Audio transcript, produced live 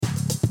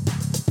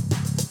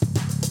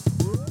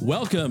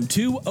Welcome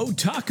to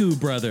Otaku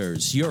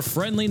Brothers, your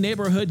friendly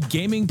neighborhood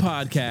gaming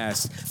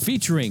podcast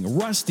featuring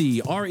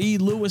Rusty, R.E.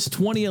 Lewis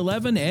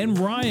 2011, and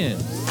Ryan.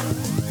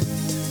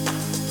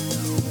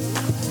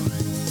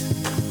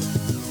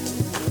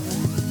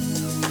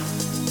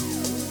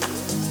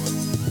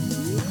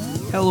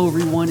 Hello,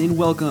 everyone, and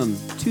welcome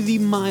to the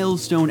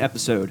milestone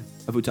episode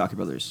of Otaku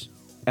Brothers,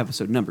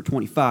 episode number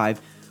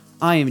 25.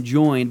 I am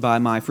joined by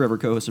my forever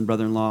co-host and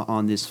brother-in-law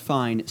on this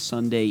fine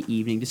Sunday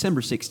evening,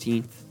 December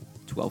 16th,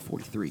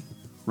 12:43.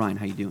 Ryan,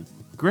 how you doing?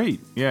 Great.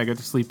 Yeah, I got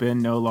to sleep in,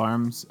 no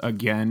alarms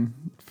again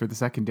for the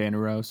second day in a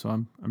row, so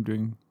I'm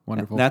doing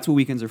wonderful. That's what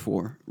weekends are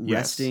for. Yes.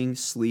 Resting,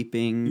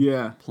 sleeping,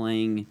 Yeah.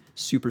 playing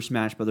Super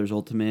Smash Bros.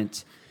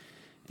 Ultimate,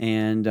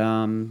 and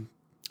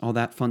all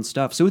that fun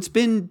stuff. So it's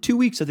been 2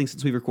 weeks, I think,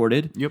 since we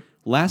recorded. Yep.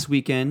 Last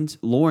weekend,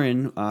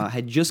 Lauren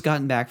had just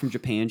gotten back from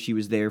Japan. She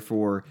was there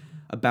for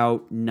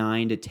about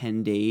 9 to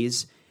 10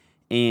 days,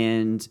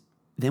 and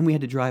then we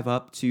had to drive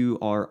up to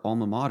our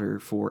alma mater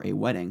for a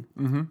wedding,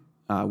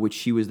 which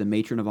she was the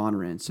matron of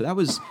honor in. So that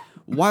was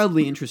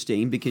wildly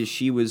interesting because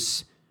she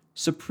was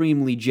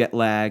supremely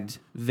jet-lagged,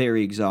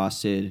 very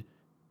exhausted.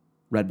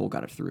 Red Bull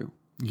got her through.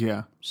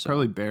 Yeah,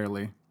 probably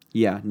barely.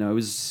 Yeah, no,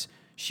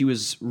 she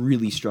was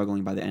really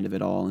struggling by the end of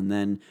it all. And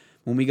then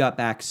when we got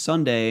back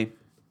Sunday,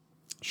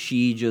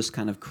 she just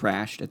kind of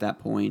crashed at that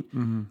point.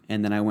 And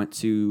then I went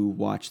to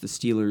watch the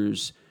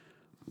Steelers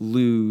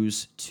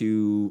lose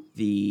to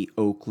the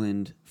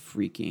Oakland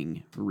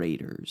freaking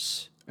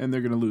Raiders. And they're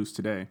going to lose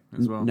today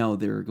as well. No,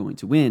 they're going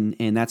to win,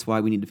 and that's why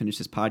we need to finish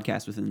this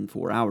podcast within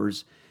 4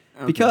 hours.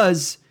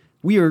 Because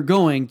we are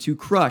going to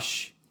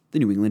crush the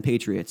New England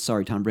Patriots.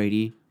 Sorry, Tom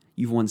Brady.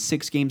 You've won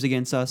 6 games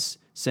against us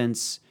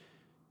since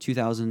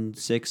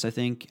 2006, I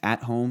think,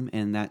 at home,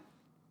 and that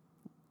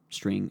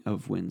string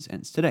of wins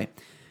ends today.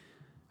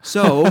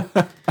 So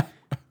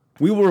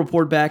we will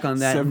report back on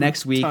that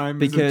next week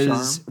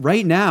because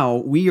right now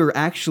we are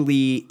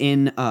actually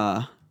in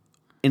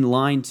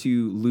line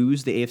to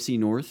lose the AFC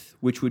North,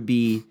 which would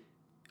be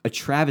a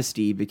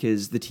travesty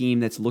because the team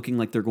that's looking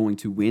like they're going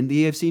to win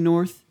the AFC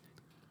North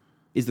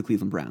is the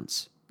Cleveland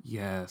Browns.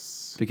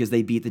 Yes. Because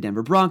they beat the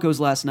Denver Broncos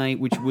last night,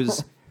 which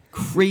was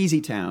crazy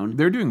town.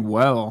 They're doing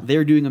well.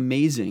 They're doing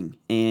amazing,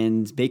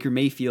 and Baker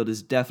Mayfield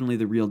is definitely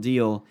the real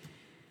deal.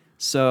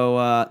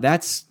 So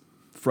that's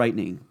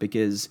frightening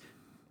because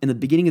in the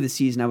beginning of the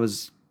season, I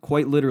was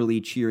quite literally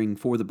cheering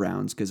for the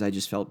Browns because I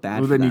just felt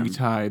bad for them. Well, then you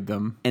tied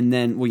them. And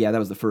then, well, yeah, that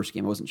was the first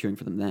game. I wasn't cheering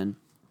for them then.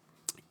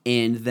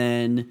 And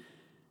then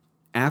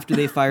after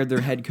they fired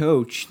their head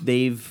coach,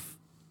 I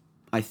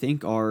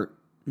think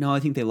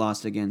they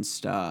lost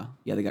against, they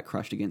got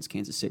crushed against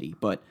Kansas City.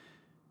 But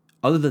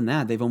other than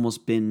that, they've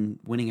almost been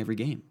winning every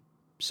game.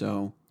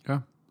 So.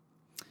 Yeah.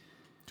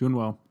 Doing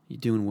well. You're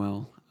doing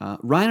well.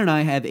 Ryan and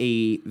I have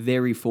a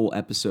very full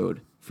episode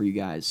for you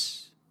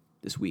guys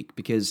this week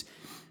because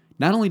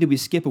not only did we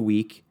skip a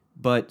week,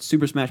 but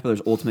Super Smash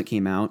Bros. Ultimate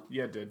came out.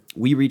 Yeah, it did.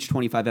 We reached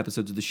 25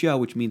 episodes of the show,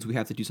 which means we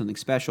have to do something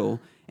special.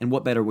 And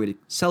what better way to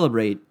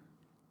celebrate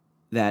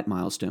that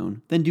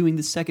milestone than doing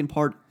the second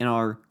part in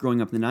our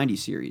Growing Up in the 90s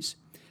series?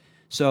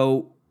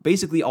 So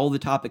basically all the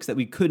topics that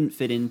we couldn't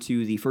fit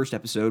into the first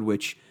episode,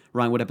 which,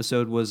 Ryan, what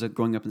episode was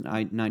Growing Up in the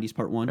 90s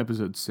Part 1?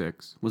 Episode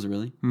 6. Was it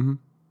really? Mm-hmm.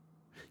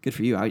 Good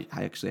for you. I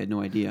actually had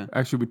no idea.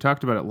 Actually, we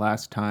talked about it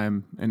last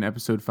time, and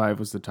episode 5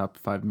 was the top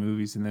 5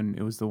 movies, and then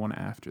it was the one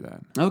after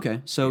that.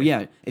 Okay. So,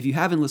 yeah, if you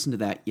haven't listened to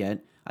that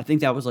yet, I think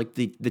that was like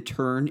the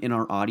turn in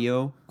our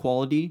audio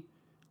quality.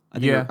 I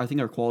think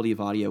our quality of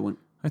audio went...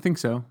 I think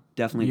so.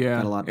 Definitely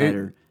got a lot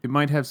better. It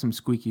might have some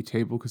squeaky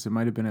table because it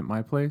might have been at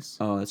my place.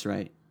 Oh, that's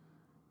right.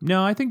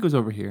 No, I think it was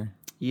over here.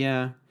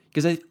 Yeah,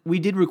 because we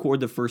did record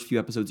the first few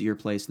episodes at your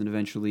place, and then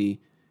eventually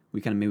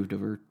we kind of moved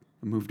over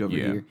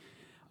here.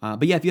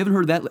 But yeah, if you haven't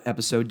heard that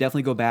episode,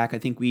 definitely go back. I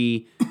think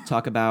we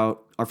talk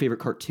about our favorite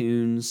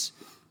cartoons,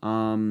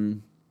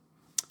 90s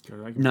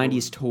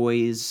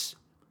toys,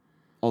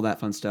 all that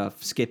fun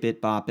stuff. Skip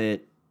It, Bop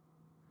It.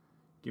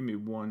 Give me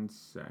 1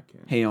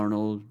 second. Hey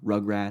Arnold,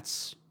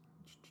 Rugrats,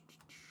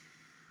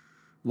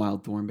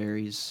 Wild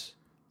Thornberries.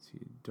 Let's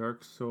see,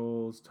 Dark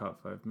Souls,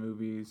 top 5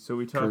 movies. So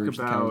we talk Courage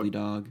about the Cowardly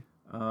Dog.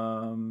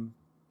 I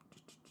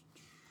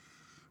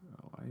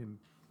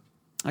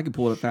can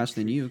pull it up faster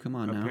than you. Come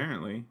on now.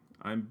 Apparently,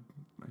 my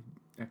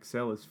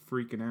Excel is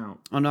freaking out.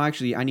 Oh no,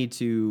 actually, I need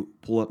to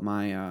pull up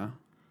my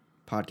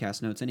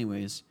podcast notes,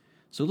 anyways.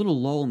 So a little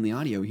lull in the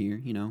audio here.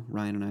 You know,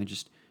 Ryan and I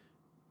just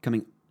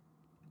coming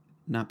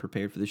not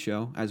prepared for the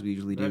show as we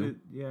usually do.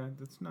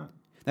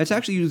 That's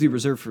actually usually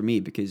reserved for me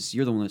because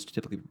you're the one that's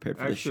typically prepared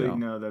for the show. Actually,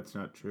 no, that's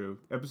not true.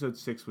 Episode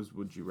 6 was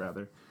Would You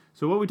Rather.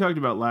 So what we talked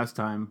about last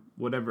time,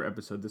 whatever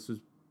episode, this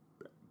was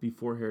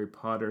before Harry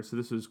Potter. So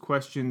this was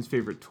questions,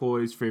 favorite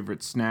toys,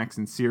 favorite snacks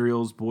and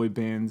cereals, boy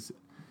bands.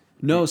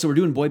 No, so we're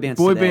doing boy bands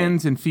today. Boy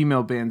bands and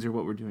female bands are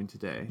what we're doing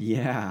today.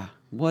 Yeah.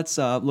 What's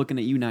up? Looking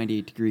at you,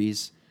 98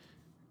 Degrees.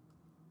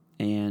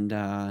 And,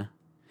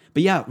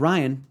 but yeah,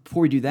 Ryan,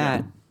 before we do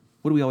that,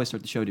 what do we always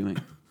start the show doing?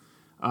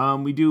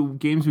 We do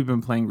games we've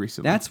been playing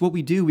recently. That's what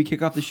we do. We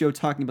kick off the show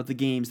talking about the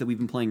games that we've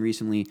been playing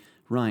recently.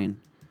 Ryan,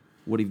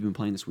 What have you been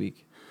playing this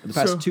week? The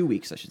past 2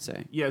 weeks, I should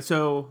say. Yeah,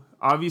 so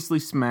obviously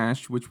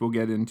Smash, which we'll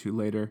get into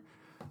later.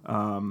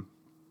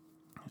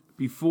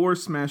 Before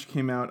Smash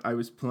came out, I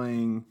was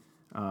playing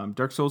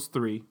Dark Souls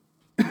 3.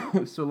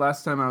 So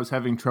last time I was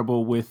having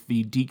trouble with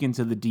the Deacons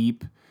of the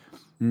Deep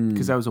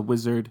because I was a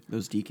wizard.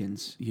 Those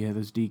deacons. Yeah,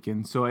 those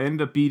deacons. So I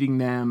ended up beating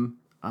them.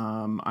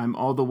 I'm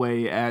all the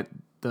way at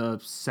the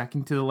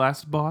second to the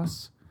last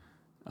boss.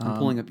 I'm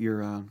pulling up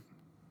your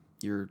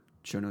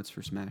show notes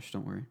for Smash.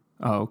 Don't worry.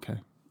 Oh, okay.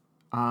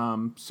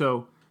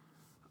 So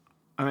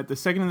I'm at the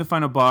second and the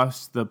final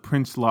boss, the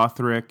Prince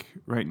Lothric.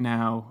 Right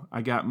now,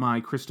 I got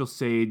my Crystal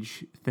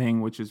Sage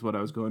thing, which is what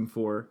I was going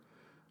for.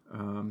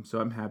 So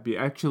I'm happy.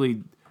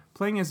 Actually,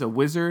 playing as a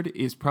wizard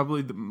is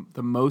probably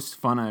the most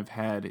fun I've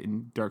had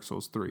in Dark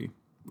Souls 3,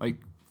 like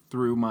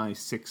through my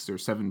 6 or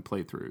 7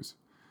 playthroughs.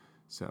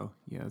 So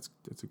yeah,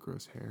 that's a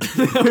gross hair.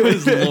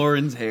 It's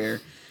Lauren's hair.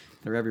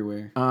 They're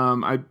everywhere.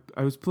 I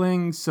was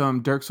playing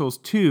some Dark Souls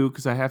 2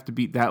 because I have to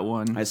beat that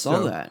one. I saw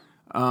that.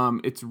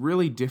 It's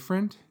really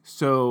different.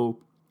 So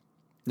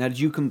now, did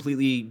you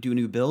completely do a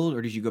new build,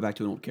 or did you go back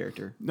to an old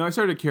character? no, I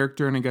started a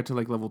character and I got to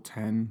like level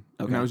 10.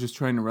 Okay. And I was just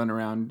trying to run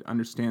around,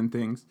 understand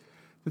things.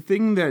 The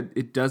thing that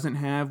it doesn't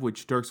have,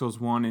 which Dark Souls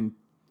 1 and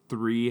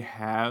 3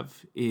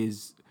 have,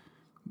 is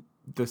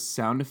the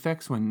sound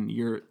effects when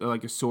you're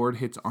like a sword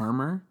hits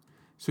armor.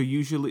 So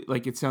usually,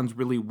 like, it sounds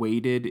really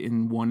weighted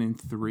in 1 and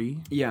 3.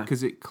 Yeah.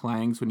 Because it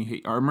clangs when you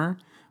hit armor.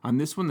 On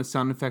this one, the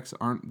sound effects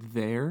aren't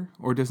there,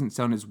 or it doesn't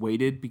sound as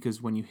weighted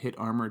because when you hit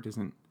armor, it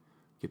doesn't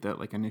get that,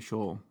 like,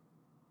 initial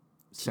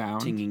sound.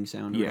 Tinging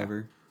sound or Yeah.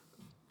 whatever.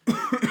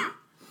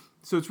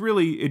 So it's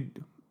really,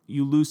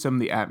 you lose some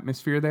of the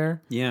atmosphere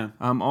there. Yeah.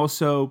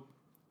 Also,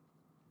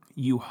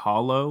 you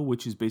hollow,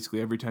 which is basically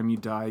every time you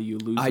die, you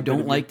lose. I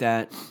don't like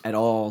that at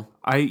all.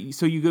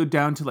 So you go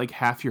down to, like,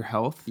 half your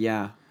health.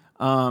 Yeah.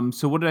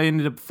 So what I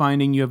ended up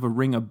finding, you have a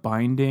ring of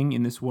binding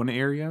in this one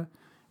area,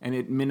 and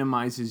it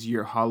minimizes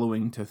your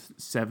hollowing to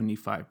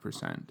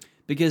 75%.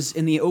 Because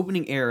in the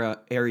opening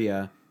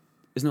area,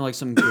 isn't there like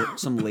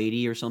some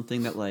lady or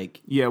something that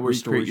like Yeah, where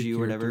you create restores your you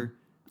or whatever?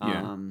 character.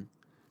 Yeah.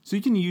 So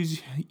you can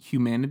use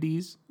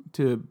humanities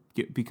to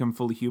become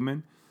fully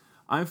human.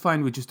 I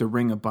find with just a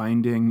ring of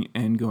binding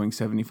and going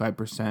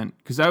 75%,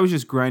 because I was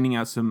just grinding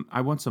out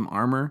I want some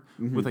armor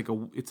with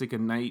it's like a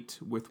knight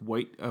with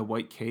a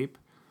white cape.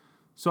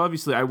 So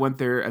obviously I went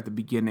there at the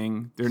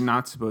beginning. They're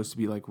not supposed to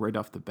be like right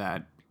off the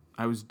bat.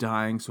 I was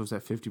dying, so I was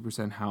at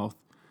 50% health.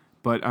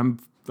 But I'm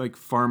like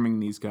farming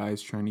these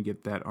guys trying to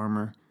get that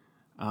armor.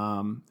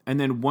 And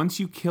then once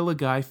you kill a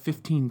guy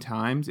 15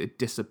 times, it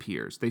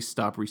disappears. They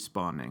stop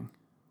respawning.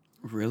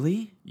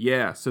 Really?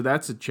 Yeah, so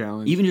that's a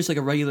challenge. Even just like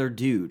a regular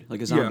dude,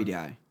 like a zombie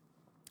guy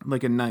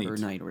like a knight. or a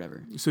knight or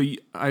whatever. So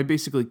I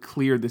basically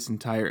cleared this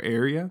entire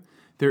area.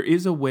 There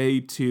is a way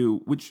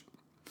to, which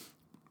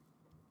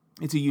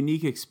it's a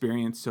unique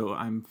experience, so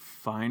I'm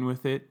fine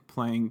with it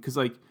playing, because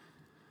like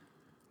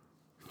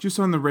just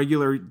on the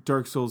regular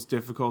Dark Souls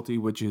difficulty,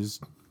 which is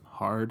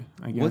hard,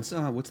 I guess.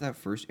 What's that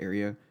first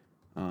area?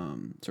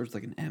 Starts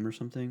like an M or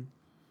something.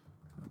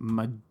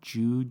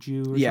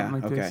 Majuju or Yeah.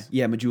 something like Okay. this.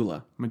 Yeah,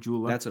 Majula.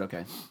 Majula. That's it.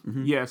 Okay.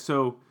 Mm-hmm. Yeah,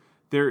 so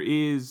there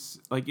is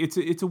like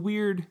it's a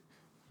weird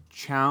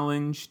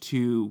challenge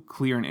to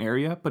clear an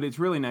area, but it's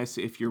really nice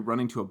if you're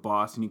running to a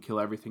boss and you kill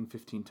everything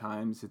 15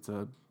 times. It's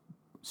a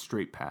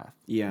straight path.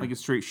 Yeah. Like a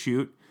straight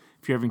shoot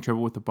if you're having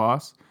trouble with the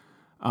boss.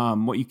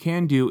 What you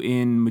can do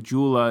in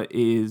Majula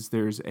is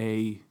there's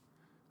a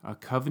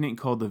covenant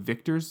called the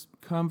Victor's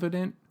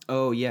Covenant.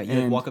 Oh yeah,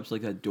 you walk up to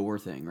like that door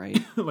thing,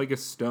 right? Like a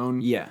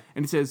stone. Yeah.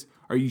 And it says,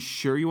 are you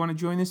sure you want to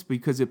join this?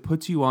 Because it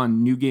puts you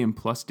on New Game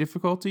Plus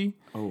difficulty.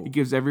 Oh. It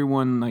gives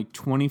everyone like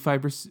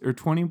 25% or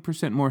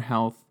 20% more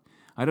health.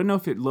 I don't know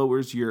if it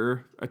lowers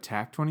your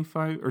attack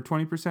 25 or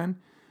 20%,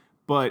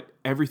 but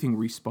everything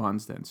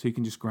respawns then. So you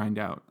can just grind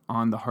out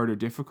on the harder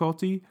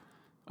difficulty.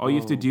 All you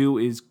have to do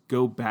is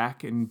go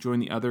back and join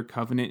the other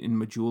covenant in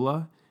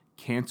Majula,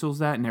 cancels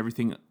that, and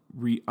everything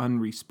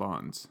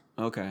unrespawns.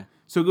 Okay.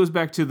 So it goes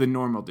back to the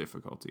normal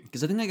difficulty.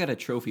 Because I think I got a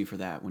trophy for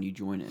that when you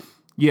join it.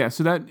 Yeah,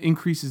 so that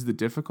increases the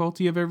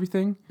difficulty of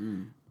everything.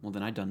 Well,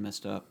 then I done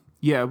messed up.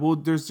 Yeah, well,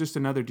 there's just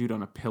another dude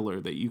on a pillar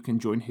that you can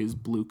join his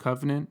blue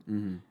covenant,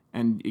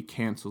 and it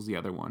cancels the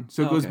other one.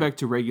 So it goes back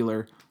to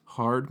regular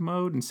hard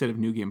mode instead of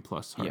New Game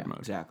Plus hard mode.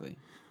 Exactly.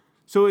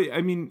 So,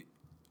 I mean,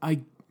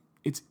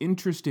 it's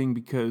interesting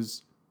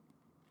because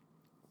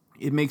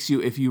it makes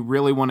you, if you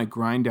really want to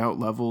grind out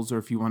levels or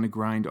if you want to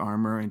grind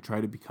armor and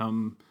try to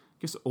become,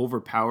 I guess,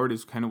 overpowered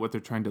is kind of what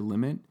they're trying to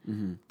limit,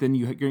 then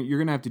you're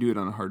going to have to do it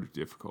on a harder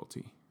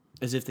difficulty.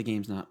 As if the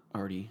game's not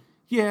already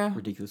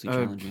ridiculously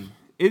challenging.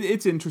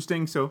 It's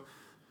interesting. So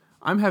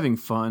I'm having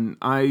fun.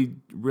 I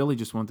really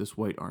just want this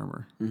white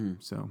armor.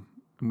 So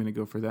I'm going to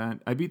go for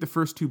that. I beat the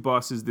first 2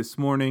 bosses this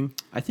morning.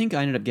 I think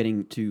I ended up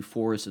getting to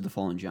Forest of the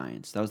Fallen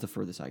Giants. That was the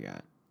furthest I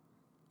got.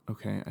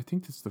 Okay, I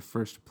think that's the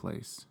first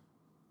place.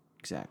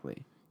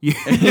 Exactly. Yeah.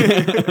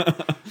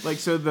 Like,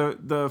 so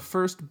the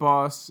first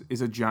boss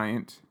is a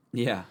giant.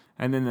 Yeah.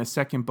 And then the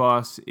second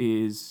boss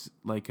is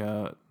like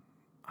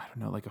I don't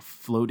know, like a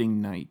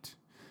floating knight.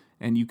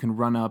 And you can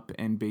run up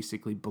and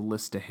basically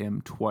ballista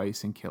him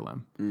twice and kill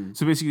him.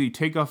 So basically, you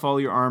take off all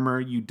your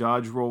armor, you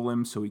dodge roll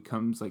him, so he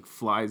comes like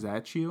flies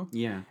at you.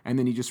 Yeah. And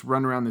then you just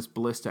run around this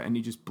ballista, and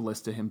you just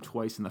ballista him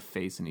twice in the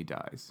face, and he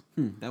dies.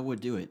 That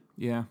would do it.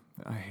 Yeah,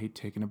 I hate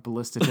taking a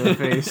ballista to the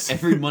face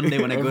Every Monday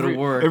when I go to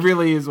work. It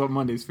really is what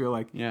Mondays feel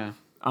like. Yeah.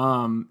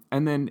 And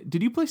then,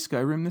 did you play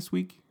Skyrim this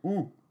week?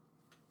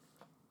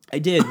 I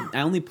did. I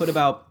only put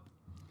about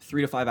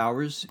 3 to 5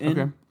 hours in.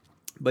 Okay.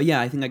 But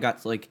yeah, I think I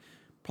got to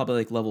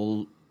probably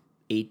level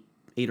 8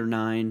 or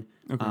 9.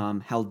 Okay.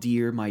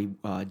 Haldir, my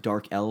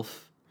dark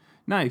elf.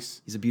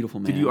 Nice. He's a beautiful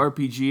man. Did you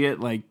RPG it?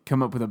 Like,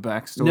 come up with a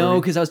backstory? No,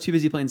 because I was too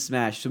busy playing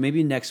Smash. So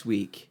maybe next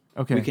week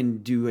Okay. we can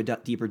do a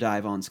deeper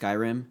dive on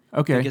Skyrim.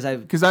 Okay.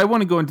 Because I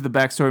want to go into the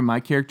backstory of my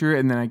character,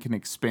 and then I can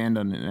expand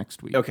on it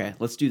next week. Okay,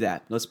 let's do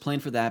that. Let's plan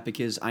for that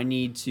because I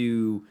need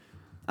to.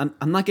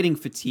 I'm not getting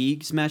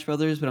fatigued Smash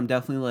Brothers, but I'm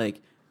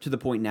definitely to the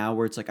point now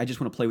where it's I just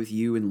want to play with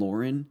you and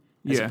Lauren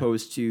as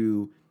opposed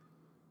to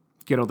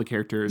get all the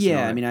characters.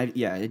 Yeah, I mean, I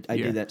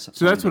did that.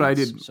 So that's what I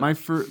did. So. My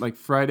first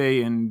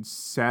Friday and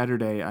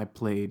Saturday, I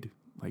played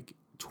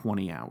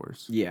 20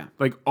 hours. Yeah,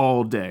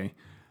 all day,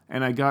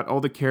 and I got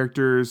all the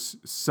characters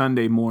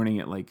Sunday morning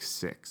at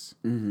 6.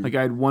 Mm-hmm. I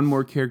had one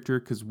more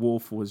character because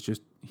Wolf was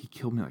he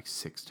killed me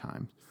 6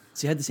 times.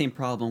 See, I had the same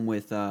problem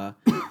with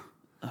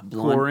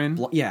Corin.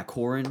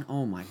 Corin.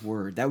 Oh my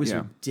word, that was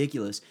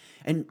ridiculous.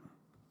 And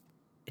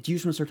do you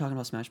just want to start talking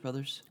about Smash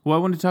Brothers? Well, I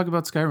wanted to talk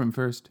about Skyrim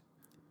first.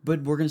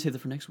 But we're gonna save that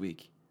for next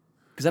week,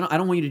 because I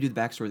don't want you to do the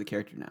backstory of the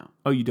character now.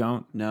 Oh, you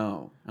don't?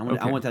 No,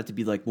 I want that to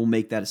be we'll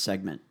make that a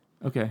segment.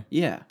 Okay.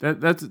 Yeah.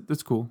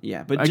 That's cool.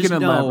 Yeah, but I just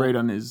can elaborate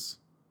on his.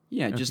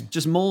 Yeah,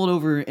 just mull it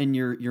over in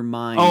your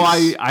mind. Oh,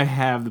 I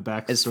have the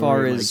backstory as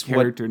far as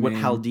character what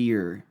name.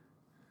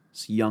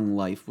 Haldir's young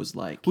life was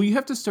like. Well, you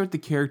have to start the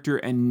character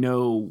and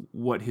know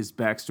what his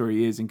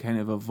backstory is and kind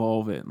of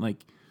evolve it.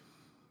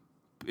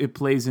 It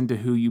plays into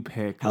who you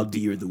pick.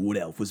 Haldir the Wood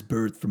Elf was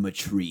birthed from a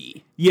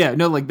tree. Yeah,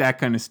 no, that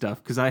kind of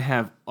stuff. Because I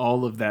have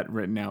all of that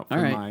written out for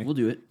my we'll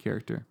do it.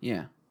 Character.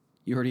 Yeah.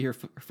 You heard it here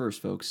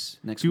first, folks.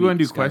 Next week. Do you want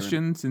to do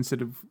questions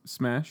instead of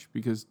Smash?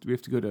 Because we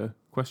have to go to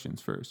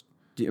questions first.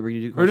 Are we going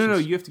to do questions? Or no,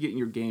 you have to get in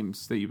your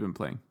games that you've been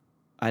playing.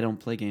 I don't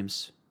play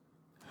games.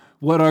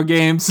 What are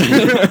games?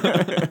 No,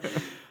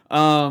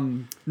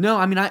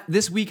 I mean,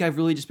 this week I've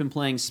really just been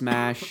playing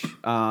Smash.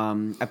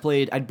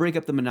 I'd break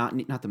up the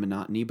monotony, not the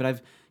monotony,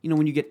 but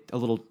when you get a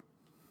little,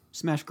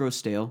 Smash grows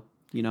stale.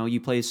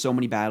 You play so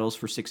many battles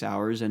for 6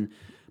 hours, and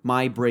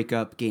my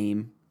breakup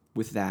game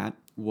with that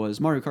was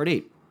Mario Kart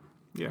 8.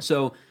 Yeah.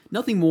 So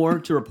nothing more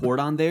to report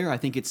on there. I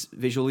think it's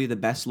visually the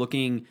best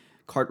looking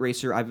kart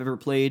racer I've ever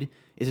played.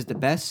 Is it the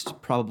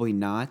best? Probably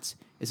not.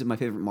 Is it my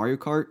favorite Mario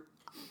Kart?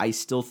 I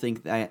still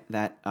think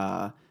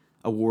that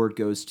award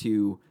goes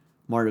to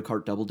Mario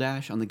Kart Double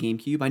Dash on the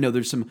GameCube. I know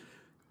there's some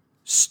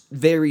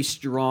very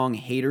strong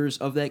haters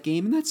of that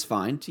game, and that's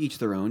fine. To each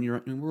their own.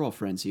 We're all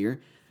friends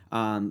here.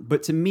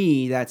 But to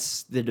me,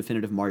 that's the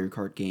definitive Mario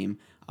Kart game.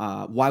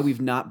 Why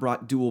we've not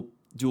brought dual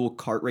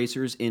kart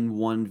racers in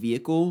one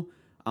vehicle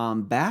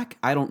back,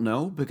 I don't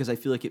know, because I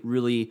feel like it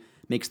really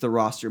makes the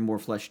roster more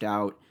fleshed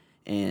out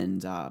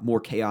and more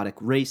chaotic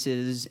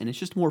races, and it's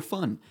just more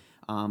fun.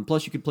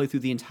 Plus, you could play through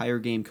the entire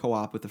game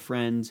co-op with a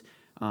friend.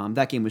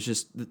 That game was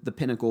just the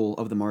pinnacle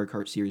of the Mario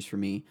Kart series for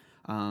me.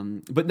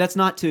 But that's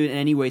not to in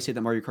any way say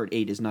that Mario Kart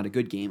 8 is not a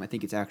good game. I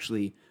think it's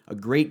actually a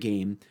great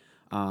game.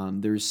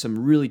 There's some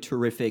really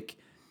terrific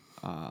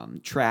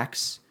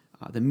tracks.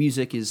 The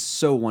music is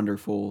so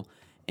wonderful.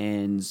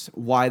 And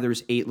why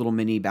there's 8 little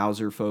mini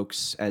Bowser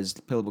folks as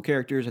playable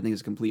characters, I think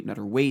is a complete and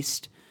utter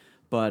waste.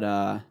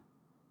 But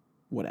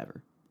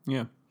whatever.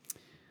 Yeah.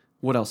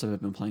 What else have I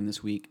been playing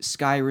this week?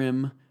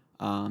 Skyrim,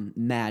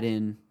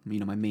 Madden,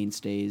 my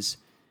mainstays.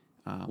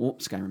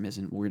 Skyrim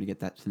isn't. We're going to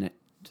get that to that.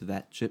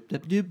 That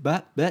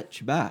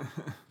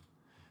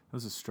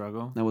was a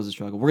struggle. That was a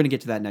struggle. We're going to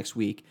get to that next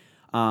week.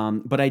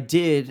 But I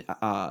did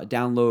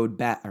download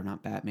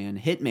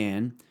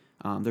Hitman.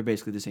 They're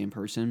basically the same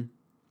person.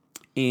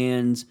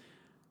 And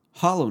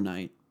Hollow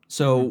Knight.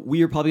 So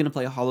we are probably going to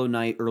play Hollow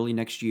Knight early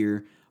next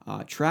year.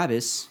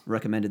 Travis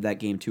recommended that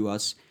game to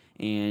us,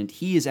 and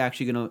he is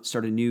actually going to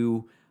start a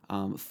new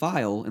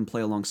file and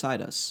play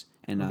alongside us.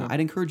 And I'd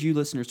encourage you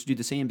listeners to do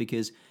the same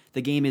because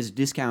the game is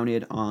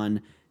discounted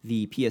on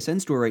the PSN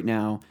store right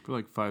now.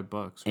 For $5.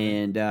 Right?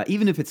 And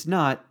even if it's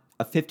not,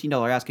 a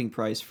 $15 asking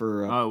price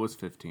for it was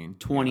 15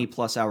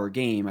 20-plus hour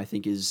game, I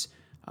think is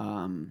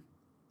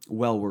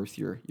well worth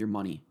your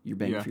money, your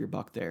bang for your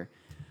buck there.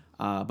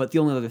 But the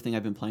only other thing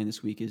I've been playing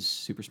this week is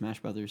Super Smash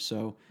Brothers.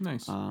 So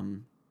nice.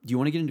 Do you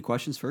want to get into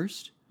questions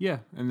first? Yeah,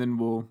 and then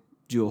we'll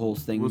do a whole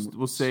thing.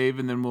 We'll save,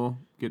 and then we'll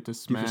get to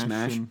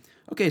Smash.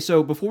 Okay,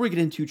 so before we get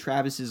into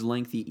Travis's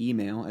lengthy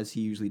email, as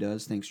he usually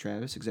does, thanks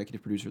Travis,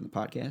 executive producer of the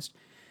podcast,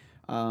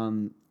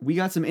 we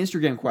got some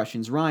Instagram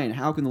questions. Ryan,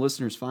 how can the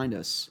listeners find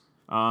us?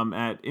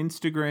 At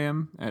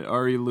Instagram, at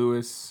Ari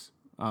Lewis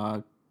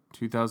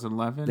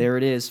 2011. There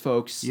it is,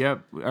 folks.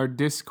 Yep, our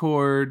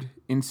Discord,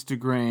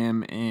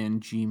 Instagram,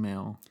 and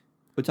Gmail.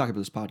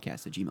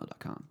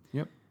 otakubrothespodcast@gmail.com.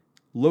 Yep.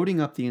 Loading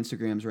up the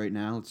Instagrams right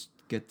now. Let's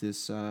get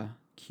this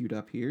queued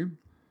up here.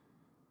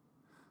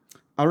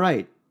 All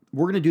right.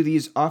 We're going to do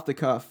these off the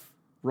cuff,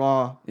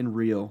 raw and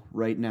real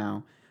right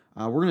now.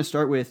 We're going to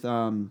start with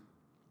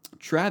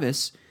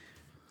Travis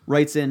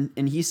writes in,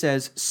 and he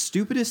says,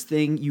 stupidest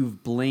thing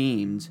you've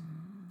blamed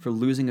for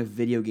losing a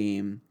video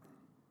game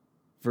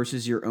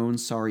versus your own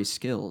sorry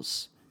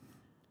skills.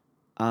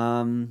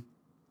 Gosh,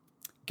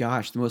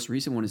 the most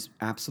recent one is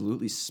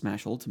absolutely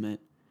Smash Ultimate.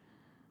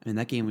 I mean,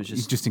 that game was He's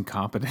just... just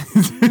incompetent.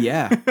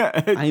 Yeah.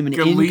 I am an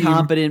Galeem.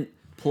 incompetent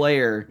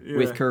player Yeah.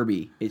 with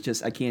Kirby. It's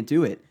just, I can't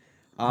do it.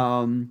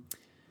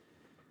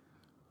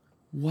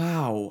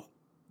 Wow.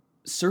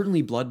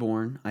 Certainly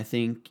Bloodborne. I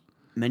think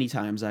many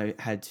times I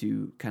had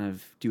to kind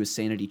of do a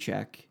sanity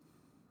check,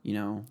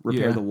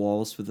 repair Yeah. the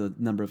walls for the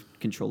number of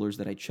controllers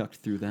that I chucked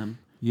through them.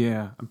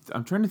 Yeah,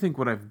 I'm trying to think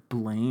what I've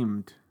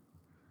blamed.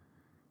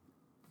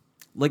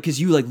 Like,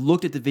 because you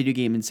looked at the video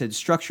game and said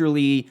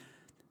structurally,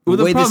 Well,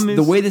 the the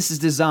problem way is- this is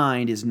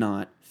designed is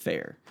not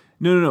fair.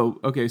 No.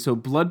 Okay, so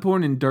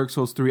Bloodborne and Dark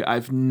Souls 3,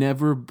 I've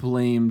never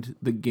blamed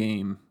the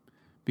game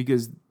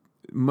because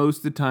most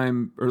of the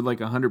time, or like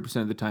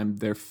 100% of the time,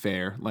 they're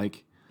fair.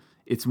 Like,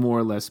 it's more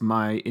or less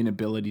my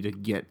inability to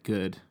get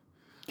good.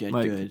 Get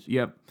Like, good.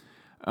 Yep.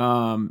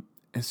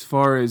 As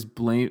far as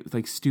blame,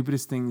 like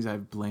stupidest things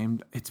I've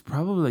blamed, it's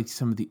probably like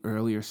some of the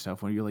earlier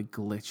stuff when you're like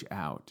glitch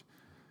out.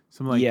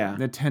 Some like Yeah.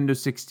 Nintendo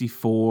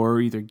 64,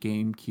 either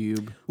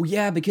GameCube. Well,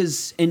 yeah,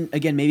 because, and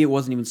again, maybe it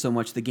wasn't even so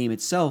much the game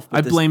itself.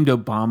 But I blamed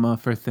Obama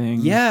for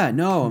things. Yeah,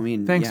 no, I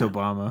mean, Thanks, yeah.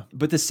 Obama.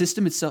 But the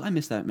system itself, I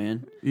miss that,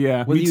 man.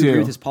 Yeah, Whether me you too. agree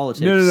with his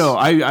politics. No.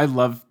 I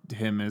loved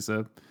him as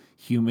a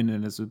human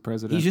and as a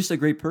president. He's just a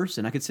great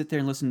person. I could sit there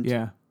and listen.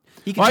 yeah.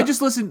 He could Well, I ta-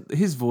 just listen.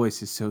 His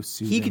voice is so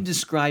soothing. He could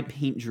describe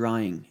paint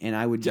drying, and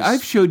I would just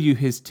I've showed you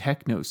his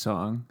techno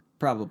song.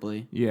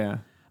 probably. Yeah.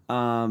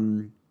 But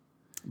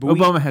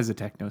Obama has a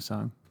techno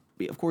song.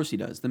 of course he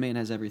does. The man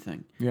has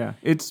everything. Yeah,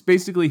 it's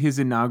basically his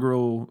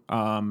inaugural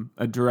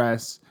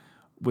address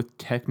with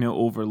techno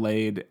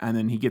overlaid, and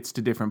then he gets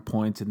to different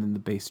points, and then the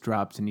bass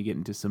drops, and you get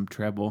into some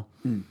treble.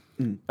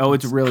 Oh,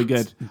 it's really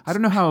good. I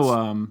don't know how.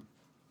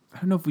 I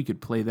don't know if we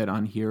could play that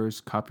on here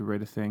as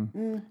copyright a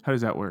thing. How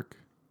does that work?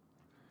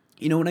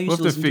 When I used We'll to have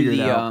to listen figure to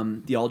it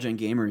out. the All Gen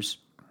Gamers,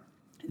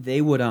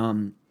 they would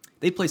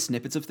they'd play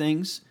snippets of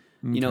things.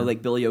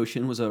 Like Billy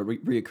Ocean was a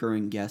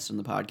reoccurring guest on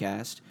the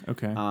podcast.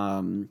 Okay.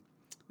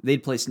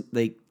 They'd play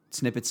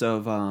snippets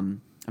of I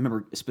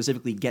remember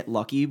specifically Get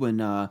Lucky when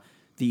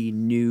the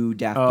new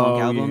Daft Punk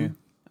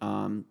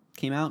album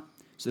came out.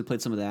 So they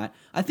played some of that.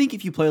 I think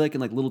if you play in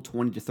little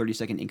 20 to 30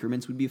 second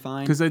increments would be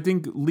fine. Because I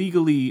think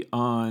legally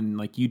on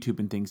like YouTube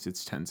and things,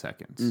 it's 10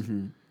 seconds,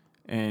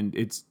 and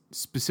it's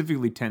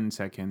specifically 10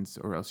 seconds,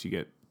 or else you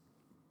get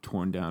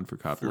torn down for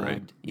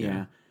copyright.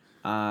 Flagged.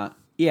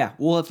 Yeah.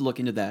 We'll have to look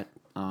into that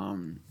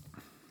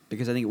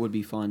because I think it would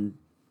be fun.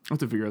 I'll have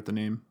to figure out the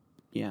name.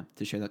 Yeah,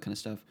 to share that kind of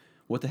stuff.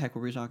 What the heck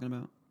were we talking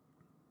about?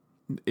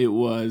 It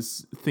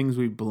was things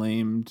we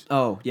blamed.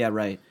 Oh, yeah,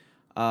 right.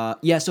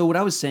 So what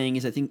I was saying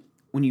is I think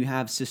when you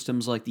have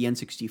systems like the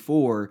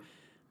N64,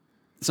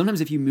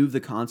 sometimes if you move the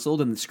console,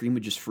 then the screen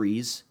would just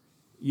freeze.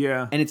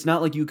 Yeah. And it's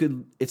not like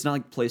it's not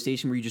like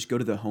PlayStation where you just go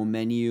to the home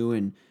menu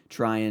and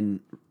try and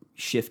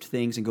shift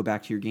things and go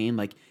back to your game.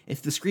 Like,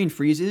 if the screen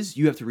freezes,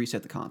 you have to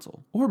reset the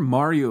console. Or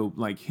Mario,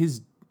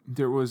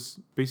 there was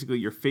basically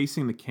you're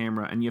facing the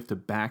camera and you have to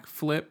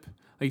backflip.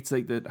 Like, it's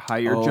like that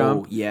higher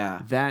jump.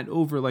 Yeah. That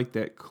over like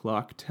that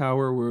clock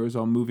tower where it was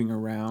all moving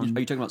around. Are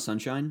you talking about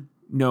Sunshine?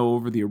 No,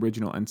 over the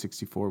original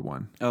N64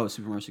 one. Oh,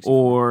 Super Mario 64.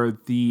 Or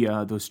the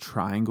those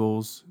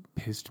triangles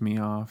pissed me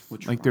off.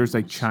 What There's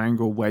triangles?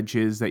 triangle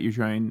wedges that you're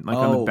trying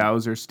on the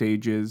Bowser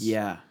stages.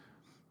 Yeah.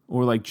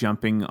 Or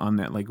jumping on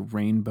that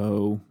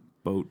rainbow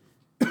boat.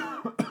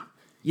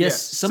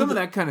 Yes, some of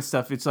that kind of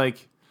stuff. It's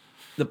like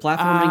the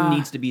platforming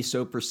needs to be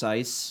so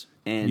precise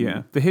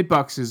and the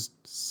hitboxes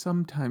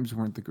sometimes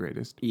weren't the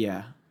greatest.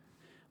 Yeah.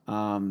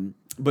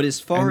 But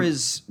as far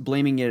as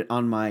blaming it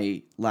on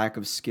my lack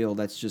of skill,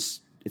 it's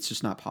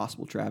just not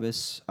possible,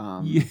 Travis.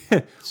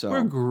 So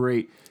we're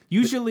great.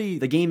 Usually,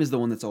 the game is the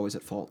one that's always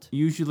at fault.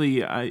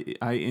 Usually,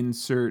 I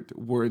insert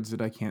words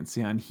that I can't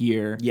say on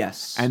here.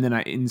 Yes. And then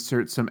I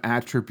insert some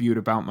attribute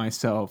about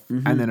myself,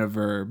 and then a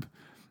verb.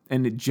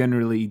 And it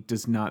generally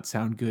does not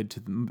sound good to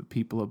the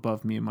people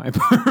above me in my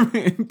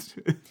apartment.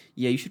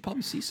 Yeah, you should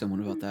probably see someone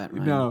about that,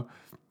 right? No,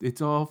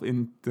 it's all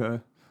in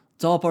the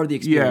It's all part of the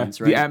experience,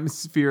 right? the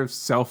atmosphere of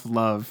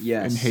self-love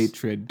and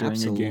hatred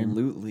during a game.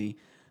 Absolutely.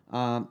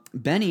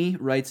 Benny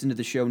writes into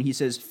the show, and he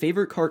says,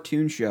 favorite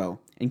cartoon show,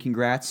 and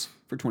congrats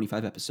for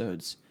 25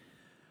 episodes.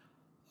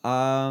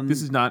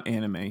 This is not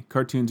anime.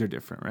 Cartoons are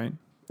different, right?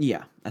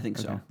 Yeah, I think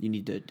so. You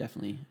need to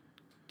definitely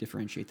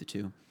differentiate the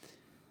two.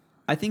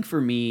 I think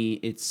for me,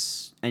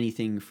 it's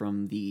anything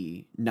from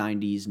the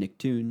 90s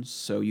Nicktoons.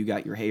 So you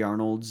got your Hey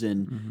Arnolds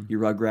and your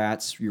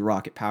Rugrats, your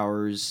Rocket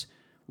Powers.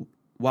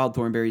 Wild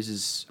Thornberries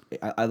is,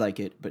 I like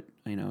it, but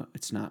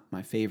it's not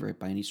my favorite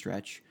by any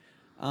stretch.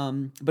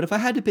 But if I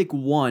had to pick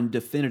one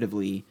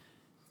definitively,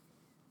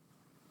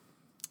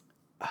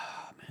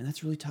 Man,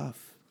 that's really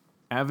tough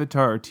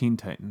Avatar or Teen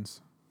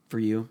Titans? for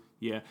you.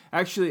 Yeah.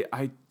 Actually,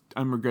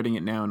 I'm regretting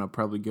it now, and I'll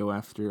probably go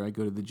after I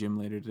go to the gym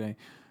later today.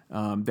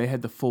 They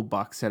had the full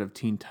box set of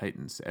Teen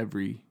Titans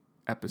every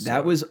episode.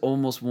 That was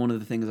almost one of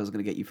the things I was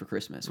going to get you for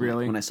Christmas.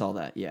 Really? When I saw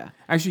that, yeah.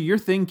 Actually, your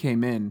thing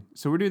came in,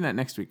 so we're doing that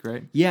next week,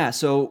 right? Yeah,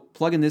 so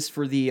plugging this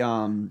for the...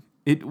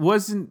 It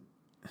wasn't...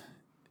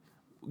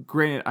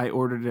 Granted, I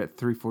ordered it at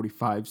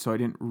 3:45, so I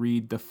didn't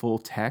read the full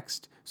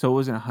text, so it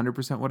wasn't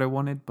 100% what I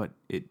wanted, but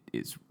it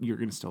is. You're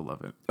going to still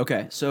love it.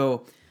 Okay,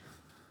 so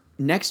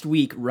next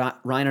week,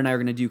 Ryan and I are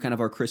going to do kind of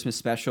our Christmas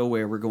special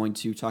where we're going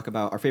to talk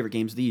about our favorite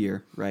games of the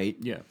year, right?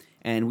 Yeah.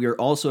 And we are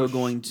also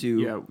going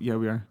to... Yeah,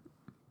 we are.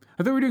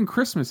 I thought we were doing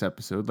Christmas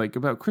episode, like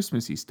about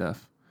Christmassy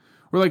stuff.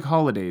 Or like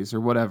holidays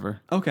or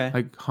whatever. Okay.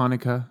 Like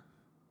Hanukkah,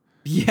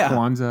 Yeah.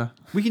 Kwanzaa,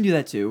 We can do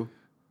that too.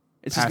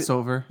 It's just-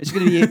 Passover. it's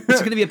gonna be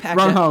a packed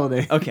Wrong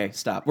holiday. Okay,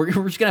 stop. We're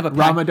just gonna have a packed...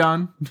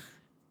 Ramadan,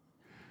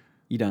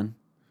 You done?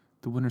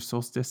 the winter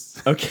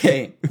solstice,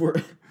 Okay.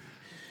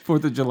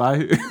 4th of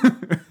July.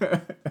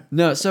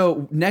 No,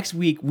 so next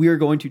week we're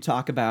going to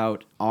talk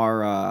about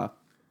our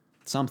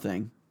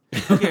something.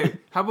 Okay,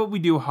 how about we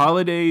do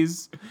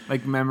holidays,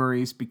 like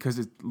memories, because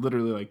it's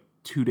literally like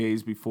 2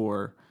 days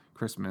before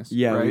Christmas.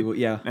 Yeah, right? we will-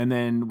 yeah. And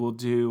then we'll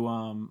do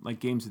like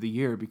games of the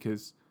year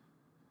because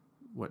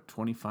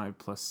 25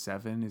 plus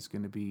 7 is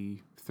going to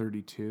be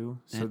 32.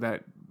 So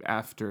that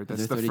after,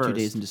 that's the 32 first.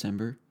 days in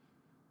December.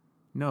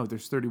 No,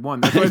 there's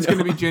 31. That's why it's going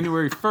to be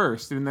January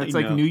 1st, and that's I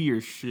like know. New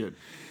Year's shit.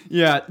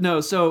 Yeah,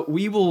 no, so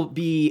we will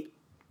be...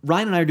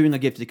 Ryan and I are doing a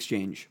gift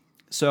exchange.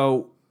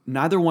 So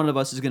neither one of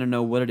us is going to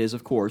know what it is,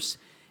 of course,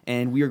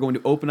 and we are going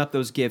to open up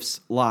those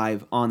gifts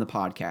live on the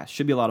podcast.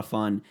 Should be a lot of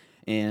fun.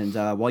 And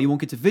while you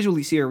won't get to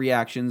visually see our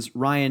reactions,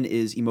 Ryan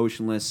is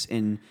emotionless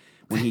when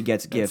he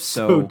gets gifts,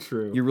 so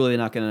true. you're really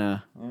not going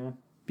to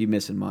be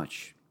missing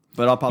much.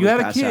 But I'll You probably had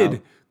a pass kid. out.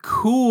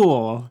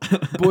 Cool.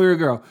 Boy or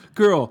girl?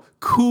 Girl.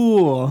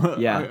 Cool.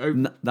 Yeah,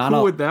 I'm not cool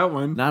a- with that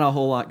one. Not a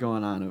whole lot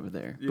going on over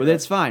there. But Yeah.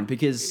 that's fine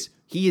because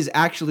he is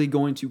actually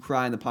going to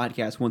cry in the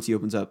podcast once he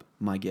opens up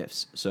my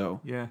gifts. So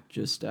Yeah.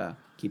 just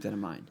keep that in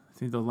mind. I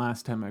think the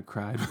last time I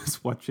cried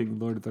was watching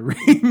Lord of the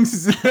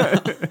Rings.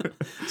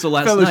 So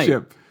last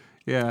Fellowship.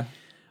 Yeah.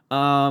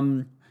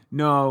 night.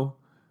 No.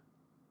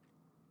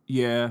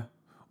 Yeah.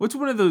 What's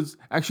one of those?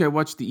 Actually, I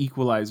watched The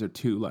Equalizer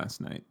 2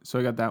 last night, so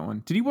I got that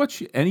one. Did you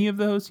watch any of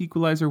those,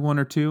 Equalizer 1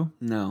 or 2?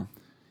 No.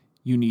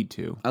 You need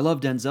to. I love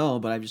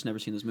Denzel, but I've just never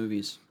seen those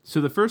movies. So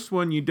the first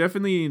one, you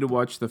definitely need to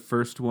watch the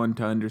first one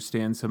to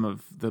understand some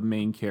of the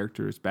main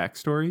character's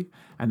backstory,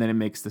 and then it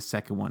makes the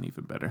second one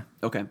even better.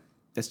 Okay.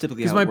 That's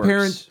typically Because how my it works.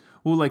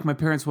 parents, my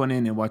parents went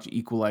in and watched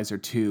Equalizer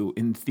 2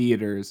 in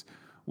theaters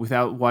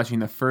without watching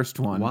the first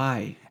one.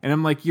 Why? And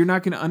I'm like, you're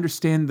not going to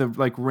understand the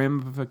like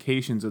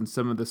ramifications on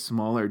some of the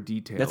smaller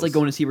details. That's like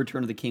going to see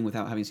Return of the King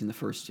without having seen the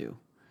first two.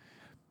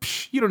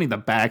 Psh, you don't need the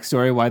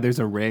backstory why there's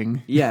a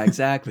ring. Yeah,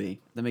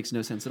 exactly. That makes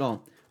no sense at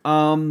all.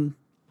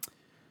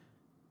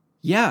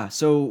 Yeah,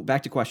 so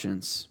back to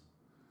questions.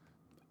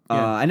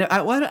 Yeah. I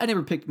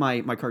never picked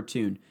my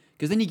cartoon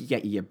because then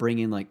you bring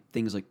in like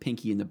things like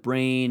Pinky and the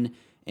Brain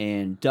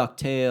and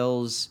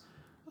DuckTales.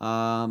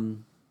 We're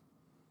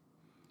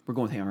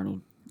going with Hey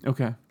Arnold.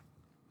 Okay.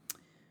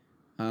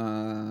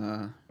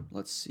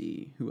 Let's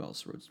see who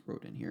else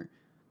wrote in here.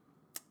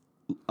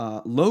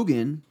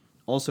 Logan,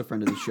 also a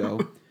friend of the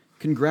show.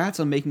 Congrats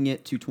on making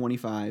it to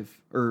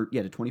 25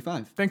 to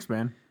 25. Thanks,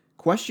 man.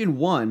 Question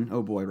 1.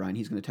 Oh boy, Ryan,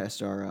 he's going to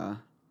test our.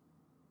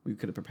 We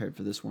could have prepared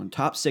for this one.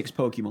 Top 6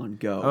 Pokemon.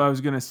 Go. Oh, I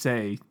was going to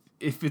say,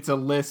 if it's a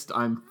list,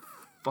 I'm...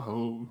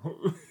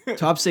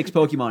 Top 6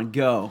 Pokemon.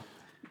 Go.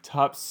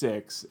 Top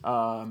 6.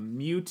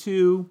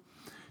 Mewtwo,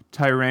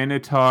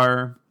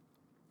 Tyranitar,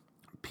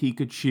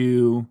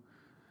 Pikachu,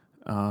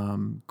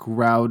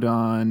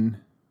 Groudon,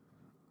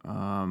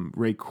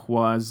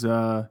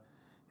 Rayquaza,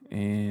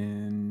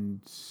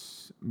 and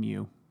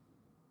Mew.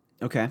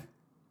 Okay.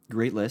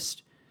 Great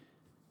list.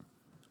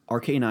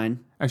 Arcanine.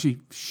 Actually,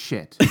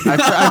 shit.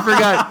 I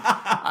forgot.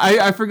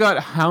 I forgot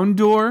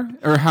Houndour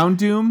or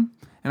Houndoom,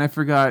 and I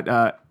forgot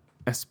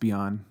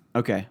Espeon.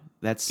 Okay.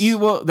 That's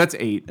That's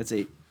 8. That's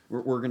 8.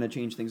 We're going to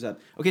change things up.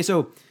 Okay,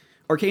 so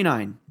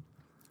Arcanine.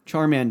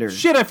 Charmander.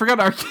 Shit, I forgot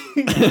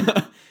Arcane.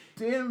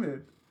 Damn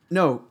it.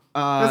 No.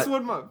 That's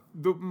what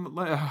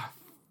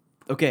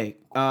Okay.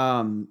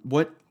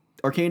 What?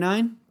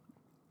 Arcanine?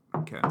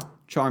 Okay.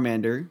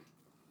 Charmander.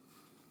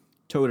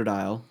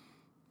 Totodile.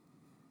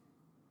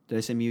 Did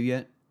I say Mew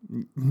yet?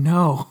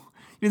 No.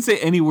 You didn't say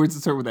any words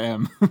that start with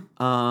M.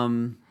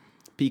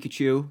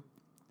 Pikachu.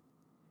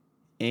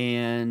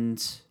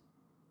 And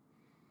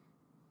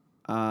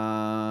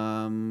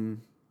I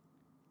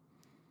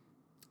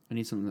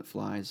need something that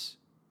flies.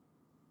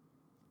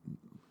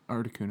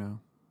 Articuno.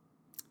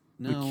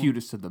 No. The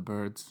cutest of the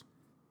birds.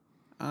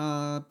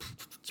 Fearow.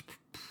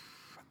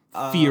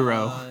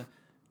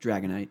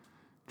 Dragonite.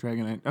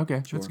 Dragonite.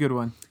 Okay, Sure. that's a good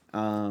one.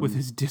 With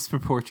his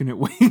disproportionate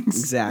wings.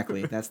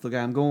 Exactly. That's the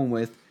guy I'm going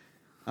with.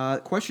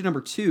 Question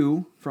number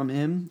 2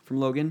 from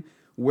Logan.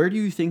 Where do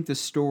you think the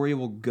story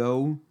will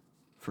go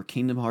for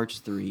Kingdom Hearts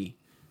 3.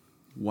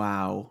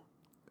 Wow.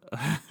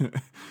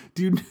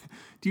 Do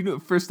you know,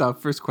 first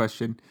off, first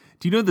question,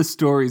 do you know the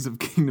stories of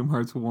Kingdom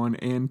Hearts 1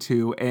 and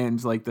 2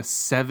 and like the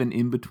 7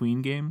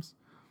 in-between games?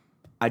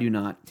 I do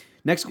not.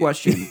 Next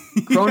question.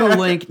 Chrono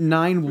Link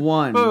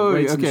 9-1.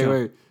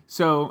 Wait.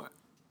 So,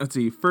 let's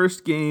see.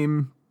 First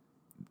game,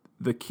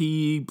 the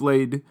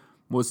Keyblade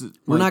was...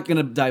 We're not going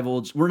to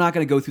divulge. We're not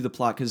going to go through the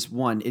plot because,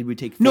 one, it would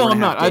take 4.5 days. No, I'm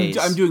not.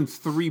 I'm doing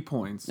 3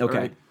 points. Okay.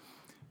 Right?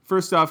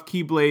 First off,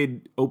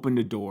 Keyblade opened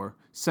a door.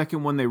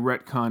 Second one, they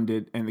retconned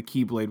it, and the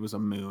Keyblade was a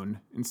moon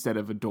instead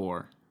of a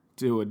door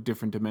to a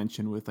different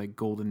dimension with like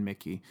Golden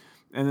Mickey.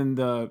 And then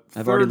the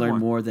I've already learned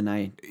more than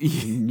I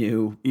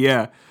knew.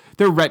 Yeah,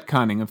 they're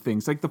retconning of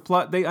things. Like the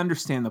plot, they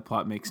understand the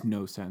plot makes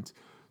no sense.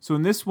 So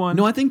in this one,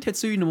 No, I think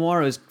Tetsuya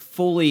Nomura is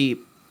fully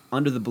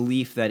under the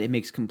belief that it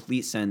makes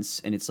complete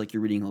sense, and it's like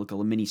you're reading like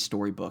a mini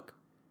storybook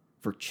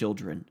for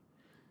children,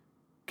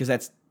 because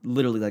that's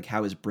literally like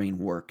how his brain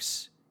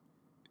works.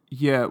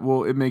 yeah,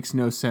 well, it makes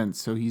no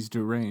sense. So he's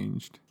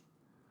deranged.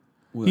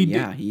 Well,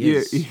 he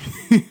is.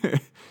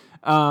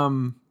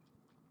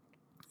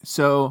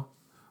 So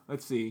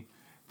let's see.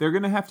 They're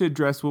gonna have to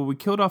address. Well, we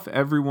killed off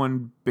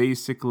everyone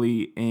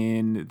basically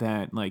in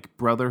that like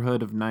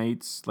Brotherhood of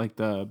Knights, like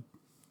the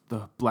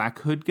Black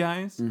Hood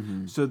guys.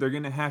 Mm-hmm. So they're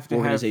gonna have to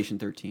Organization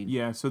 13.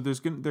 Yeah. So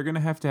they're gonna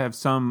have to have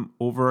some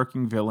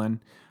overarching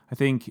villain. I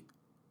think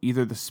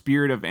either the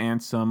Spirit of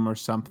Ansem or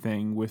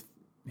something with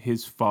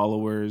his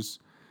followers.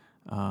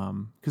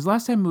 Because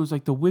last time it was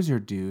like the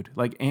wizard dude,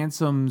 like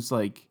Ansem's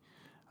like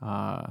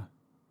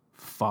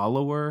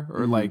follower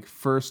or like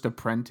first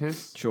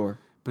apprentice. Sure.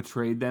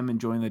 Betrayed them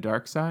and joined the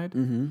dark side,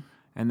 Mm-hmm.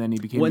 and then he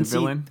became the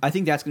villain. I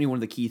think that's going to be one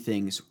of the key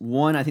things.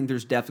 One, I think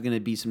there's definitely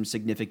going to be some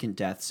significant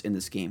deaths in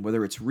this game,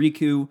 whether it's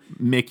Riku.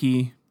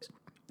 Mickey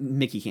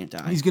Can't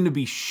die. He's going to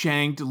be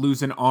shanked,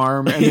 lose an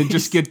arm, and then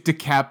just get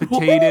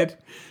decapitated,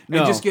 No.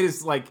 and just get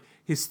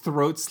his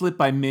throat slit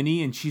by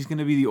Minnie, and she's going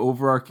to be the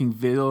overarching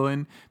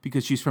villain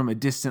because she's from a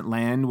distant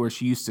land where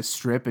she used to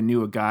strip and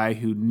knew a guy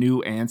who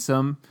knew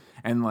Ansem.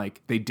 And,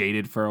 like, they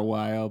dated for a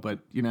while, but,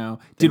 you know,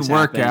 didn't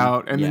work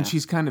out. And then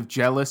she's kind of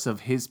jealous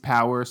of his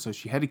power, so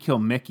she had to kill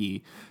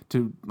Mickey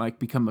to, like,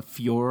 become a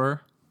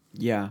Fuhrer.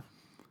 Yeah.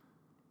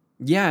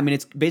 Yeah, I mean,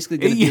 it's basically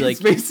going to be like...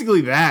 It's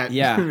basically that.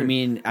 Yeah, I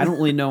mean, I don't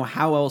really know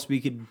how else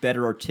we could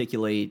better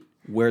articulate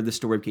where the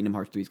story of Kingdom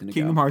Hearts 3 is going to go.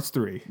 Kingdom Hearts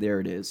 3.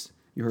 There it is.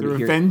 You heard The it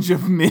here. Revenge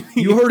of Minnie.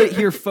 You heard it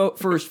here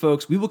first,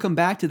 folks. We will come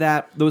back to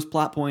those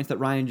plot points that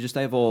Ryan just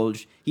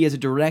divulged. He has a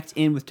direct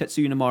in with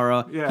Tetsuya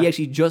Nomura. Yeah. He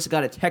actually just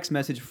got a text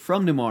message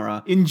from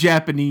Nomura. In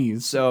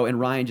Japanese. And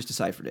Ryan just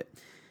deciphered it.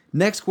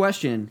 Next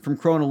question from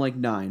Chrono Link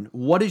 9.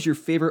 What is your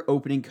favorite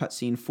opening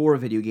cutscene for a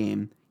video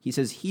game? He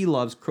says he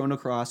loves Chrono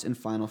Cross and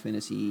Final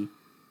Fantasy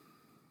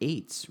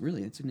VIII.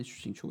 Really, that's an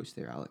interesting choice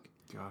there, Alec.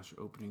 Gosh,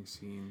 opening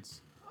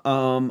scenes.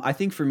 I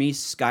think for me,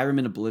 Skyrim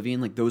and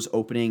Oblivion, like those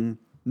opening...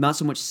 Not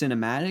so much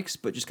cinematics,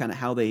 but just kind of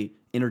how they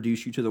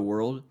introduce you to the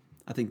world.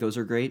 I think those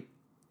are great.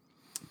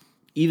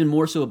 Even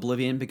more so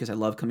Oblivion, because I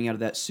love coming out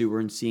of that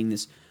sewer and seeing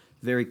this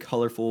very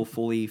colorful,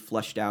 fully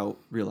fleshed out,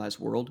 realized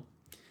world.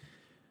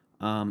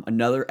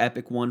 Another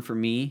epic one for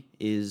me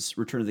is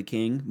Return of the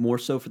King, more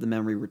so for the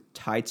memory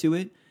tied to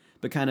it,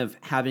 but kind of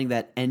having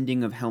that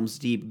ending of Helm's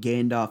Deep.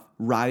 Gandalf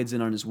rides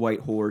in on his white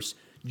horse,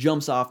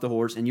 jumps off the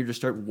horse, and you just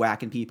start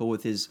whacking people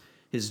with his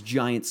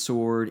giant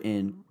sword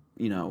and...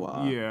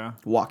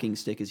 walking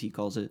stick, as he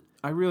calls it.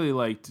 I really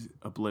liked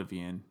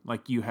Oblivion.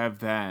 Like, you have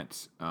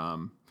that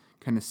kind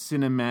of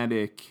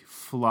cinematic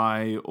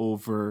fly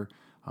over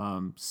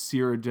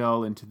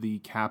Cyrodiil into the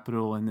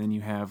capital, and then you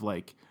have,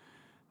 like,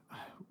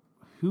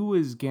 who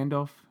is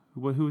Gandalf?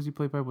 Who was he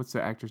played by? What's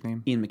the actor's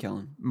name? Ian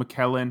McKellen.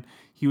 McKellen.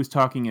 He was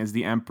talking as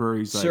the Emperor.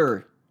 He's like...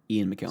 Sir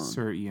Ian McKellen.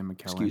 Sir Ian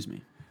McKellen. Excuse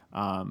me.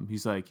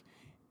 He's like,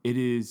 it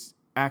is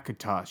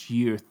Akatosh,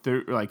 year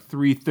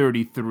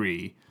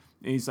 333.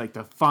 And he's like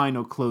the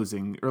final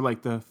closing or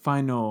like the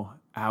final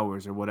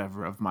hours or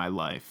whatever of my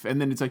life. And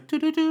then it's like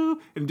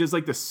doo-doo-doo, and just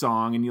like the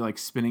song, and you like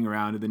spinning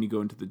around, and then you go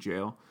into the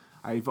jail.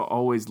 I've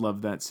always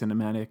loved that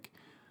cinematic.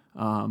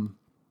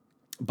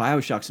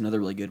 BioShock's another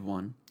really good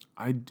one.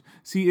 I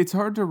see. It's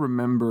hard to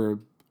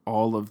remember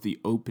all of the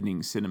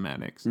opening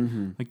cinematics.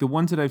 Mm-hmm. Like the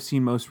ones that I've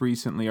seen most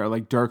recently are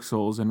like Dark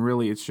Souls, and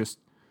really it's just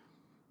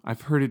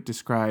I've heard it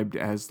described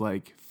as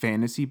like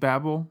fantasy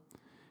babble.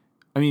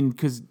 I mean,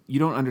 because you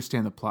don't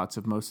understand the plots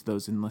of most of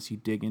those unless you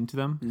dig into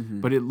them.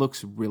 Mm-hmm. But it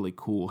looks really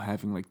cool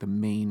having like the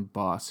main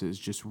bosses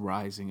just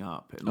rising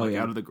up and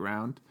out of the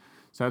ground.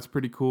 So that's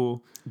pretty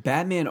cool.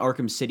 Batman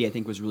Arkham City, I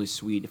think, was really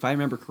sweet. If I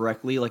remember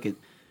correctly, like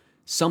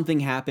something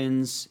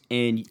happens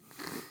and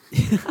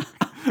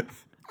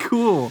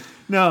cool.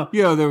 No,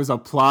 there was a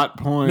plot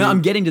point. No,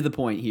 I'm getting to the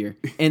point here.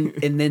 And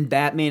then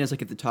Batman is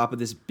like at the top of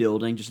this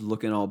building, just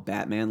looking all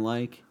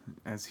Batman-like.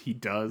 As he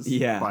does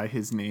by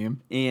his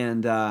name.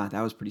 And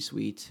that was pretty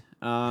sweet.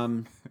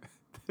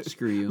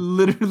 Screw you.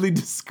 Literally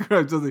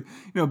described something.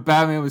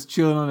 Batman was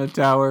chilling on a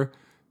tower.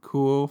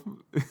 Cool.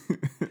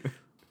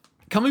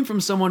 Coming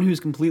from someone who's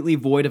completely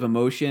void of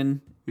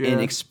emotion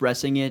and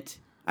expressing it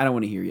I don't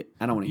want to hear it.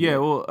 I don't want to hear Yeah, it.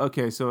 well,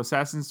 okay, so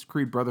Assassin's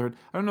Creed Brotherhood.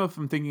 I don't know if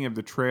I'm thinking of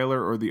the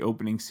trailer or the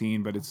opening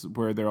scene, but it's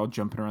where they're all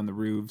jumping around the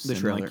roofs The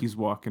and trailer. like he's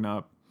walking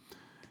up.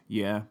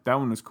 Yeah, that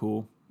one was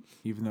cool,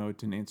 even though it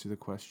didn't answer the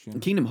question.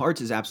 And Kingdom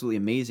Hearts is absolutely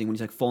amazing when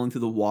he's like falling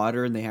through the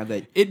water and they have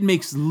that. It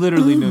makes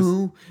literally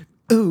no.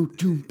 Oh,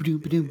 doom, boom,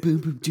 boom, boom,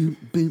 boom, doom,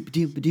 boom,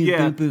 boom, boom,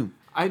 Yeah, boom, boom.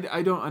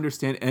 I don't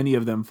understand any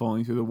of them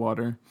falling through the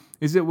water.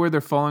 Is it where they're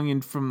falling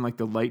in from like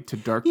the light to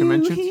dark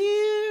dimensions? You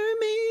hear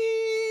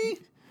me?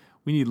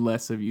 We need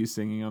less of you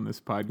singing on this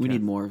podcast. We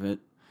need more of it.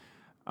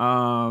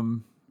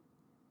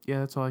 Yeah,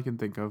 that's all I can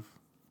think of.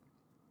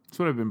 That's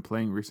what I've been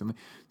playing recently.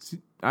 See,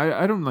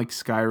 I don't like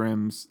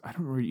Skyrim's. I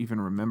don't really even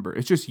remember.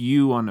 It's just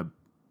you on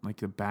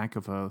the back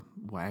of a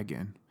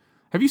wagon.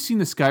 Have you seen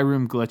the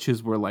Skyrim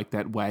glitches where like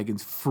that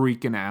wagon's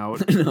freaking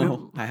out?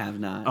 No, I have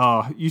not.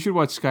 Oh, you should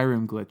watch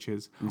Skyrim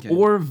glitches. Okay.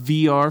 Or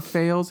VR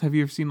fails. Have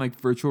you ever seen like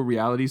virtual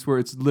realities where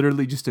it's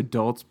literally just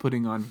adults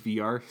putting on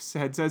VR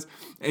headsets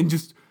and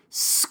just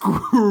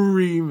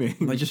screaming?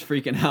 Like just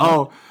freaking out.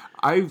 Oh,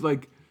 I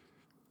like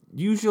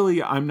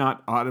usually I'm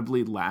not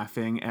audibly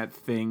laughing at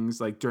things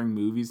like during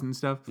movies and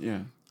stuff.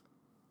 Yeah.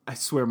 I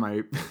swear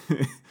my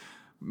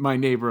my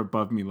neighbor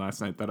above me last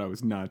night thought I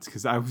was nuts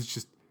because I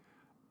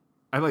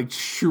like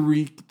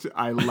shrieked.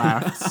 I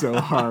laughed so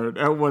hard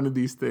at one of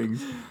these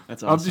things.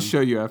 That's I'll awesome. just show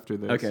you after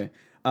this. Okay.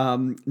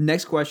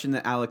 Next question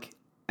that Alec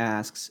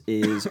asks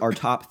is our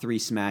top 3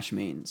 Smash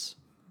mains.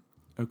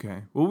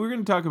 Okay. Well, we're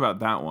going to talk about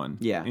that one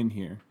Yeah. in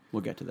here.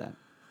 We'll get to that.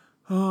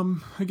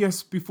 I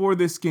guess before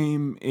this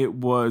game, it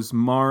was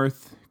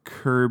Marth,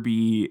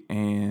 Kirby,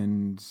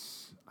 and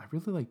I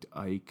really liked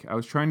Ike. I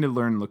was trying to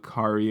learn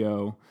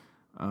Lucario.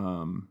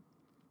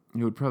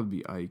 It would probably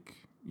be Ike.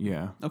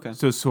 Yeah. Okay.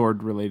 So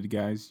sword-related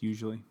guys,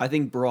 usually. I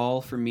think Brawl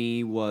for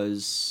me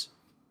was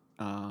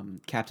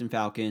Captain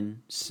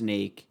Falcon,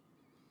 Snake,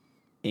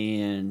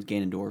 and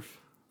Ganondorf.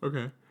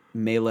 Okay.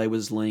 Melee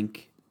was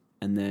Link,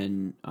 and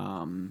then,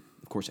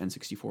 of course,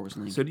 N64 was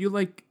Link. So do you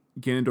like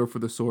Ganondorf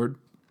with a sword?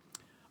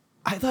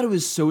 I thought it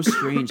was so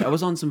strange. I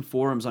was on some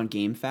forums on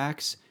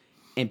GameFAQs,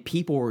 and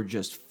people were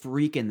just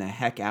freaking the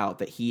heck out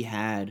that he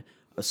had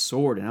a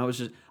sword. And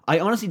I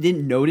honestly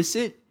didn't notice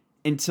it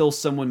until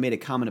someone made a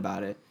comment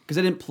about it. Because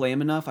I didn't play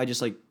him enough. I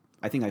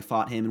think I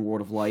fought him in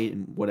World of Light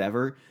and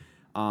whatever.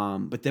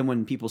 But then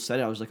when people said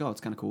it, I was like, oh,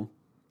 it's kind of cool.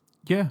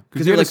 Yeah,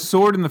 because he they're had a like-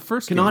 sword in the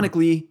first game.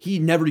 Canonically, he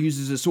never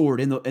uses a sword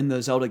in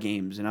the Zelda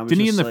games. And I was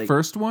Didn't he in just the like,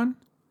 first one?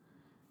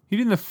 He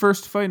did in the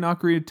first fight in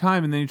Ocarina of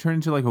Time, and then he turned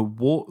into like a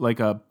wolf, like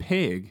a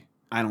pig,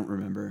 I don't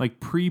remember. like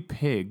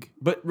pre-pig.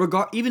 But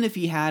even if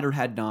he had or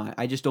had not,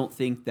 I just don't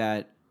think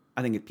that.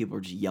 I think people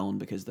are just yelling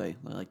because they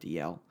like to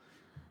yell.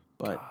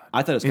 But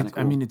I thought it was kind of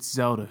cool. I mean, it's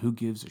Zelda. Who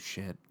gives a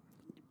shit?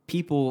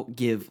 People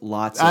give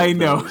lots of I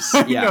know. those.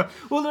 I Yeah. know.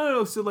 Well,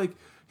 no. So like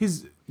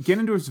his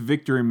Ganondorf's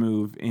victory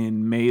move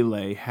in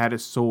Melee had a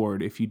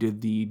sword. If you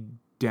did the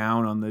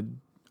down on the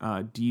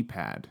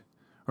D-pad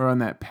or on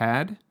that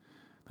pad,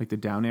 like the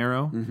down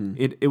arrow,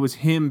 it was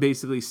him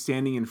basically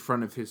standing in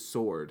front of his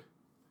sword.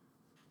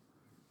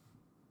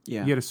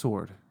 Yeah. He had a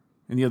sword,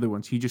 and the other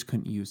ones he just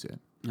couldn't use it.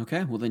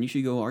 Okay. Well, then you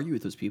should go argue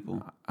with those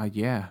people.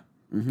 Yeah.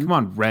 Come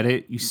on,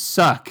 Reddit, you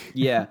suck.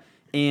 Yeah.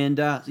 And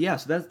so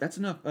that's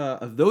enough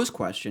of those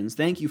questions.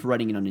 Thank you for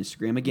writing in on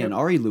Instagram. Again,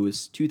 Ari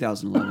Lewis,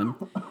 2011.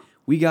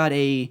 We got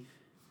a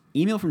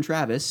email from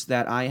Travis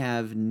that I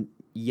have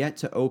yet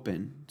to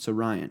open. So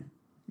Ryan,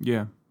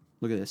 Yeah.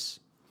 look at this.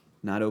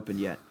 Not opened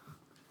yet.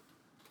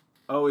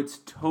 Oh, it's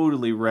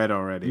totally red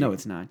already. No,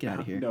 it's not. Get out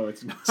of here. No,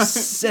 it's not.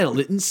 Settle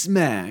it and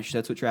smash.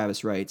 That's what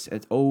Travis writes.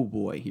 Oh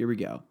boy, here we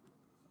go.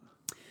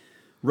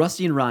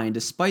 Rusty and Ryan,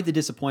 despite the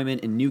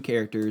disappointment in new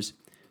characters,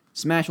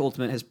 Smash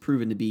Ultimate has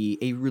proven to be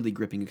a really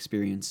gripping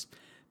experience.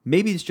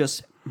 Maybe it's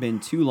just been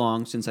too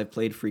long since I've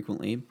played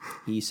frequently.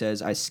 He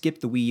says, I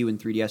skipped the Wii U and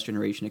 3DS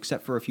generation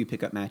except for a few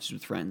pickup matches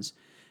with friends.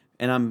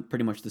 And I'm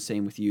pretty much the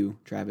same with you,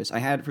 Travis. I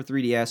had it for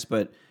 3DS,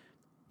 but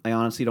I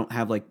honestly don't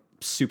have like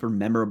super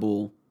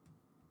memorable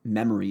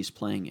memories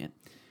playing it.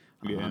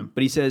 Yeah.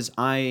 But he says,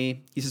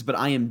 but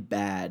I am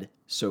bad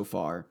so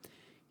far.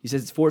 He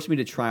says it's forced me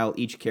to trial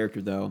each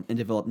character though and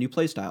develop new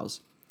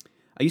playstyles.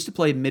 I used to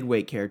play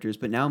mid-weight characters,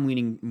 but now I'm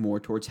leaning more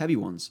towards heavy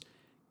ones.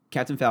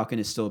 Captain Falcon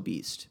is still a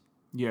beast.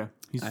 Yeah,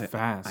 he's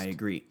fast. I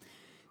agree.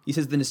 He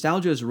says the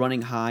nostalgia is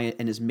running high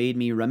and has made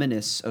me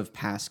reminisce of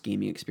past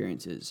gaming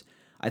experiences.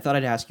 I thought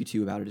I'd ask you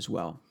two about it as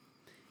well.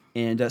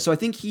 And so I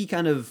think he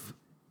kind of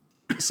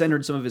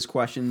centered some of his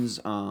questions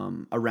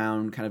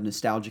around kind of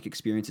nostalgic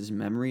experiences and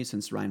memories,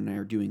 since Ryan and I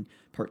are doing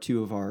part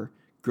 2 of our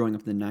Growing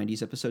Up in the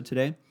 90s episode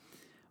today.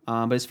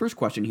 But his first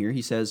question here,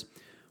 he says,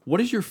 what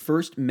is your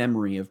first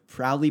memory of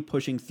proudly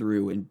pushing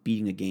through and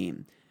beating a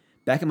game?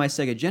 Back in my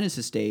Sega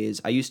Genesis days,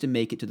 I used to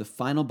make it to the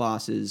final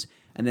bosses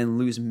and then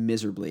lose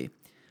miserably.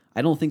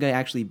 I don't think I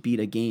actually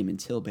beat a game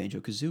until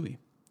Banjo-Kazooie.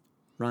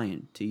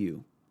 Ryan, to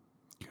you.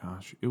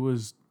 Gosh, it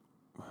was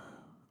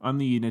on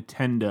the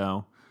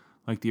Nintendo,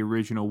 like the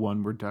original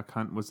one where Duck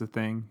Hunt was the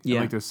thing. Yeah.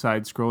 And like the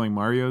side-scrolling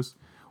Marios.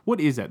 What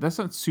is that? That's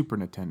not Super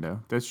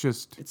Nintendo. That's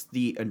just... It's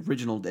the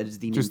original. That is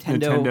the Just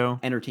Nintendo, Nintendo.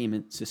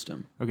 Entertainment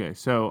System. Okay,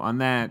 so on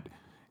that,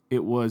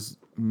 it was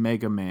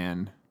Mega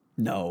Man.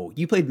 No,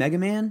 you played Mega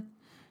Man?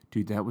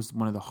 Dude, that was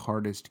one of the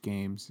hardest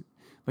games.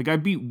 Like, I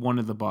beat one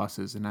of the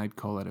bosses, and I'd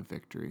call that a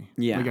victory.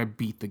 Yeah. Like, I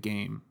beat the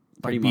game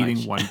by Pretty beating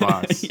much. one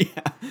boss. Yeah.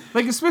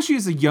 Like, especially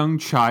as a young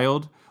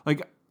child.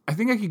 Like, I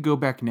think I could go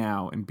back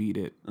now and beat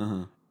it.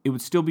 Uh-huh. It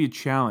would still be a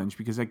challenge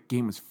because that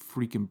game was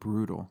freaking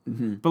brutal.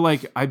 Mm-hmm. But,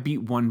 like, I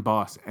beat one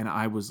boss, and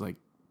I was, like,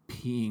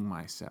 peeing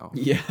myself.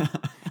 Yeah.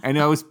 And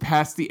I was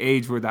past the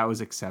age where that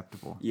was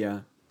acceptable.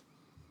 Yeah.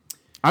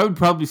 I would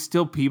probably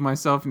still pee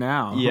myself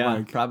now. Yeah,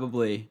 Like,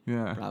 probably.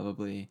 yeah.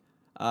 Probably.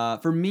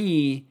 For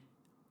me,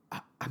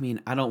 I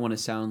mean, I don't want to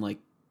sound like...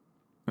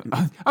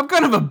 I'm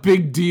kind of a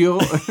big deal.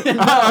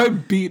 I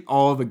beat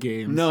all the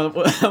games. No,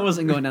 I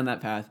wasn't going down that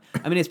path.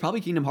 I mean, it's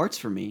probably Kingdom Hearts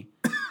for me.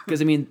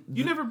 Because, I mean...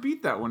 You never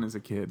beat that one as a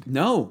kid.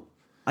 No.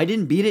 I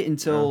didn't beat it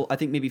until, I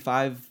think, maybe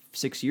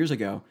 5-6 years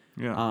ago.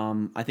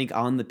 Yeah. I think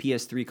on the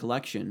PS3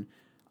 collection.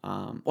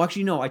 Well,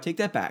 actually, no, I take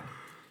that back.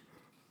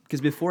 Because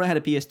before I had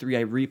a PS3,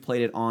 I replayed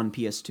it on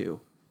PS2.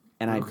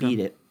 And I beat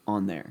it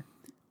on there.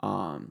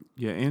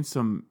 Yeah,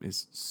 Ansem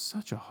is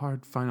such a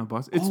hard final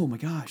boss. It's Oh, my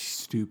gosh.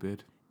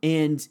 stupid.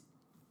 And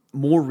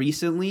more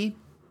recently,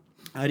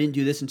 I didn't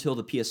do this until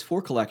the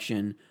PS4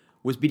 collection,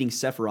 was beating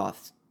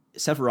Sephiroth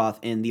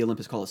in the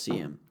Olympus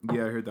Coliseum.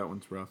 Yeah, I heard that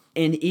one's rough.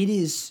 And it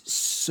is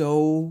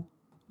so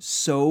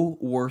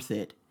worth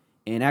it.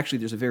 And actually,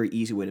 there's a very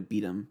easy way to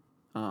beat him.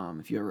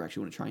 If you ever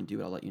actually want to try and do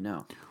it, I'll let you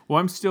know. Well,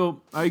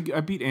 I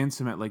beat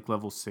Ansem at like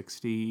level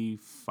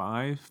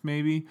 65,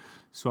 maybe.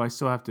 So I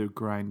still have to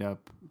grind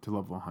up to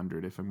level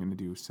 100 if I'm going to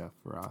do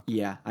Sephiroth.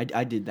 Yeah,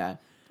 I did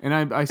that. And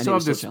I still have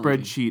was the so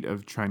challenging. spreadsheet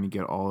of trying to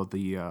get all of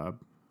the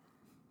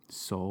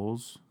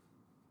souls.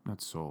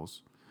 Not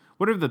souls.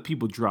 What are the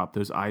people drop,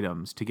 those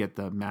items, to get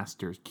the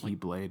Master's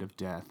Keyblade of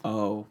Death?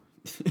 Oh.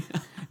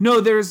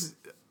 No, there's...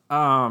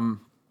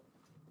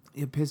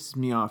 it pisses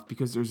me off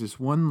because there's this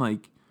one,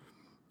 like...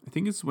 I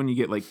think it's when you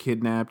get, like,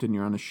 kidnapped and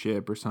you're on a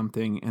ship or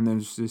something, and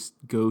there's this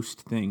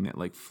ghost thing that,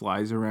 like,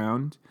 flies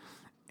around,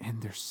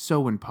 and they're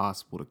so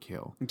impossible to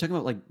kill. You're talking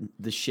about, like,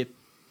 the ship,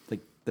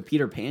 like, the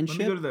Peter Pan Let ship?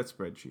 me go to that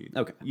spreadsheet.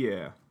 Okay.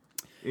 Yeah.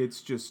 It's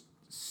just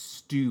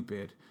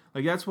stupid.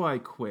 Like, that's why I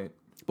quit.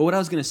 But what I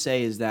was going to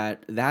say is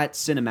that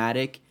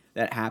cinematic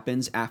that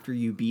happens after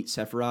you beat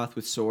Sephiroth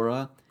with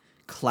Sora,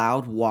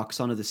 Cloud walks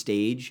onto the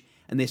stage,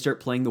 and they start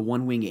playing the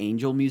One Wing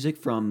Angel music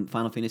from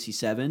Final Fantasy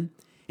VII,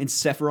 and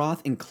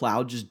Sephiroth and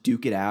Cloud just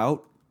duke it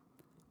out.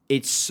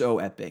 It's so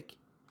epic.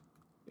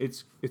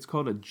 It's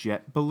called a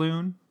jet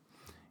balloon.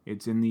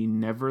 It's in the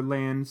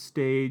Neverland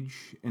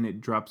stage, and it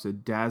drops a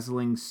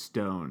dazzling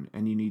stone,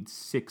 and you need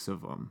 6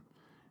 of them.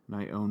 And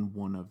I own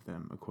 1 of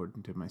them,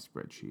 according to my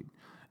spreadsheet.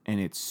 And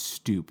it's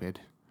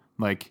stupid.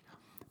 Like,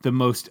 the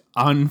most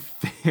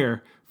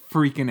unfair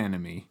freaking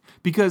enemy.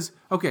 Because,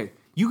 okay,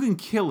 you can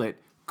kill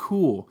it,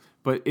 cool,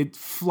 but it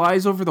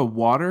flies over the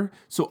water,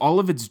 so all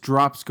of its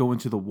drops go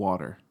into the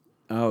water.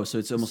 Oh, so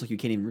it's almost like you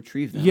can't even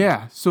retrieve them.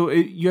 Yeah, so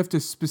you have to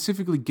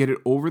specifically get it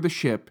over the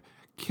ship,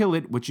 kill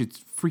it, which it's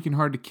freaking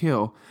hard to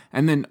kill,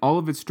 and then all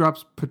of its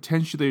drops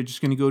potentially are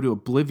just going to go to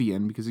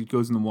oblivion because it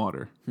goes in the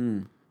water.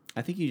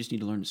 I think you just need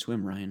to learn to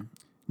swim, Ryan.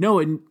 No,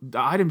 and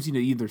the items need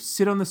to either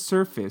sit on the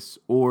surface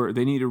or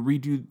they need to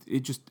redo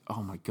it. Just,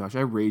 oh my gosh,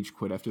 I rage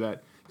quit after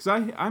that because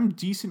I'm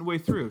decent way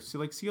through. So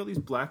like, see all these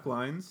black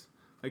lines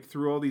like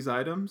through all these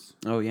items?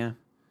 Oh, yeah.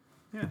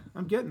 Yeah,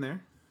 I'm getting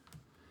there.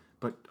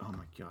 But oh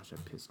my gosh,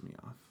 that pissed me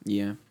off.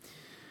 Yeah.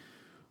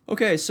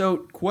 Okay, so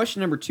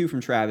question number 2 from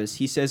Travis.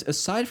 He says,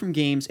 aside from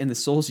games in the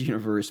Souls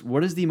universe,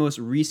 what is the most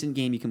recent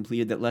game you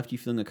completed that left you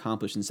feeling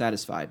accomplished and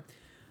satisfied?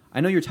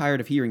 I know you're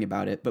tired of hearing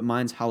about it, but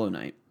mine's Hollow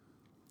Knight.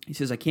 He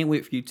says, I can't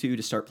wait for you two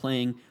to start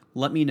playing.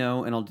 Let me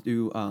know, and I'll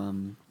do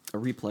a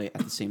replay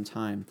at the same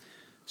time.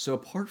 So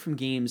apart from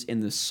games in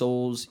the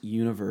Souls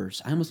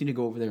universe, I almost need to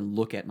go over there and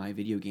look at my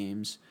video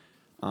games.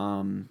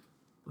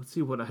 Let's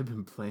see what I've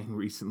been playing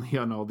recently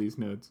on all these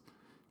notes.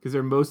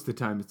 Because most of the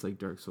time it's like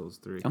Dark Souls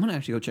 3. I'm going to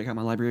actually go check out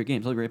my library of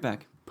games. I'll be right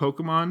back.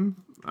 Pokemon,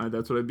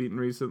 that's what I've beaten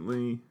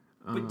recently.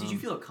 But did you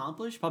feel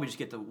accomplished? Probably just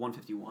get the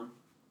 151.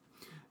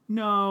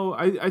 No,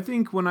 I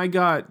think when I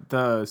got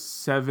the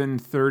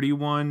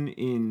 731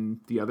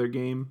 in the other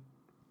game,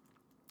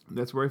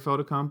 that's where I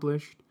felt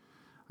accomplished.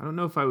 I don't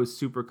know if I was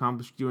super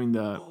accomplished doing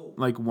the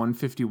like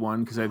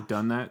 151 because I've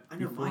done that I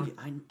know before.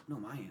 I know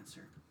my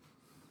answer.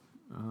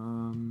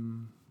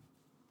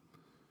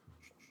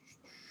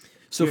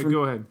 So yeah,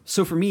 go ahead.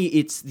 So for me,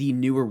 it's the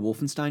newer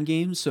Wolfenstein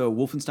games. So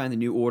Wolfenstein: The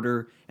New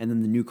Order and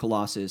then the New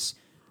Colossus.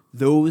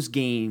 Those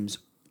games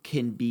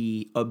can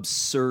be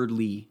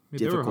absurdly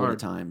they were difficult hard. at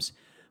times,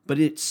 but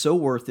it's so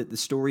worth it. The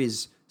story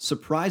is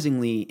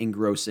surprisingly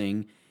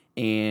engrossing,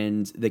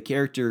 and the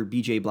character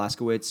B.J.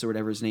 Blazkowicz or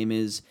whatever his name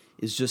is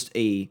just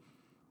a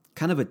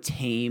kind of a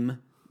tame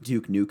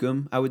Duke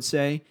Nukem, I would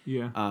say.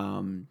 Yeah.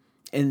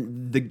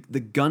 And the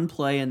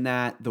gunplay in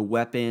that, the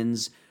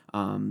weapons,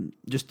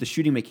 just the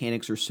shooting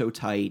mechanics are so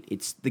tight.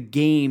 The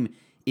game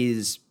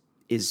is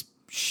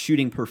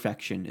shooting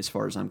perfection as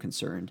far as I'm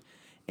concerned.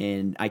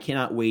 And I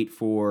cannot wait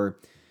for...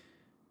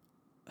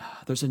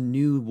 There's a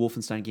new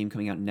Wolfenstein game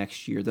coming out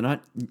next year. They're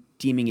not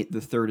deeming it the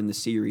third in the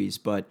series,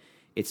 but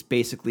it's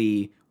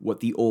basically what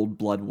the Old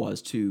Blood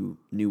was to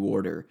New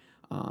Order.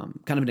 Kind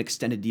of an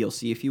extended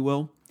DLC, if you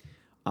will.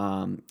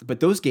 But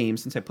those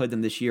games, since I played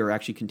them this year, are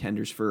actually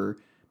contenders for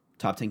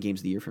top 10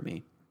 games of the year for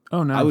me.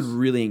 Oh, nice. I would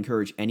really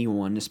encourage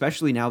anyone,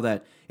 especially now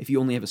that if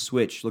you only have a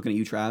Switch, looking at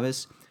you,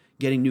 Travis,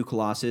 getting New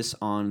Colossus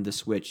on the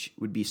Switch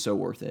would be so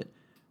worth it.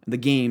 The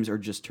games are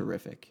just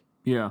terrific.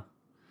 Yeah.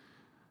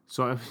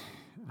 So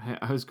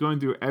I was going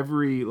through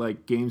every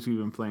games we've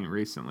been playing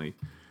recently,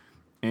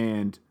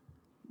 and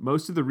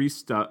most of the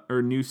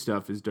new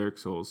stuff is Dark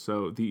Souls.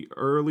 So the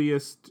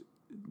earliest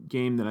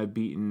game that I've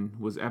beaten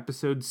was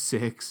episode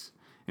 6,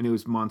 and it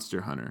was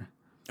Monster Hunter.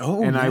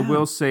 Oh, and yeah. I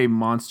will say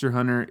Monster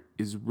Hunter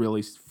is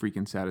really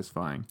freaking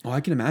satisfying. Oh,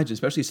 I can imagine,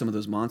 especially some of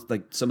those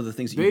monsters, some of the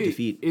things that you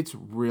defeat. It's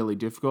really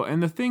difficult.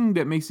 And the thing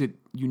that makes it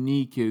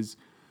unique is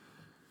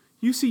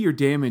you see your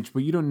damage,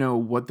 but you don't know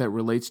what that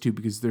relates to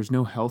because there's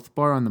no health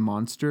bar on the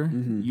monster.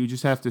 Mm-hmm. You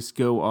just have to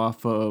go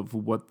off of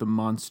what the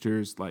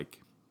monsters,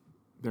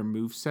 their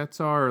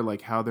movesets are or,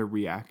 how they're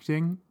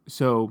reacting.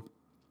 So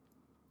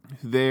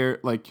there's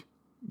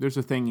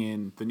a thing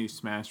in the new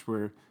Smash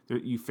where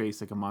you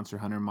face a Monster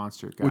Hunter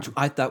monster guy. Which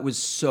I thought was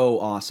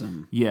so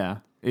awesome. Yeah.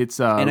 It's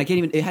and I can't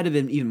even. It had to have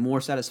been even more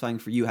satisfying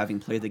for you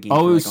having played the game.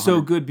 Oh, for it was so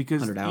good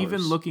because even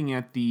hours. looking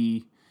at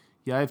I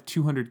have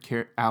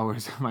 200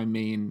 hours of my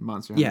main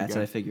Monster Hunter. Yeah, that's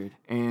what I figured.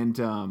 And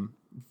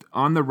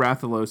on the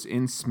Rathalos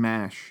in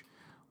Smash,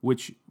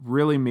 which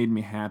really made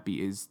me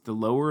happy, is the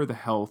lower the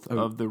health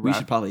of the. We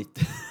should probably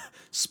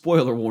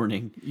spoiler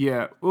warning.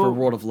 Yeah, for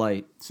World of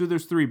Light. So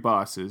there's 3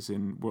 bosses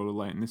in World of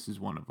Light, and this is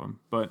one of them.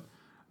 But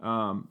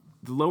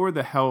the lower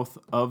the health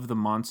of the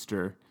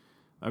monster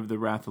of the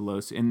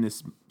Rathalos in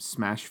this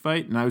Smash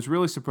fight, and I was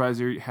really surprised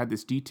they had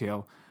this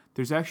detail.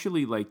 There's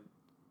actually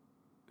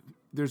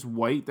there's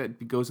white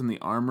that goes on the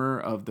armor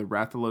of the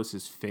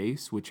Rathalos'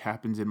 face, which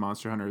happens in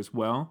Monster Hunter as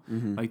well.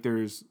 Mm-hmm.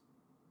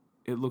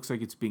 It looks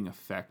like it's being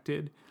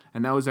affected,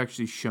 and that was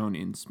actually shown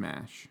in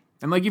Smash.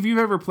 And if you've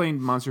ever played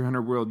Monster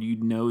Hunter World, you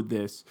know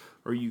this,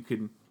 or you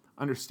can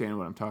understand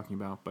what I'm talking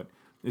about. But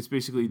it's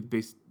basically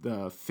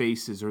the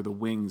faces or the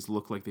wings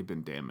look like they've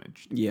been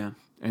damaged. Yeah,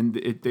 and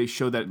they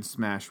show that in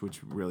Smash,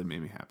 which really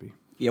made me happy.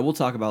 Yeah, we'll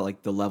talk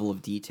about the level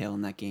of detail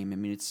in that game. I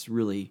mean, it's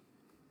really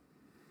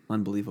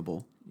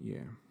unbelievable. Yeah,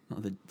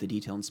 the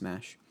detail in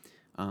Smash.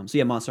 So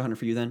yeah, Monster Hunter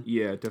for you then.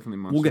 Yeah, definitely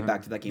Monster. We'll get Hunter.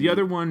 back to that game. The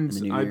other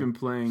ones I've been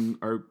playing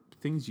are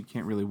things you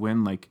can't really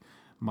win, like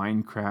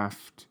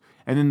Minecraft.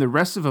 And then the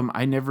rest of them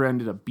I never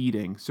ended up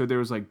beating. So there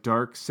was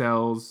Dark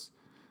Cells,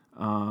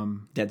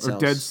 Dead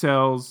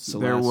Cells. Celeste.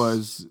 There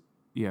was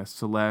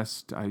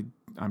Celeste.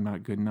 I'm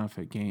not good enough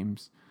at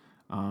games.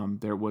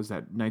 There was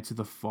that Knights of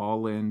the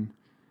Fallen.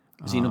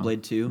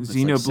 Xenoblade 2.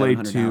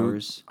 Xenoblade 2.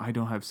 Hours. I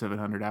don't have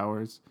 700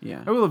 hours.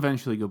 Yeah. I will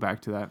eventually go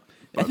back to that.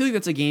 I feel like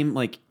that's a game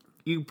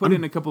you put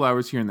in a couple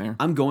hours here and there.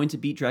 I'm going to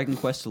beat Dragon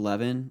Quest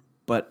 11,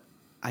 but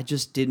I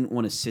just didn't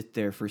want to sit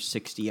there for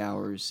 60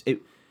 hours.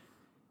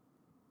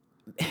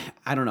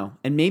 I don't know.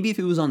 And maybe if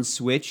it was on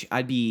Switch,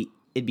 it'd be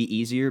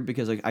easier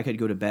because I could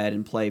go to bed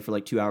and play for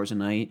 2 hours a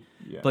night.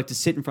 Yeah. But to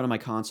sit in front of my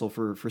console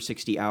for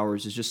 60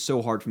 hours is just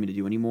so hard for me to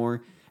do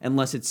anymore,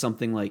 unless it's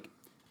something like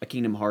a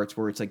Kingdom Hearts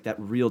where it's that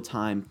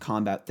real-time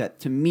combat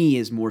that to me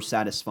is more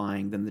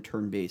satisfying than the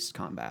turn-based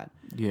combat.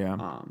 Yeah.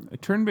 A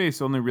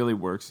turn-based only really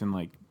works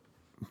in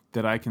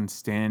that I can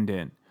stand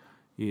in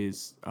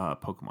is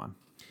Pokemon.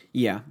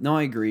 Yeah, no,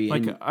 I agree.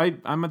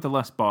 I'm at the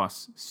last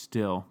boss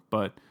still,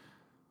 but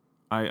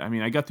I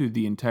mean I got through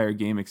the entire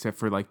game except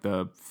for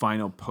the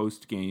final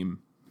post game,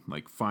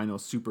 final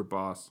super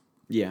boss.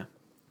 Yeah.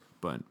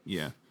 But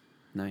yeah.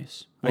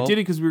 Nice. Well, I did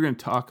it because we were going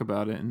to talk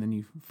about it, and then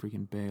you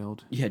freaking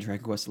bailed. Yeah,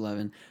 Dragon Quest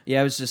 11. Yeah,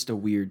 it was just a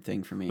weird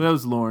thing for me. But that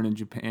was Lauren in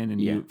Japan, and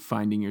you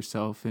finding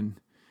yourself in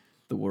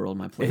the world,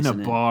 my place in a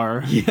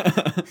bar.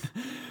 Yeah.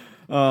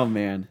 Oh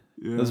man,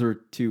 those were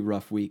 2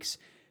 rough weeks.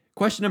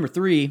 Question number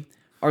 3: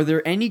 are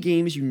there any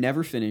games you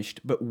never finished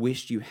but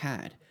wished you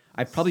had?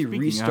 I've probably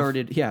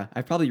restarted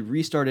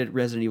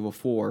Resident Evil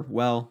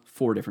 4,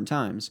 4 different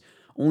times,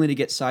 only to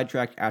get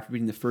sidetracked after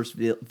beating the first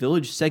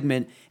village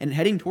segment and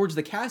heading towards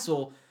the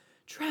castle.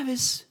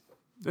 Travis,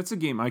 that's a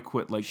game I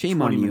quit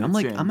shame on you. I'm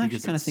actually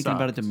kind of thinking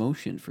sucked. about a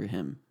demotion for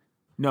him.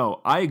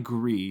 No, I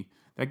agree.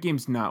 That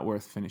game's not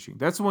worth finishing.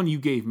 That's the one you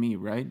gave me,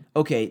 right?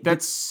 Okay.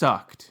 That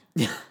sucked.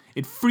 It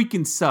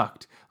freaking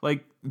sucked.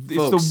 It's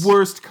the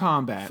worst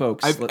combat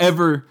I've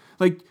ever...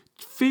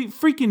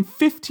 freaking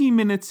 15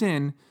 minutes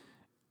in...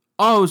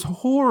 Oh, it was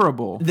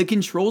horrible. The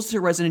controls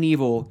to Resident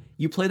Evil,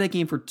 you play that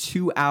game for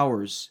 2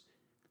 hours,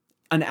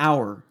 an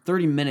hour,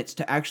 30 minutes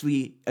to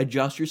actually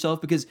adjust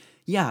yourself because,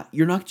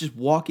 you're not just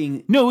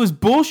walking. No, it was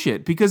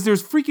bullshit because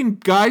there's freaking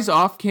guys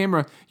off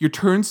camera. Your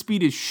turn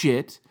speed is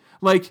shit.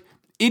 It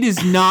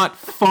is not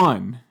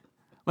fun.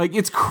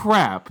 It's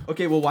crap.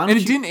 Okay, well, why don't And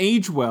it didn't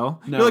age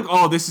well. No. You're like,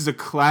 oh, this is a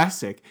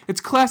classic.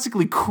 It's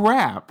classically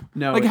crap.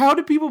 No. How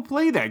do people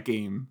play that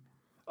game?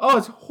 Oh,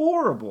 it's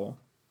horrible.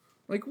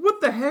 Like, what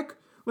the heck?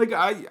 Like,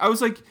 I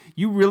was like,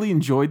 you really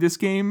enjoyed this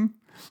game?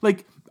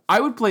 Like, I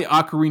would play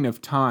Ocarina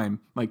of Time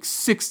like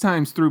 6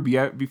 times through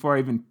before I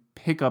even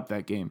pick up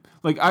that game.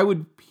 Like, I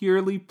would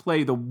purely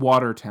play the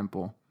Water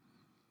Temple.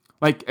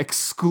 Like,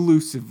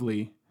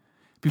 exclusively.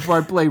 Before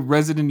I play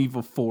Resident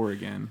Evil 4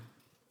 again.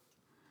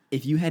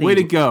 If you had Way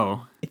to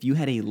go. If you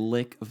had a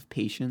lick of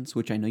patience,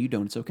 which I know you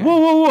don't, it's okay.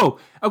 Whoa.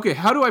 Okay,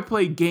 how do I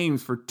play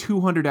games for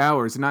 200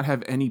 hours and not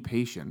have any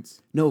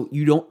patience? No,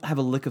 you don't have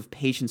a lick of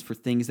patience for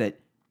things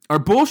that Are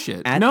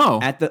bullshit.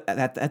 at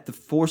the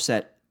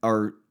forset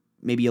are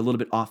maybe a little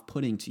bit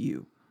off-putting to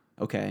you.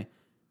 Okay,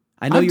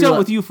 I know I've you're dealt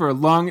with you for a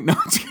long... No,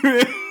 I'm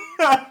kidding.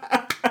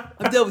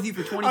 I've dealt with you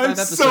for 25 I'm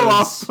episodes. so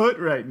off put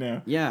right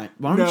now. Yeah,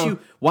 why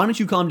don't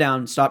you calm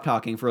down, stop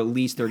talking for at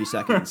least 30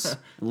 seconds.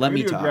 Let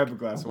me gonna talk. grab a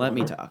glass of Let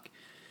me water. talk.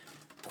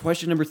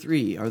 Question number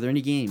 3. Are there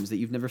any games that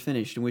you've never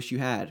finished and wish you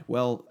had?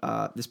 Well,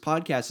 this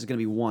podcast is going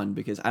to be one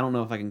because I don't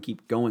know if I can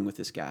keep going with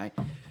this guy.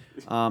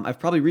 I've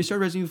probably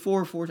restarted Resident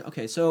Evil 4.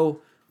 Okay,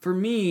 so for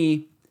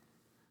me,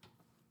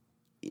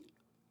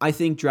 I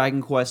think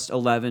Dragon Quest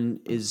XI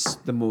is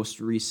the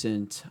most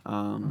recent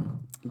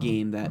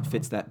game that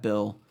fits that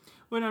bill.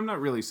 But I'm not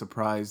really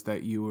surprised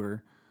that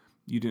you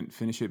didn't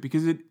finish it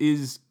because it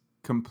is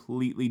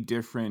completely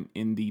different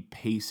in the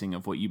pacing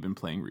of what you've been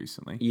playing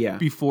recently. Yeah.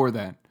 Before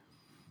that.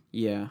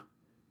 Yeah.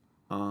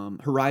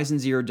 Horizon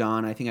Zero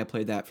Dawn, I think I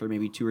played that for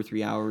maybe 2 or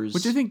 3 hours.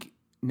 Which I think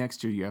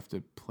next year you have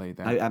to play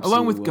that. I absolutely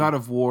Along with will. God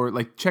of War,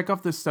 like check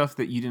off the stuff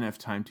that you didn't have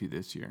time to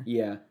this year.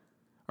 Yeah.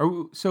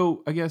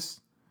 So I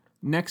guess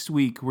next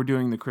week we're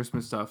doing the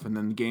Christmas stuff and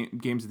then the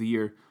games of the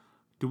year.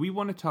 Do we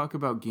want to talk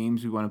about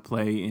games we want to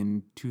play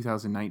in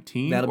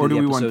 2019? That'll be Or do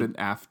the we want episode- it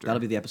after? That'll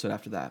be the episode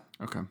after that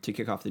Okay. to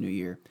kick off the new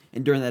year.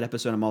 And during that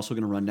episode, I'm also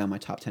going to run down my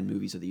top 10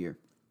 movies of the year.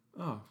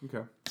 Oh,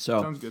 okay.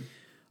 So, Sounds good.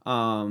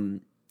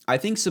 I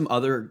think some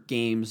other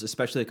games,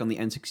 especially like on the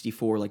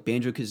N64, like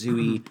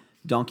Banjo-Kazooie,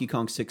 Donkey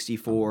Kong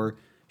 64.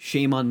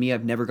 Shame on me,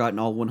 I've never gotten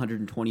all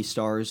 120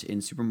 stars in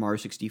Super Mario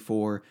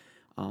 64.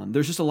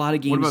 There's just a lot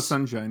of games. What about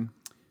Sunshine?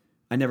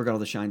 I never got all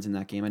the shines in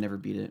that game. I never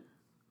beat it.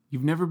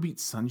 You've never beat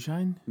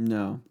Sunshine?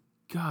 No.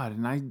 God,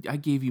 and I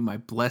gave you my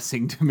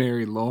blessing to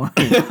marry Lauren.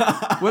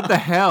 What the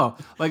hell?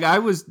 Like, I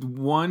was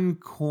one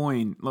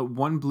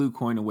blue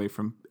coin away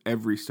from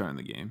every star in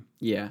the game.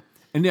 Yeah.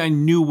 And I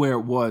knew where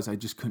it was, I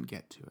just couldn't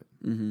get to it.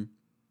 Mm-hmm.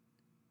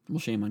 Well,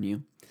 shame on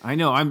you. I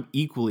know, I'm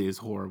equally as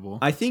horrible.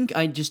 I think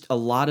a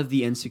lot of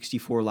the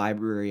N64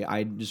 library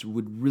I just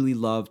would really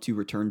love to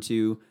return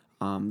to.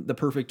 The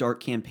Perfect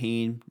Dark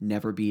campaign,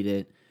 never beat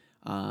it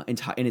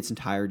in its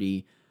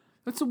entirety.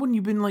 That's the one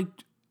you've been like,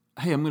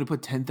 hey, I'm going to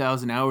put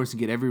 10,000 hours to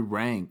get every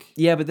rank.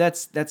 Yeah, but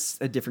that's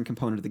a different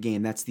component of the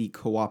game. That's the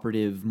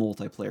cooperative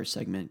multiplayer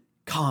segment.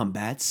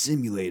 Combat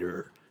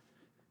Simulator.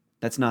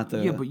 That's not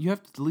the... Yeah, but you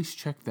have to at least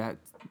check that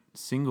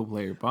single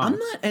player box. I'm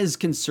not as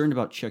concerned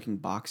about checking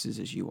boxes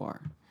as you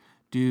are.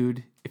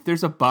 Dude, if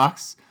there's a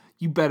box,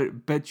 you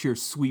bet your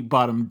sweet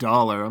bottom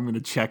dollar I'm going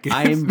to check it.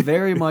 I am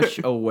very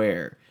much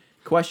aware.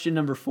 Question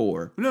number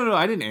 4. No,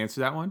 I didn't answer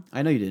that one.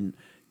 I know you didn't.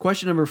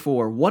 Question number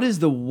 4. What is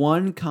the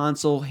one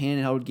console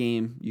handheld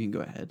game? You can go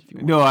ahead if you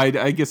want. No,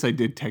 I guess I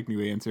did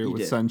technically answer it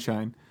with did.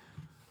 Sunshine.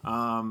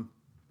 I'm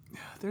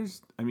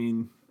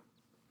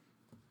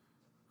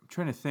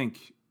trying to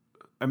think.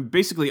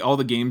 Basically all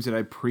the games that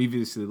I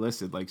previously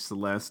listed, like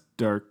Celeste,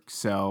 Dark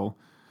Cell,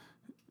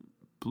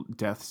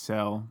 Death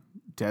Cell,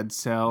 Dead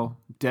Cell.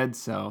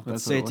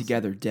 Let's say it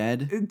together.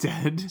 Dead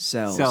Dead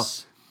Cells. Cell.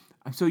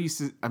 I'm so used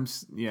to.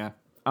 Yeah.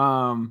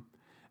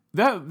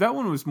 That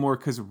one was more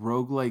because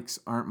roguelikes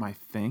aren't my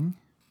thing.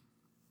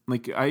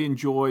 Like, I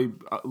enjoy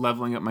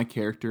leveling up my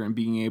character and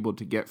being able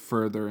to get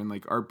further and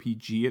like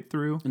RPG it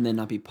through. And then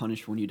not be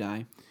punished when you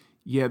die.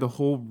 Yeah, the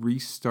whole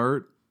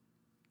restart,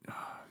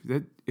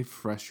 it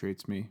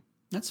frustrates me.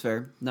 That's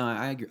fair. No,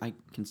 I agree. I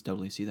can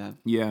totally see that.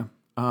 Yeah.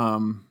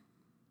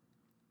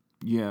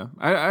 Yeah.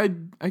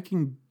 I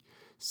can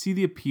see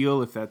the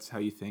appeal if that's how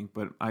you think,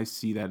 but I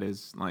see that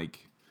as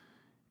like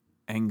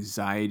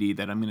anxiety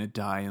that I'm going to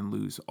die and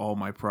lose all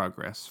my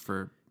progress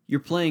for... You're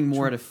playing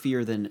more out of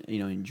fear than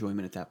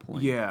enjoyment at that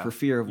point. Yeah. For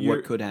fear of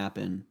what could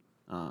happen.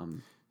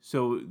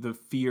 So the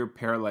fear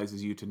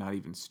paralyzes you to not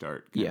even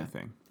start kind of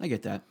thing. I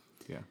get that.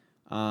 Yeah.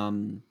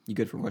 You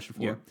good for question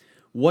 4? Yeah.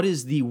 What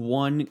is the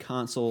one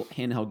console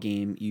handheld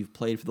game you've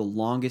played for the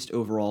longest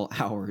overall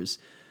hours?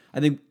 I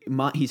think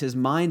he says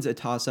mine's a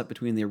toss-up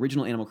between the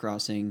original Animal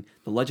Crossing,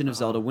 The Legend of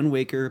Zelda, Wind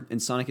Waker,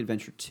 and Sonic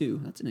Adventure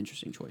 2. That's an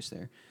interesting choice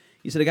there.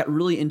 He said I got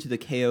really into the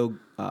KO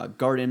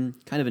Garden,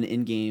 kind of an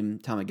in-game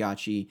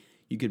Tamagotchi.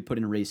 You could put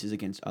in races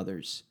against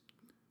others.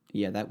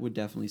 Yeah, that would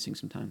definitely sink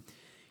some time.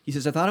 He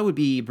says, I thought it would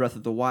be Breath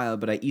of the Wild,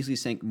 but I easily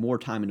sank more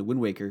time into Wind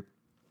Waker.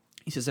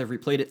 He says, I've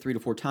replayed it 3 to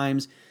 4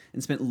 times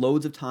and spent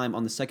loads of time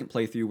on the second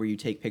playthrough where you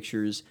take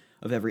pictures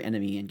of every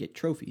enemy and get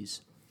trophies.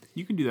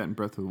 You can do that in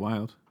Breath of the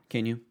Wild.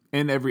 Can you?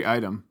 And every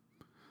item.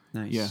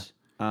 Nice. Yeah.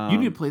 You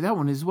need to play that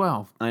one as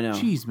well. I know.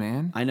 Jeez,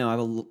 man. I know. I have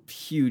a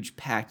huge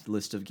packed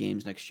list of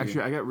games next year.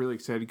 Actually, I got really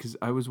excited because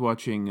I was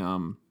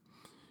watching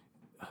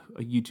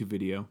a YouTube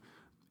video,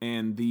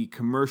 and the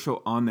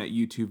commercial on that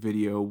YouTube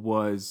video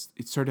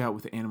it started out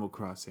with Animal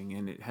Crossing,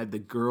 and it had the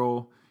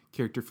girl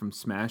character from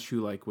Smash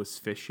who like was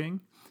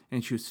fishing,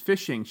 and she was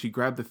fishing. She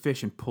grabbed the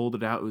fish and pulled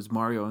it out. It was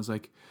Mario. I was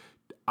like,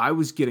 I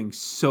was getting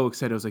so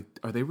excited. I was like,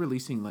 are they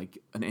releasing like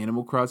an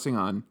Animal Crossing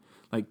on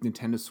like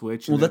Nintendo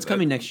Switch? Well, that's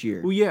coming next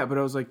year. Well, yeah, but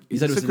I was like, is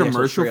said it this was a the actual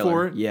commercial trailer.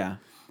 for it? Yeah.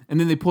 And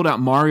then they pulled out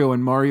Mario,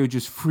 and Mario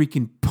just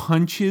freaking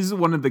punches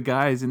one of the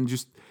guys, and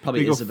just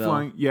Probably they go Isabelle.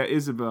 flying. Yeah,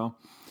 Isabelle.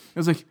 I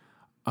was like,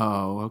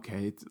 oh,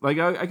 okay. It's, like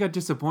I got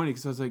disappointed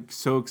because I was like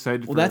so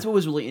excited. Well, that's what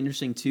was really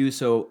interesting too.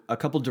 So a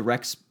couple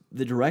directs,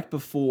 the direct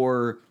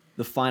before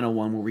the final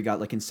one where we got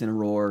like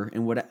Incineroar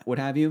and what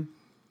have you.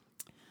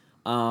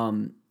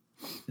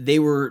 They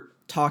were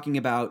talking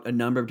about a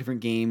number of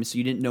different games, so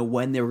you didn't know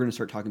when they were going to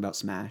start talking about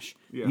Smash.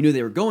 Yeah. You knew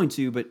they were going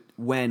to, but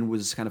when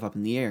was kind of up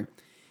in the air.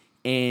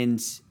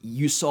 And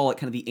you saw it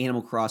kind of the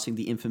Animal Crossing,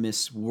 the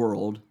infamous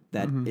world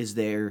that is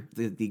there,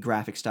 the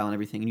graphic style and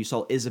everything. And you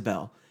saw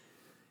Isabelle.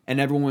 And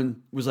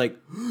everyone was like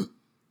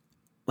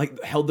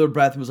held their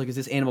breath and was like, is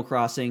this Animal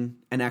Crossing?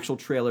 An actual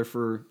trailer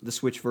for the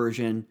Switch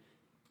version. And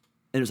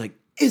it was like,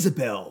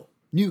 Isabelle,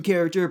 new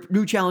character,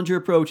 new challenger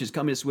approach is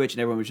coming to Switch.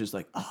 And everyone was just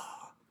like,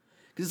 ah.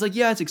 Because it's like,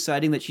 yeah, it's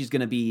exciting that she's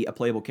going to be a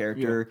playable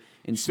character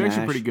in She's Smash.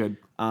 actually pretty good.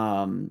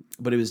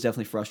 But it was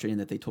definitely frustrating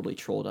that they totally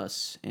trolled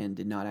us and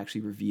did not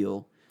actually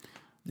reveal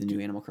the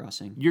new Animal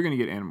Crossing. You're gonna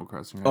get Animal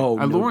Crossing, right? Oh,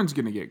 no. Lauren's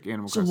gonna get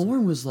Animal So Crossing.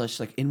 Lauren was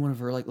like in one of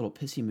her like little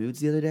pissy moods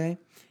the other day,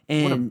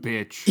 and What a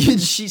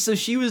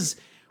bitch.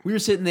 We were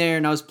sitting there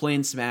and I was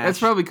playing Smash. That's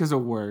probably because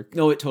of work.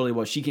 No, it totally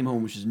was. She came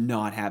home, which is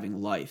not having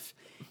life,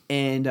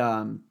 and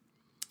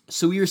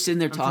so we were sitting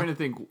there I'm trying to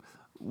talking. think.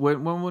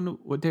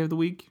 What day of the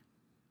week?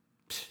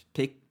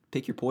 Pick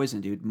your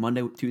poison, dude.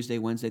 Monday, Tuesday,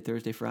 Wednesday,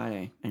 Thursday,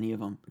 Friday. Any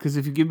of them. Because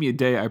if you give me a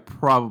day, I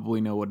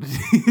probably know what it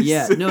is.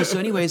 Yeah. No. So,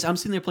 anyways, I'm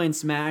sitting there playing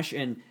Smash,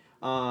 and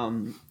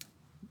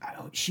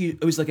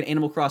it was like an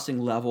Animal Crossing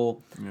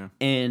level. Yeah.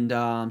 And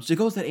she's like,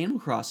 "Oh, it's that Animal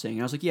Crossing."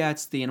 And I was like, "Yeah,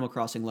 it's the Animal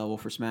Crossing level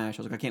for Smash."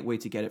 I was like, "I can't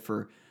wait to get it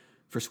for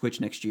Switch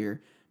next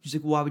year." She's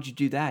like, well, "Why would you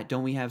do that?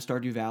 Don't we have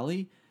Stardew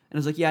Valley?" And I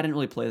was like, "Yeah, I didn't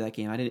really play that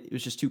game. It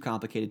was just too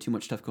complicated, too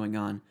much stuff going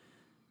on."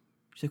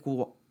 She's like,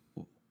 "Well,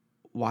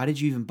 why did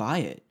you even buy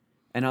it?"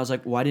 And I was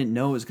like, "Well, I didn't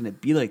know it was going to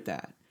be like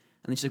that."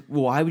 And then she's like,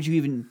 "Well, why would you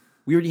even...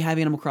 We already have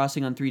Animal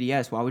Crossing on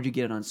 3DS. Why would you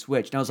get it on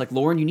Switch?" And I was like,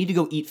 "Lauren, you need to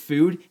go eat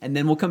food, and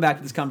then we'll come back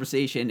to this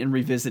conversation and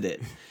revisit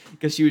it."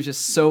 Because she was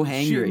just so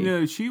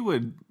hangry. She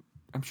would.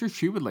 I'm sure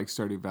she would like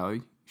Stardew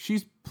Valley.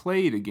 She's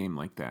played a game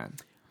like that.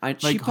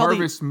 She Like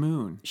Harvest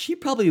Moon. She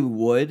probably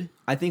would.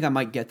 I think I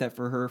might get that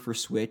for her for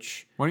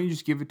Switch. Why don't you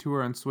just give it to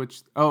her on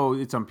Switch? Oh,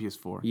 it's on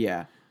PS4.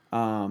 Yeah.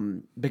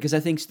 Because I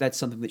think that's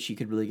something that she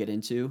could really get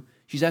into.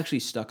 She's actually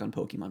stuck on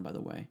Pokemon, by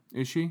the way.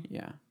 Is she?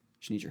 Yeah.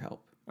 She needs your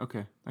help.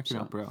 Okay, I can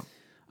help her out.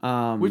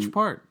 Which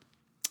part?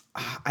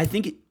 I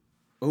think it...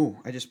 Oh,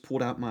 I just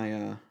pulled out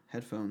my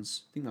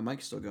headphones. I think my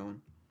mic's still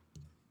going.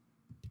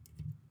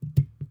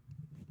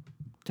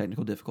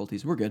 Technical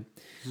difficulties. We're good.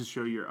 Does it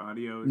show your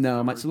audio? No,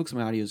 it looks like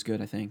my audio is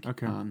good, I think.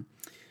 Okay.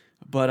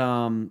 But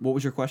what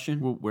was your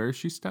question? Well, where is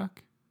she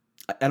stuck?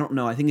 I don't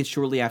know. I think it's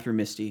shortly after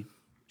Misty.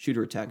 Shoot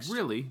her a text.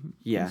 Really?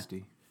 Yeah.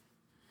 Misty.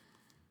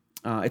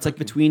 It's like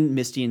between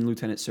Misty and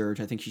Lieutenant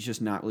Surge. I think she's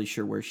just not really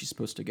sure where she's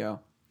supposed to go.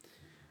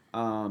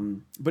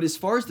 But as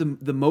far as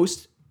the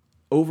most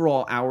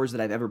overall hours that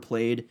I've ever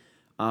played,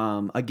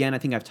 again, I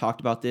think I've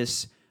talked about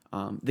this.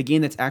 The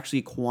game that's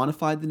actually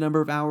quantified the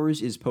number of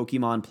hours is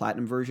Pokemon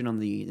Platinum version on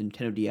the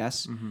Nintendo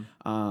DS.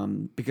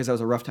 Because that was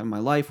a rough time in my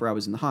life where I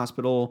was in the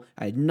hospital.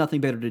 I had nothing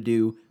better to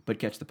do but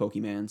catch the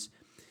Pokemons.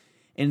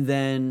 And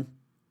then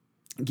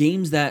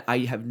games that I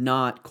have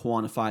not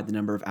quantified the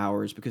number of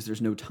hours because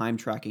there's no time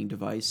tracking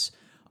device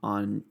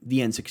on the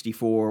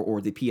N64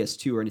 or the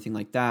PS2 or anything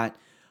like that.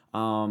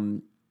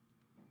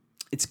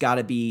 It's got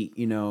to be,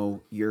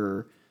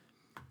 your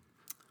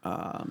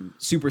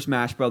Super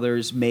Smash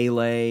Brothers,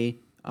 Melee,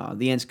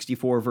 the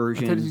N64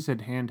 version. I thought you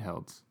said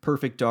handhelds.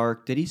 Perfect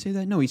Dark. Did he say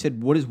that? No, he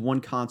said, what is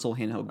one console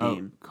handheld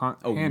game?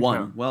 Handheld.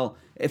 One. Well,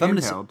 if I'm going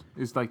to say... Handheld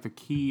is like the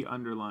key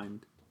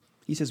underlined.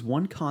 He says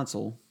one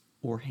console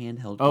or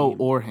handheld Oh,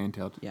 game. or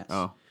handheld. Yes.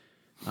 Oh.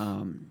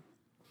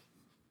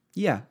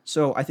 Yeah,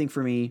 so I think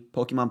for me,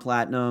 Pokemon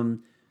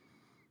Platinum,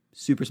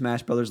 Super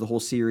Smash Brothers, the whole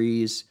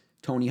series,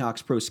 Tony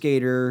Hawk's Pro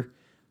Skater,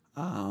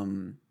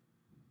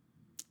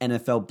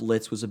 NFL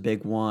Blitz was a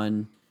big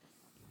one,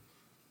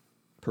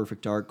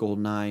 Perfect Dark,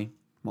 GoldenEye,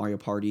 Mario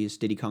Parties,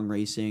 Diddy Kong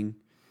Racing,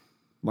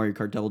 Mario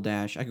Kart Double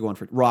Dash. I could go on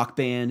for Rock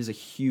Band is a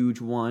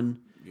huge one.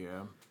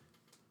 Yeah.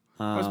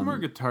 I was more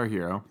Guitar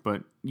Hero,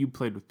 but you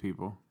played with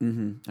people.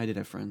 I did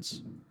have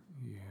friends.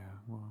 Yeah,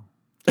 well.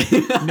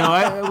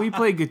 No, we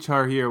played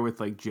Guitar Hero with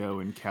like Joe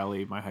and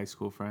Kelly, my high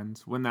school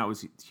friends, when that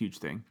was a huge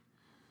thing.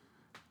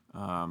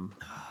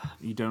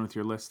 You done with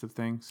your list of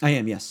things? I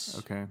am, yes.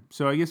 Okay.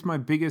 So I guess my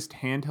biggest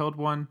handheld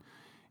one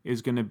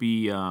is going to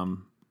be the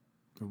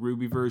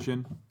Ruby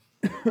version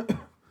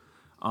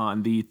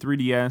on the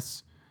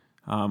 3DS,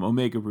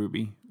 Omega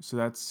Ruby. So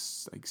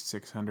that's like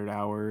 600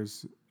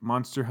 hours.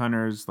 Monster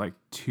Hunter's like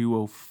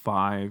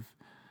 205.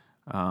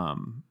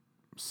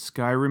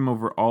 Skyrim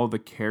over all the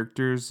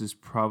characters is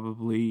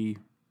probably,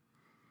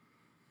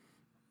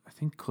 I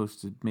think, close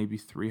to maybe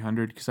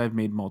 300 because I've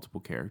made multiple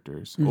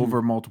characters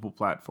over multiple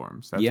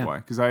platforms. That's why.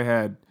 Because I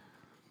had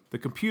the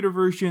computer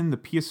version, the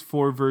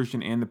PS4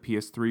 version, and the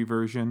PS3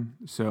 version.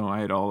 So I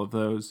had all of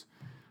those.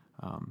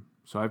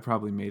 So I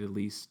probably made at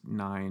least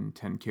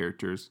 9-10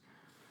 characters.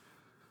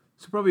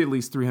 So probably at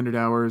least 300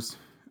 hours.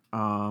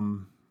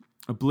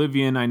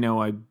 Oblivion, I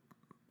know I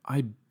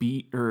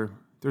beat, or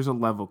there's a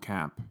level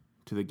cap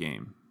to the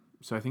game.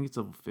 So I think it's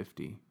level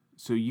 50.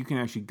 So you can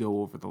actually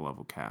go over the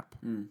level cap.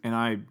 And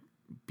I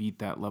beat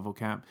that level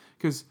cap.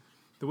 Because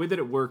the way that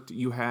it worked,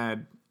 you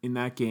had, in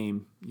that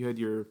game, you had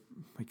your,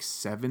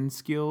 7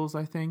 skills,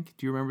 I think.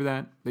 Do you remember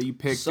that? That you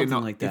picked.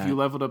 Something like that. If you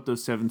leveled up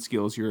those 7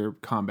 skills, your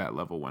combat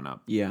level went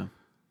up. Yeah.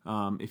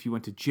 If you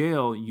went to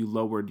jail, you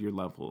lowered your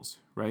levels,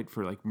 right?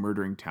 For,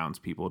 murdering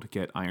townspeople to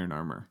get iron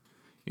armor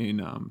in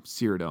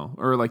Cyrodiil,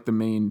 or, the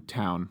main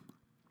town.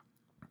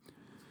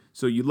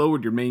 So you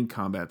lowered your main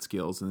combat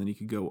skills, and then you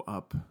could go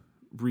up,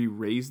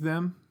 re-raise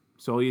them.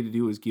 So all you had to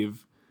do was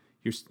give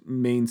your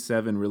main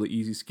 7 really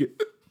easy skill.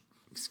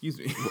 Excuse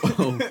me.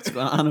 Whoa, what's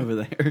going on over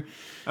there?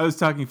 I was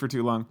talking for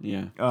too long.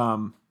 Yeah.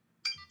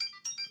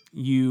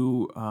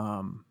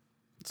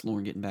 It's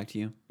Lauren getting back to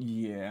you.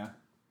 Yeah.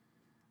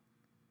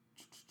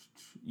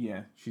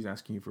 Yeah, she's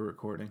asking you for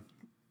recording.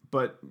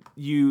 But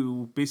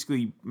you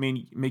basically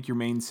make your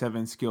main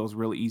 7 skills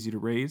really easy to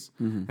raise,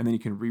 and then you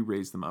can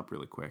re-raise them up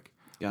really quick.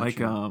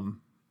 Gotcha.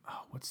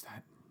 What's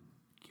that?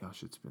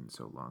 Gosh, it's been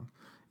so long.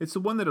 It's the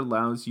one that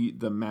allows you,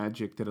 the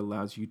magic that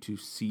allows you to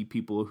see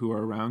people who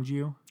are around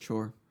you.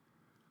 Sure.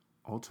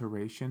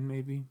 Alteration,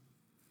 maybe?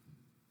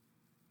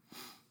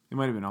 It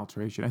might have been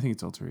alteration. I think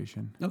it's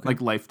alteration. Okay.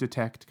 Like life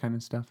detect kind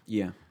of stuff.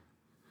 Yeah.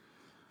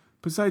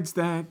 Besides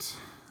that...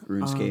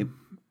 RuneScape.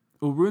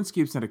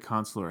 RuneScape's not a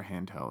console or a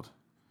handheld.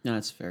 No,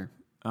 that's fair.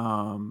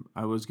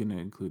 I was going to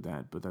include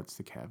that, but that's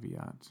the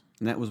caveat.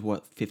 And that was,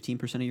 what,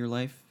 15% of your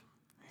life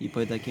you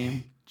played that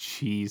game?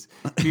 Jeez.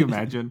 Can you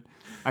imagine?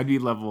 I'd be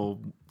level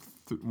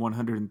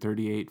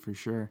 138 for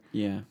sure.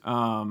 Yeah.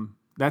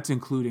 That's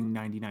including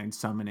 99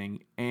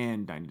 summoning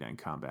and 99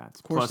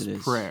 combats. Of course plus it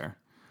is. prayer.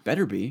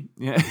 Better be.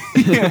 Yeah.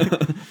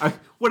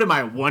 What am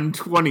I,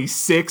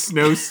 126?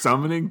 No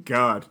summoning?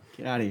 God.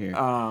 Get out of here.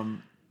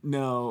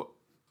 No.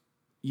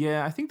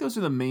 Yeah, I think those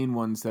are the main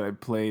ones that I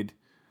played.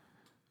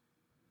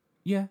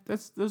 Yeah,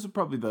 those are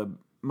probably the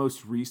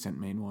most recent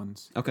main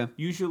ones. Okay.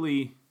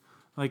 Usually,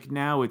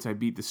 now it's I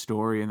beat the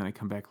story and then I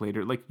come back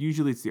later.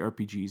 Usually it's the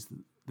RPGs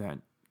that...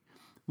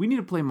 We need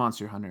to play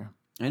Monster Hunter.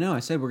 I know. I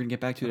said we're going to get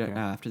back to it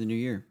after the new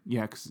year.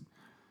 Yeah, because...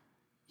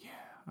 Yeah,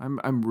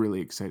 I'm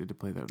really excited to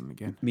play that one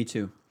again. Me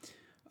too.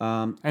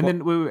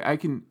 Then wait, I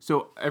can...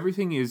 So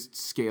everything is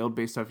scaled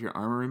based off your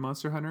armor in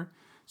Monster Hunter.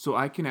 So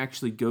I can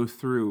actually go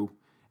through...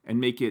 and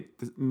make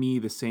it me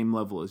the same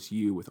level as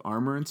you with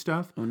armor and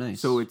stuff. Oh, nice.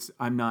 So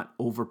I'm not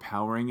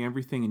overpowering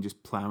everything and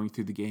just plowing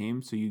through the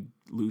game, so you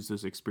lose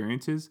those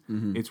experiences.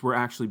 We're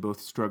actually both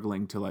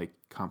struggling to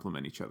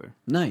complement each other.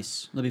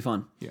 Nice. That'll be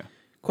fun. Yeah.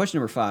 Question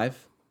number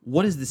 5.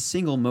 What is the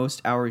single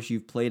most hours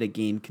you've played a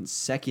game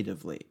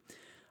consecutively?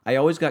 I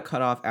always got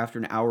cut off after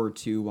an hour or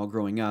two while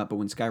growing up, but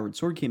when Skyward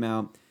Sword came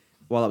out,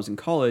 while I was in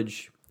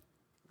college,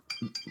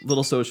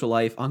 little social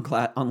life,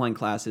 online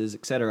classes,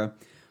 etc.,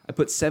 I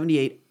put 7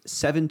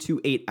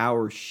 to 8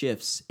 hour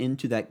shifts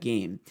into that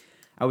game.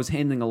 I was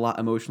handling a lot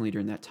emotionally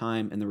during that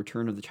time, and the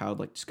return of the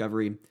childlike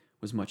discovery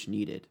was much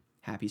needed.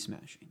 Happy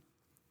smashing.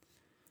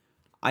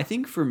 I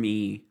think for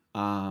me,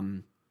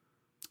 again,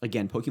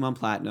 Pokemon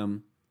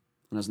Platinum,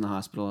 when I was in the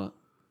hospital,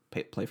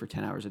 play for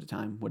 10 hours at a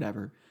time,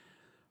 whatever.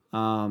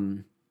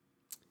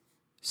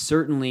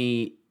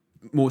 Certainly,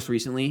 most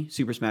recently,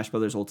 Super Smash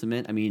Bros.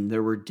 Ultimate. I mean,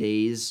 there were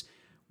days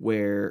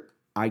where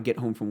I'd get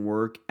home from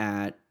work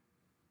at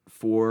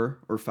 4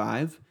 or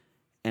 5,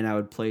 and I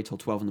would play till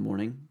 12 in the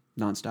morning,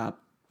 nonstop.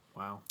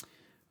 Wow.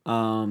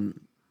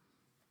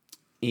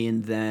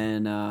 And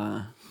then,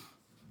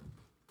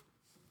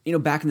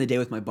 back in the day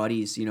with my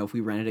buddies, if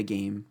we rented a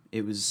game,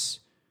 it was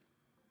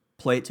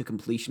play it to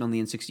completion on the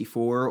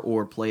N64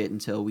 or play it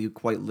until we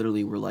quite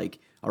literally were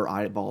our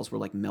eyeballs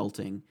were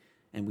melting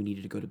and we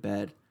needed to go to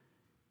bed.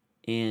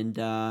 And,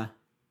 I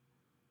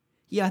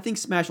think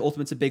Smash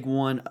Ultimate's a big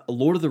one.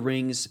 Lord of the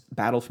Rings,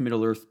 Battle for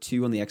Middle-earth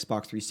 2 on the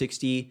Xbox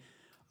 360.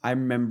 I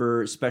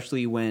remember,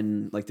 especially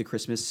when the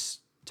Christmas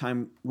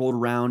time rolled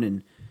around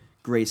and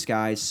gray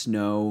skies,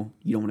 snow,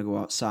 you don't want to go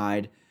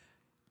outside.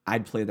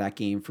 I'd play that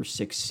game for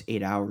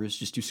 6-8 hours,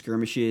 just do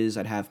skirmishes.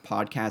 I'd have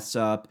podcasts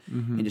up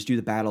and just do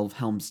the Battle of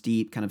Helm's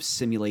Deep, kind of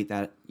simulate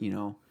that,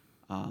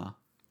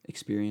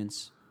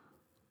 experience.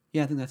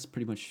 Yeah, I think that's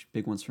pretty much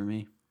big ones for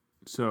me.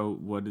 So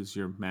what is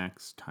your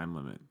max time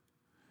limit?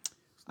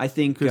 I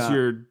think... Because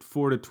your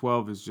 4 to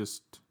 12 is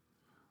just,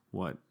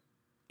 what?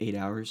 8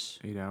 hours.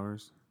 8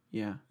 hours?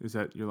 Yeah. Is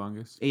that your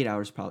longest? 8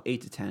 hours, probably.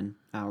 8 to 10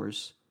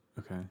 hours.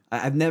 Okay.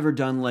 I've never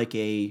done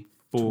a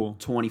full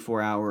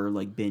 24-hour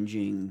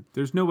binging.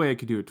 There's no way I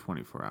could do a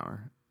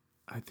 24-hour.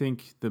 I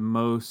think the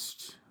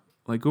most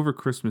like over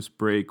Christmas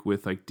break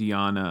with like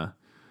Deanna,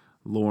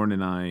 Lauren,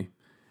 and I,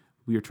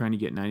 we were trying to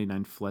get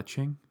 99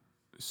 fletching.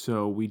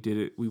 So we did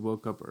it. We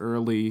woke up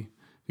early.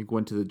 I think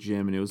went to the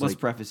gym, and it was Let's like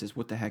preface this.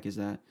 What the heck is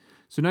that?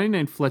 so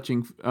 99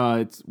 fletching.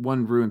 It's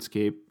one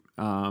RuneScape.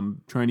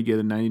 Trying to get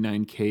a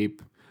 99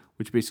 cape,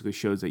 which basically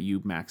shows that you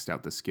maxed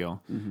out the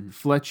skill.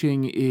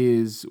 Fletching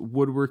is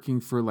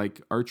woodworking for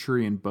like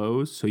archery and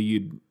bows. So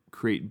you'd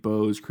create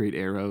bows, create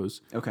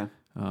arrows. Okay.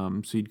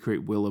 So you'd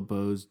create willow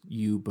bows,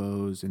 yew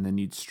bows, and then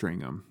you'd string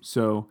them.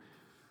 So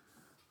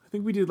I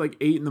think we did like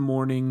 8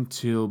 a.m.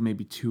 till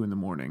maybe 2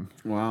 a.m.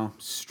 Wow.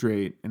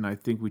 straight, and I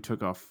think we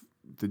took off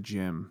the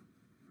gym.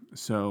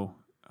 So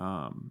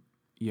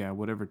yeah,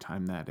 whatever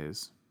time that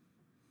is.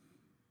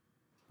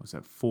 Was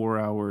that 4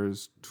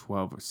 hours,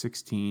 12,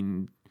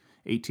 16,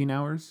 18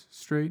 hours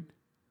straight?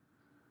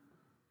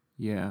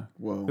 Yeah.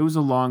 Whoa. It was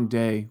a long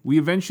day. We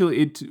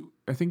eventually,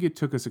 I think it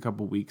took us a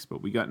couple weeks,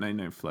 but we got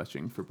 99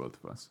 fletching for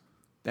both of us.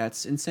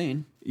 That's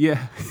insane.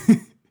 Yeah.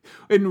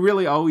 And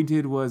really all we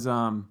did was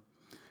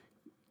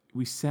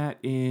we sat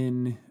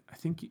in, I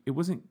think it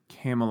wasn't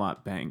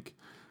Camelot Bank,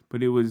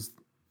 but it was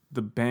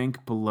the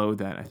bank below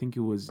that. I think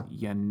it was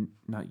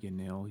not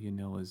Yanil.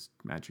 Yanil is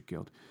Magic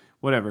Guild.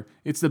 Whatever.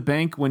 It's the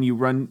bank when you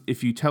run,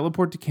 if you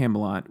teleport to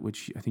Camelot,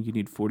 which I think you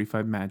need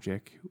 45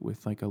 magic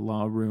with like a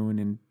law rune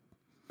and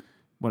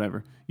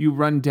whatever. You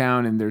run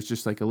down and there's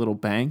just like a little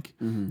bank.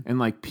 And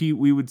like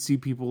we would see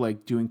people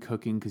like doing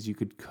cooking because you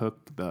could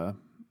cook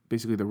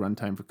basically the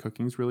runtime for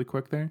cooking is really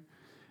quick there.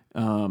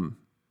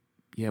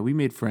 Yeah, we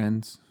made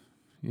friends.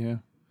 Yeah.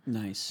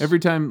 Nice. Every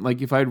time,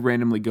 like if I'd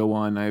randomly go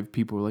on, I have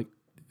people like,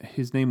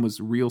 his name was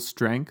Real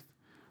Strength.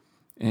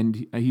 And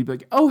he'd be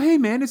like, "Oh, hey,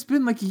 man, it's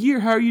been like a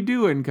year. How are you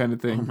doing?" kind of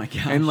thing. Oh, my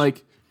gosh. And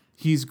like,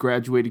 he's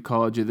graduated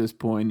college at this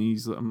point.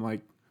 I'm like,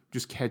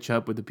 just catch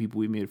up with the people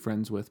we made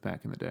friends with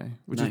back in the day,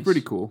 which is Nice.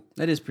 pretty cool.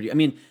 That is pretty. I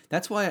mean,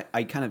 that's why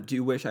I kind of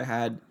do wish I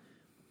had,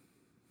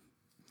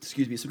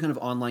 some kind of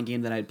online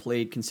game that I had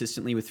played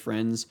consistently with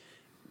friends,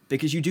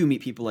 because you do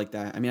meet people like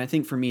that. I mean, I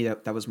think for me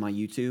that was my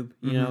YouTube,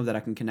 you know, that I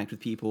can connect with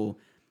people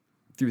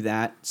through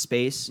that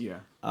space.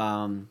 Yeah.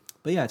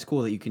 But yeah, it's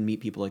cool that you can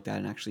meet people like that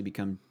and actually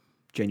become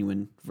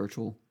genuine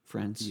virtual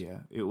friends. Yeah,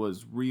 it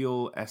was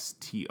Real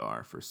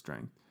STR for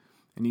strength,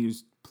 and he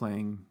was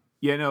playing.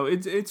 Yeah, no,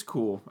 it's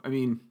cool. I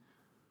mean,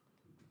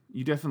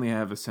 you definitely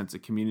have a sense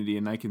of community,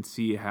 and I can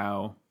see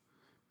how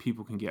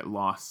people can get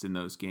lost in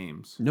those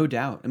games. No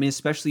doubt. I mean,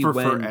 especially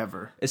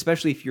Forever.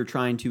 Especially if you're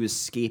trying to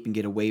escape and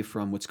get away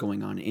from what's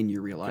going on in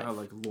your real life. Yeah,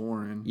 like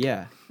Lauren.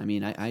 Yeah, I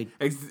mean, I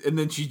And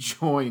then she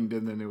joined,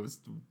 and then it was,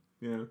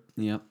 yeah.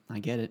 Yep, I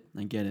get it.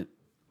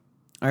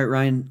 All right,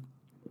 Ryan,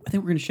 I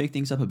think we're going to shake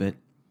things up a bit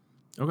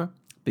Okay.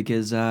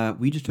 because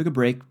we just took a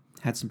break,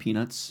 had some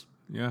peanuts,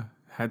 Yeah,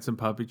 had some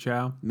puppy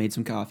chow. made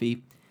some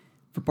coffee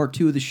for part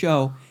 2 of the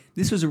show.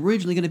 This was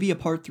originally going to be a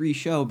part 3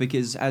 show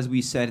because, as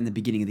we said in the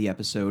beginning of the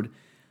episode,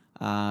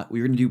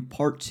 we were going to do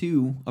part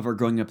 2 of our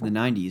growing up in the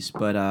 90s,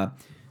 but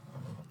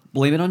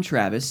blame it on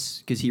Travis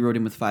because he wrote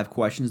in with 5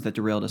 questions that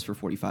derailed us for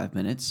 45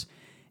 minutes.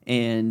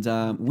 And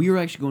we were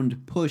actually going to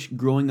push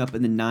growing up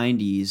in the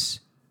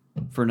 90s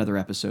for another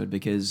episode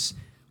because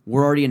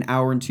we're already an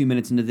hour and 2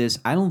 minutes into this.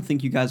 I don't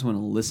think you guys want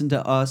to listen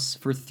to us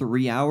for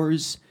 3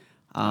 hours.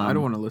 I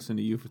don't want to listen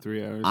to you for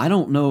 3 hours. I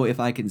don't know if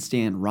I can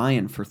stand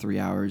Ryan for 3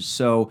 hours.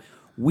 So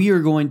we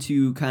are going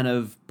to kind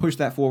of push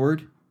that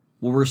forward.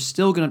 Well, we're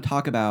still going to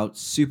talk about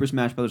Super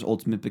Smash Bros.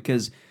 Ultimate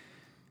because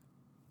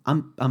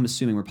I'm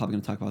assuming we're probably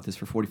going to talk about this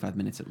for 45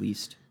 minutes at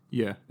least.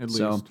 Yeah, at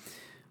least.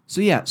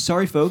 So yeah,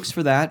 sorry folks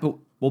for that, but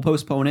we'll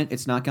postpone it.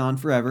 It's not gone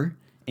forever.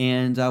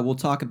 And we'll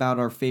talk about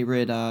our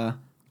favorite...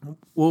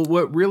 Well,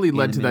 what really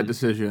led to that animated.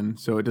 decision,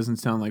 so it doesn't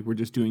sound like we're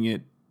just doing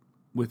it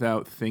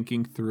without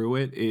thinking through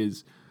it,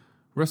 is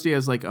Rusty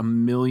has like a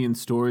million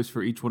stories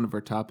for each one of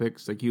our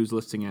topics. Like he was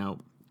listing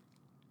out,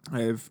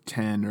 I have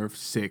 10 or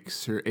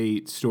 6 or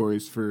 8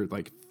 stories for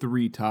like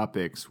 3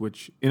 topics,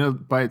 which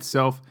by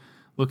itself,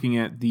 looking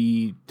at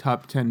the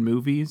top 10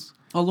 movies.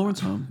 Oh,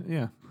 Lauren's home.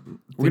 Yeah.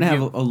 We're going to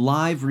have a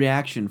live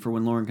reaction for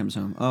when Lauren comes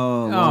home.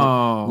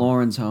 Oh,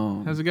 Lauren's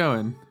home. How's it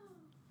going?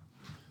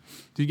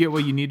 Did you get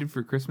what you needed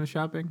for Christmas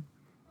shopping?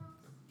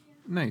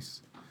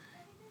 Nice.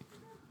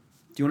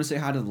 Do you want to say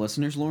hi to the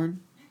listeners,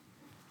 Lauren?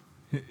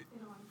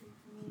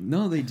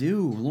 No, they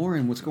do.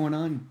 Lauren, what's going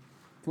on?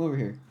 Come over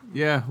here.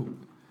 Yeah.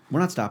 We're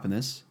not stopping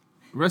this.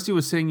 Rusty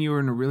was saying you were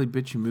in a really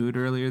bitchy mood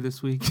earlier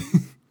this week.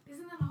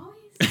 Isn't that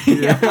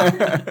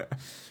always?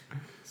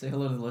 Say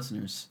hello to the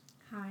listeners.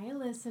 Hi,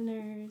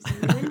 listeners.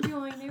 Are you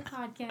enjoying their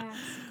podcast?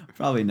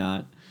 Probably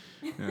not.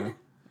 Yeah.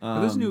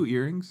 Are those new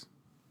earrings?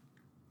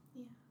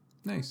 Yeah.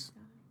 Nice.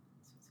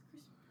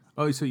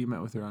 Oh, so you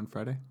met with her on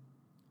Friday?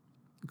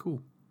 Cool.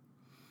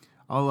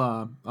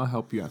 I'll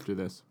help you after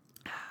this.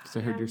 'Cause I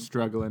heard you're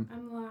struggling.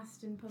 I'm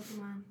lost in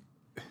Pokemon.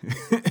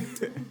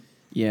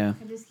 Yeah.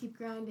 I just keep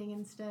grinding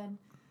instead.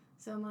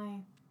 So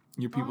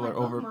Your people all are my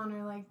over. Pokemon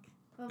are like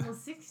level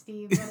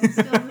 60, but I'm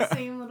still in the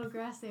same little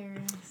grass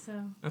area.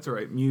 So. That's all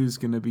right. Mew's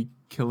gonna be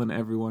killing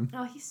everyone.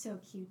 Oh, he's so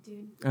cute,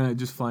 dude.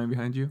 Just flying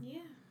behind you. Yeah.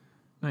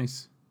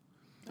 Nice.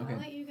 Okay. I'll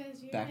let you guys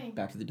do your Back thing.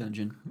 back to the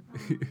dungeon.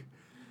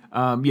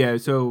 Yeah,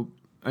 so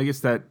I guess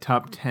that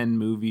top 10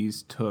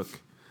 movies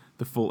took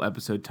the full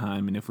episode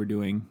time, and if we're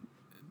doing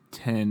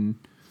 10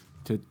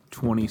 to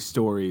 20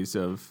 stories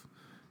of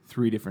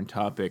 3 different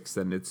topics,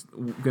 then it's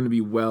going to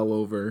be well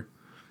over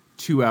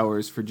 2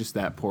 hours for just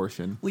that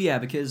portion. Well, yeah,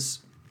 because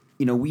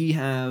we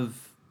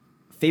have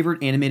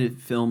favorite animated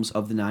films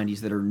of the 90s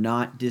that are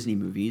not Disney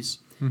movies.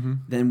 Mm-hmm.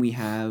 Then we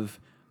have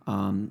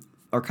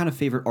our kind of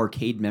favorite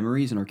arcade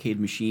memories and arcade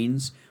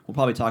machines. We'll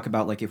probably talk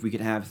about like if we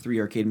could have 3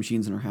 arcade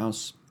machines in our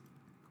house,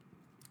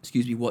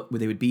 what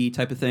they would be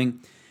type of thing.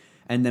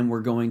 And then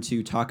we're going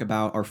to talk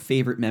about our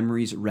favorite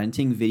memories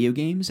renting video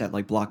games at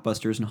like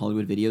Blockbusters and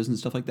Hollywood Videos and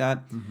stuff like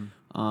that.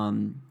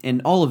 Mm-hmm.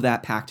 And all of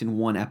that packed in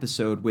one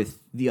episode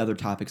with the other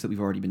topics that we've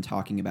already been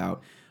talking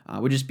about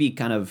would just be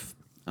kind of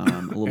a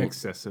little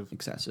excessive.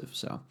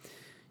 So,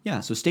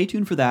 yeah, so stay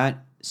tuned for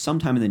that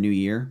sometime in the new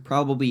year,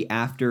 probably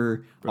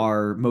after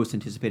our most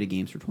anticipated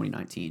games for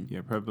 2019.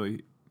 Yeah,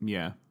 probably,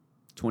 yeah.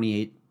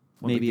 28,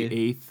 Well, maybe. like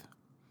the 8th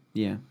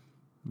Yeah.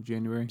 of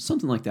January.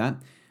 Something like that.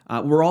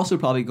 We're also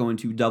probably going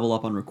to double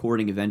up on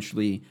recording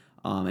eventually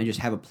and just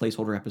have a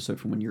placeholder episode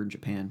from when you're in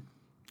Japan.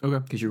 Okay.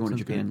 Because you're going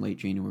Sounds to Japan good. late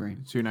January.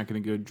 So you're not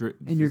going to go...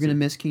 And you're going to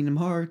miss Kingdom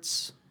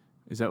Hearts.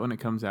 Is that when it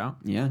comes out?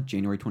 Yeah,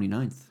 January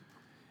 29th.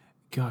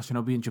 Gosh, and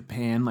I'll be in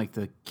Japan, like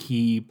the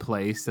key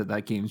place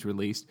that game's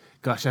released.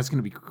 Gosh, that's going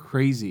to be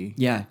crazy.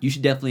 Yeah, you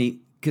should definitely...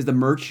 Because the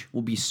merch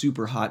will be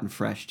super hot and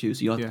fresh, too,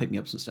 so you'll have Yeah. to pick me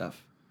up some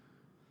stuff.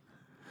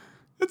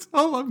 That's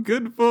all I'm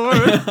good for.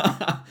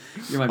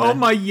 You're Oh,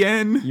 my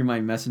yen. You're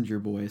my messenger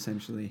boy,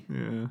 essentially.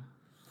 Yeah.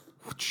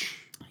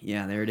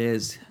 Yeah, there it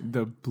is.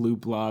 The blue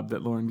blob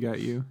that Lauren got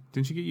you.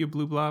 Didn't she get you a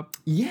blue blob?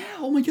 Yeah,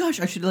 oh my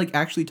gosh, I should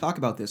actually talk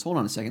about this. Hold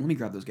on a second, let me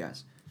grab those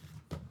guys.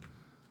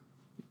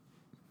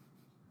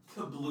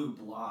 The blue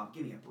blob,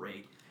 give me a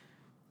break.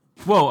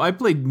 Well, I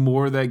played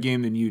more of that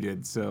game than you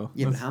did, so...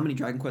 Yeah, but how many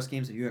Dragon Quest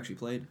games have you actually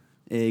played?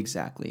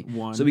 Exactly.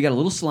 1. So we got a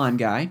little slime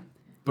guy,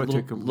 But a to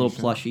little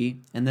completion. plushie,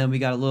 and then we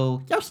got a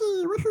little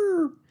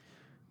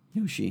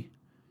Yoshi.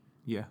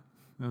 Yeah,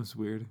 that was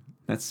weird.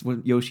 That's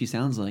what Yoshi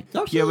sounds like.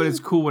 Yoshi! Yeah, but it's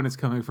cool when it's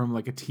coming from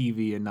like a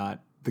TV and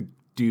not the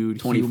dude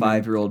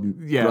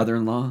 25-year-old Yeah.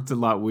 brother-in-law. It's a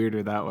lot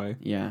weirder that way.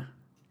 Yeah.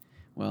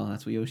 Well,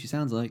 that's what Yoshi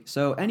sounds like.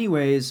 So,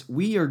 anyways,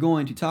 we are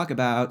going to talk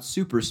about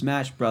Super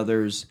Smash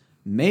Brothers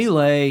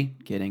Melee.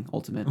 Kidding,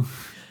 Ultimate.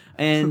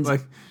 And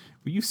Like,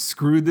 well, you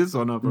screwed this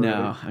one up already.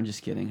 no, I'm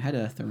just kidding. I had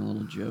to throw in a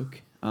little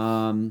joke.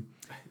 But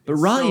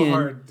It's Ryan, so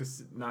hard to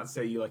not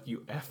say you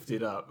effed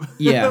it up.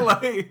 Yeah.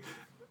 Like,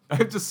 I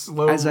have to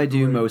slow as I do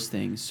the way- most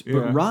things. Yeah.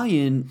 But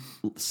Ryan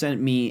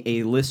sent me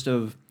a list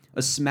of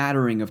a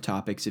smattering of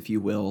topics, if you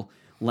will,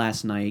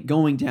 last night,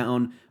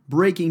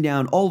 breaking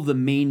down all of the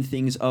main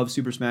things of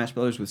Super Smash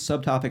Brothers with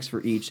subtopics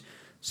for each.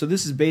 So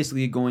this is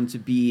basically going to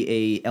be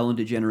a Ellen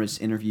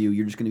DeGeneres interview.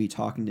 You're just going to be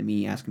talking to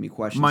me, asking me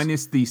questions.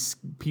 Minus these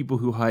people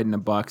who hide in a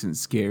box and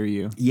scare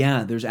you.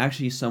 Yeah, there's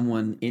actually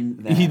someone in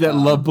that. That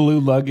love blue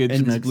luggage.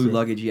 and this next blue to-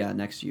 luggage,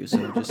 next to you.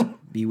 So just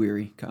be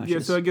wary, cautious. Yeah,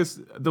 so I guess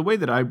the way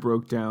that I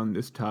broke down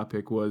this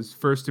topic was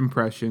first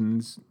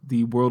impressions,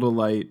 the World of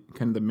Light,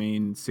 kind of the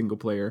main single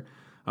player,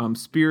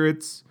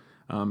 spirits,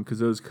 because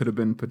those could have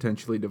been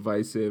potentially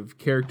divisive,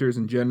 characters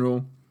in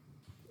general,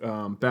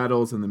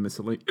 battles, and the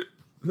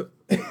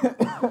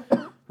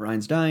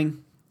Ryan's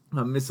dying.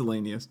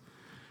 miscellaneous.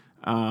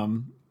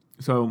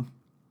 So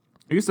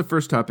I guess the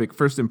first topic,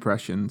 first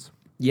impressions.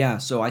 Yeah,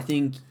 so I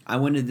think I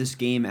went into this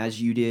game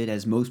as you did,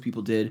 as most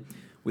people did,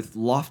 with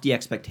lofty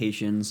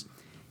expectations.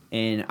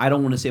 And I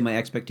don't want to say my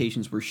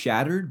expectations were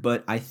shattered,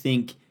 but I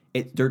think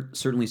it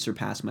certainly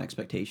surpassed my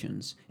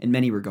expectations in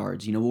many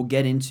regards. You know, we'll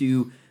get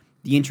into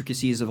the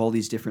intricacies of all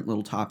these different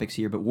little topics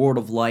here, but World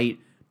of Light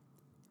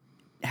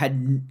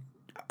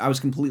I was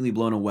completely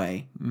blown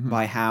away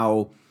by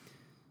how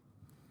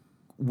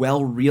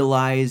well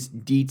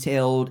realized,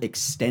 detailed,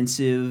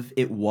 extensive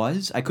it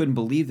was. I couldn't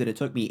believe that it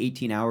took me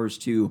 18 hours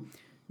to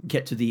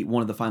get to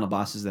one of the final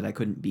bosses that I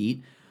couldn't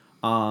beat.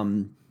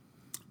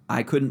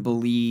 I couldn't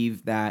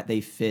believe that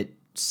they fit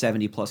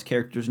 70 plus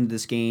characters into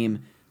this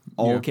game,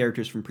 all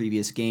characters from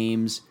previous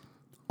games,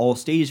 all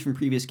stages from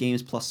previous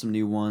games plus some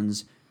new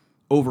ones,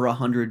 over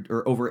 100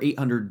 or over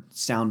 800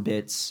 sound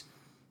bits.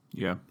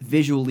 Yeah.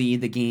 Visually,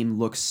 the game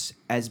looks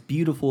as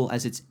beautiful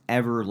as it's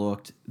ever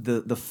looked.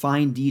 The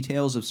fine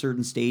details of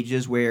certain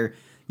stages where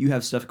you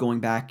have stuff going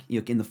back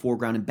in the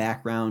foreground and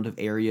background of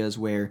areas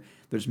where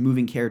there's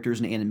moving characters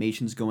and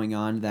animations going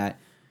on that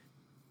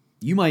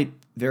you might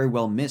very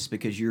well miss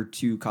because you're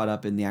too caught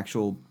up in the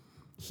actual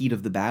heat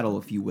of the battle,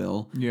 if you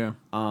will. Yeah.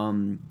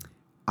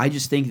 I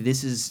just think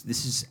this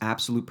is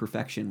absolute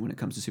perfection when it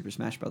comes to Super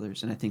Smash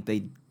Brothers, and I think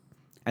they,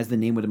 as the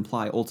name would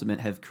imply, Ultimate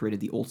have created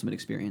the ultimate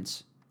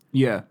experience.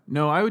 Yeah,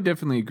 no, I would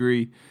definitely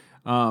agree.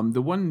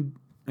 The one,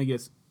 I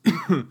guess,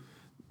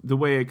 the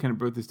way I kind of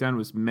broke this down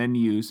was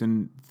menus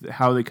and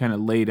how they kind of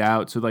laid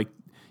out. So, like,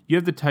 you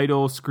have the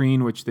title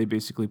screen, which they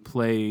basically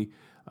play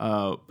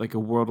like a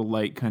World of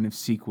Light kind of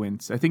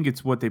sequence. I think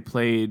it's what they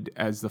played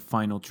as the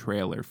final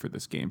trailer for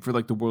this game, for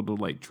like the World of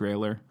Light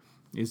trailer.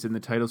 is in the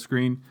title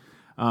screen.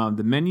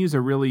 The menus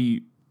are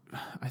really,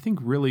 I think,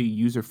 really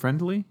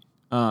user-friendly.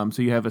 So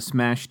you have a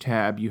Smash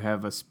tab, you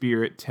have a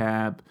Spirit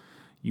tab,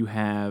 you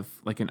have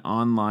like an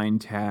online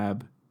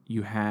tab,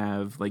 you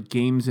have like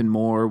Games and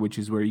More, which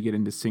is where you get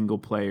into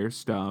single-player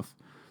stuff.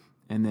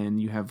 And then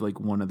you have like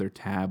one other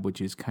tab,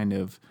 which is kind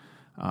of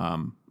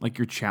like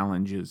your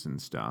challenges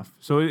and stuff.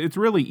 So it's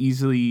really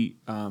easily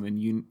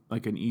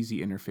like an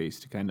easy interface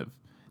to kind of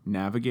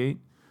navigate.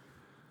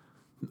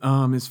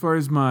 As far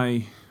as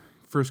my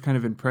first kind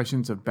of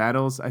impressions of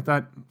battles, I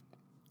thought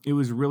it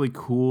was really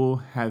cool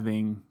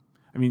having.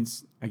 I mean,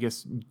 I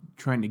guess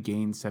trying to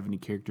gain 70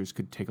 characters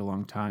could take a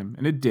long time,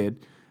 and it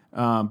did.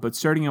 But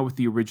starting out with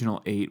the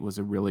original 8 was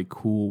a really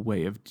cool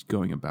way of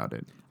going about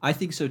it. I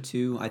think so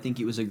too. I think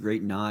it was a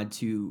great nod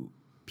to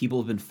people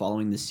who've been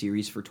following this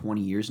series for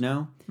 20 years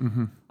now.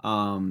 Mm-hmm.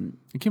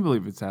 I can't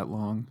believe it's that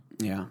long.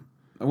 Yeah.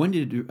 When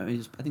did it? I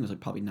think it was like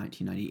probably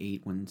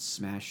 1998 when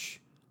Smash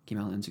came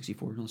out on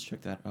N64. Let's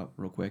check that up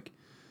real quick.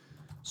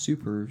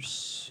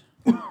 Smash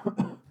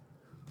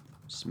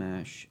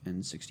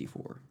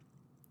N64.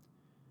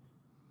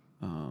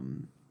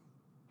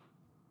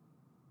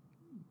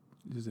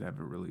 Does it have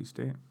a release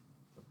date?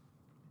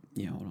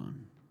 Yeah, hold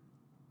on.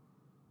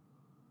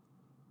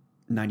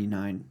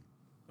 99.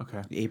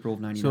 Okay. April of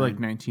 99. So like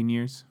 19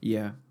 years?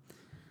 Yeah.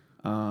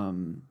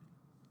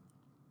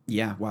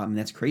 Yeah, wow, I mean,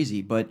 that's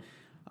crazy. But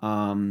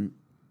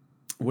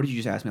what did you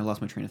just ask me? I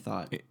lost my train of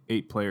thought.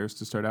 8 players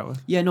to start out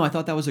with? Yeah, no, I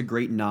thought that was a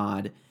great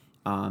nod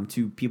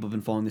to people who've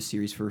been following this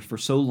series for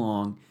so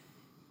long.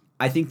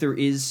 I think there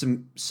is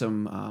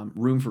some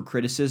room for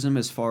criticism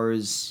as far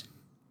as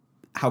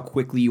how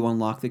quickly you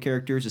unlock the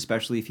characters,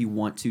 especially if you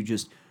want to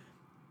just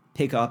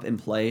pick up and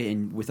play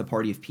with a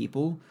party of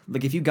people.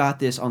 Like if you got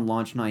this on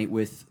launch night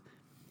with,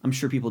 I'm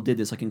sure people did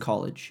this like in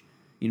college,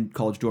 in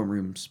college dorm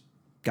rooms,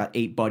 got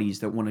 8 buddies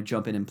that want to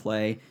jump in and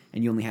play,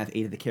 and you only have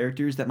 8 of the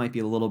characters. That might be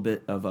a little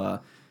bit of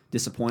a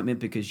disappointment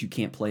because you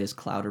can't play as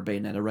Cloud or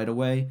Bayonetta right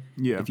away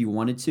if you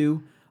wanted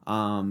to.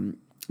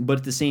 But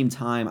at the same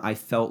time, I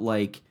felt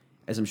like,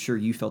 as I'm sure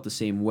you felt the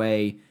same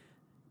way,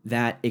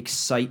 that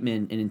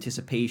excitement and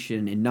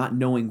anticipation and not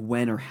knowing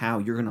when or how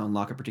you're going to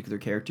unlock a particular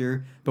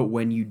character, but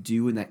when you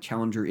do and that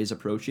challenger is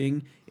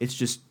approaching, it's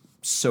just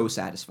so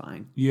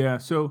satisfying. Yeah,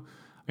 so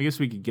I guess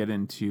we could get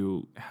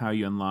into how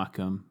you unlock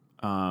them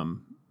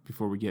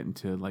before we get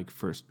into like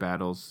first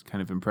battles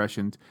kind of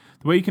impressions.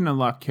 The way you can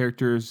unlock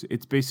characters,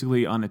 it's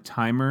basically on a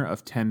timer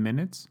of 10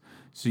 minutes.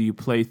 So you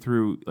play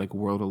through like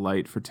World of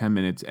Light for 10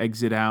 minutes,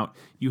 exit out.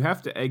 You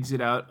have to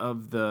exit out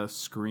of the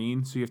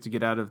screen, so you have to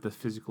get out of the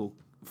physical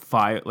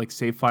file, like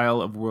save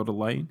file of World of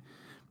Light,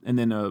 and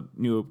then a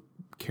new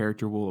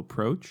character will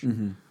approach.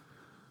 Mm-hmm.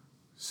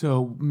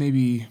 So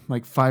maybe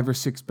like 5 or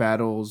 6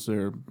 battles,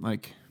 or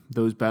like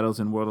those battles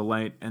in World of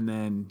Light, and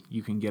then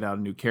you can get out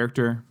a new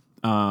character.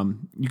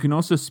 You can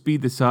also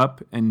speed this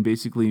up and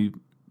basically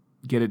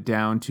get it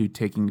down to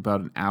taking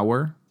about an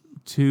hour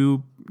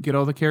to get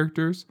all the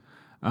characters.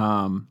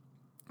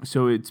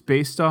 So it's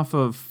based off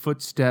of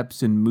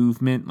footsteps and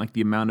movement, like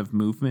the amount of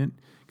movement,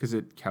 because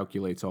it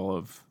calculates all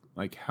of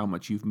like how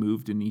much you've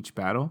moved in each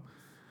battle.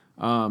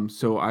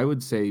 So I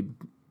would say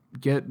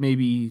get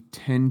maybe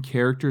 10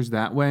 characters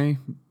that way,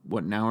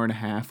 an hour and a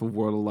half of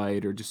World of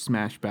Light, or just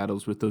smash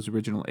battles with those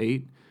original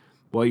 8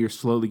 while you're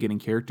slowly getting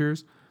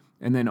characters.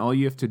 And then all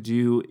you have to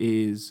do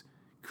is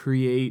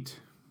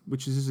create,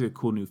 which is a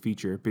cool new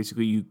feature.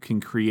 Basically, you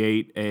can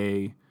create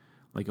a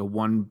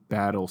 1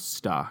 battle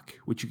stock,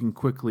 which you can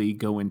quickly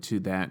go into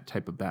that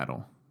type of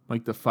battle.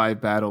 Like the 5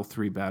 battle,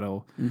 3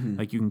 battle,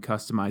 like you can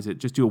customize it.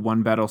 Just do a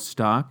 1 battle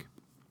stock.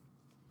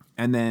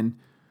 And then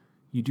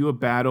you do a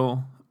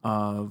battle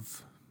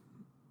of,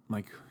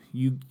 like,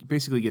 you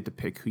basically get to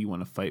pick who you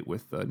want to fight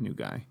with the new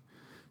guy.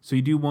 So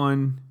you do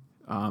 1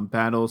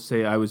 battle,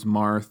 say I was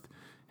Marth,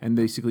 and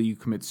basically you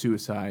commit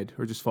suicide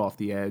or just fall off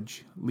the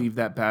edge, leave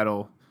that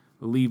battle,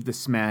 leave the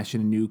smash,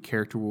 and a new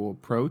character will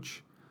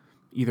approach.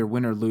 Either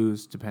win or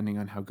lose, depending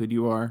on how good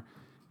you are.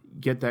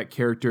 Get that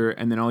character,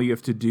 and then all you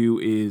have to do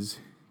is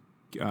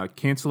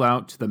cancel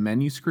out to the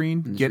menu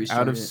screen, get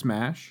out of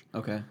Smash.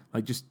 Okay.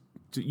 Like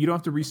you don't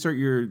have to restart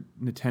your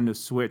Nintendo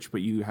Switch,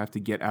 but you have to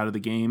get out of the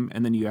game,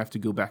 and then you have to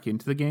go back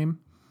into the game.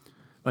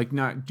 Like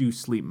not do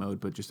sleep mode,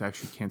 but just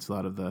actually cancel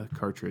out of the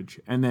cartridge.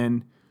 And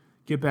then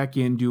get back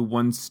in, do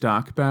 1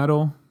 stock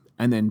battle,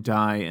 and then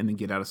die, and then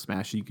get out of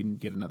Smash, and you can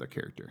get another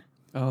character.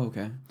 Oh,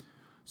 okay.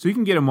 So you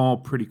can get them all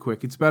pretty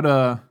quick. It's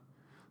about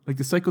like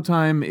the cycle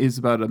time is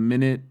about a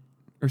minute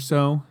or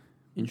so.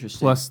 Interesting.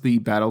 Plus the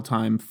battle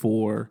time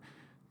for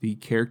the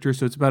character.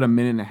 So it's about a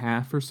minute and a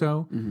half or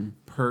so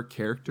per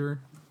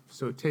character.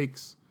 So it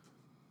takes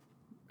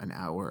an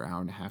hour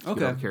and a half to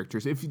get all the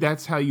characters, if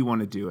that's how you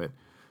want to do it.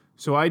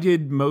 So I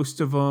did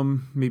most of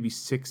them, maybe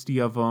 60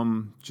 of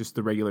them, just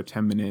the regular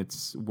 10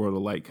 minutes, World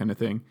of Light kind of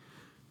thing.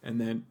 And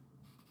then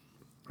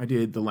I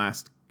did the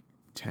last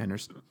 10 or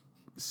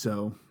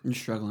so. You're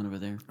struggling over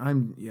there.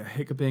 I'm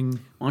hiccuping.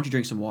 Why don't you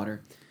drink some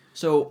water?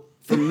 So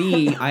for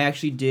me, I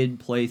actually did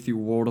play through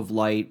World of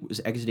Light,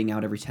 was exiting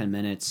out every 10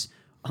 minutes.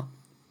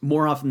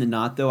 more often than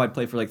not, though, I'd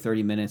play for like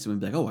 30 minutes and we'd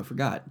be like, oh, I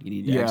forgot. You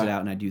need to Yeah. exit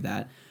out, and I do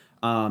that.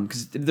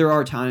 Because there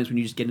are times when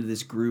you just get into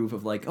this groove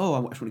of like, oh,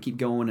 I just want to keep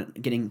going and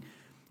getting...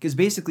 Because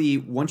basically,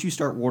 once you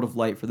start World of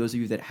Light, for those of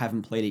you that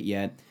haven't played it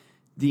yet,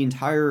 the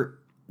entire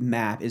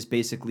map is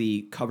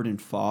basically covered in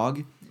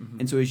fog.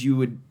 And so as you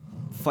would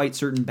fight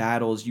certain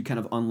battles, you kind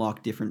of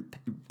unlock different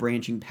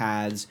branching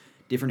paths,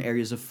 different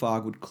areas of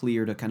fog would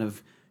clear to kind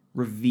of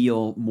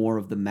reveal more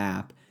of the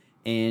map.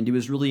 And it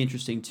was really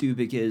interesting, too,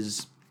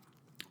 because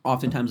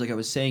oftentimes, like I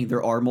was saying,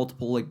 there are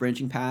multiple like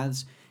branching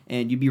paths,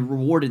 and you'd be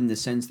rewarded in the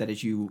sense that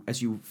as you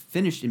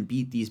finished and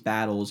beat these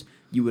battles,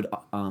 you would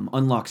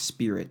unlock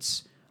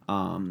spirits.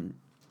 And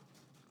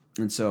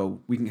so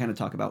we can kind of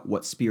talk about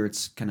what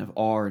spirits kind of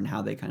are and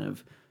how they kind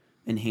of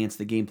enhance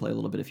the gameplay a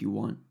little bit if you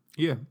want.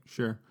 Yeah,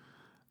 sure.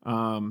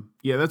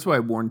 Yeah, that's why I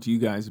warned you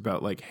guys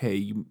about like, hey,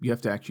 you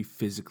have to actually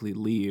physically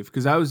leave,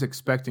 because I was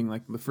expecting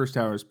like the first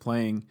hour I was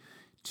playing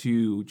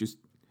to just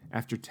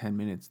after 10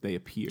 minutes they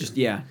appear. Just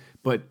yeah.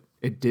 But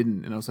it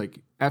didn't, and I was like,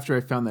 after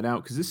I found that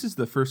out, because this is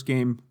the first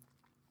game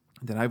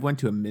that I've went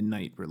to a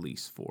midnight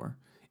release for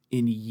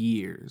in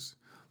years.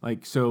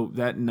 Like, so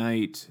that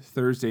night,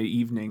 Thursday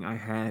evening, I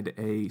had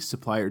a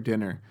supplier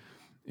dinner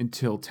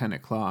until 10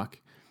 o'clock.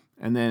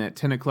 And then at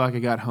 10 o'clock, I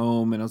got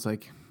home, and I was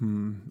like,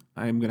 I'm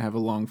going to have a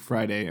long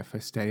Friday if I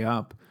stay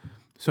up.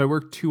 So I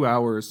worked 2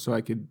 hours so I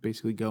could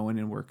basically go in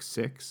and work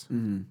 6.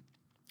 Mm-hmm.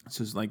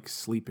 So it's like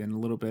sleep in a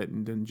little bit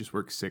and then just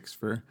work 6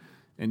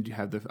 and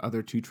have the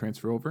other 2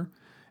 transfer over.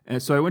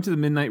 And so I went to the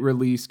midnight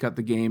release, got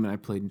the game, and I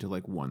played until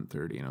like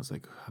 1:30, and I was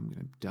like, I'm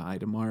going to die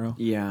tomorrow.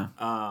 Yeah.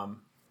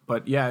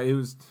 But yeah, it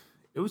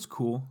was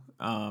cool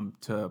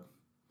to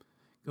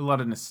a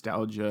lot of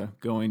nostalgia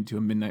going to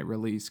a midnight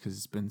release because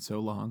it's been so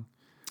long.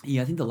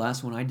 Yeah, I think the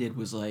last one I did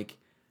was like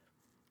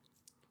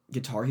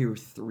Guitar Hero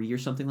 3 or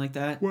something like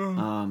that.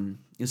 Wow.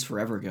 It was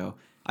forever ago.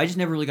 I just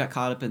never really got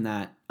caught up in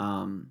that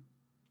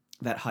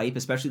that hype,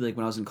 especially like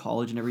when I was in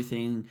college and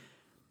everything.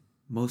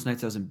 Most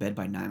nights I was in bed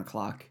by 9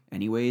 o'clock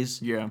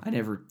anyways. Yeah. I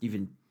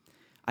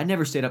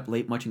never stayed up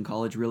late much in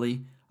college,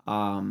 really.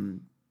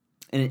 And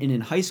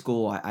in high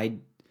school, I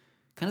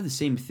kind of the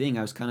same thing.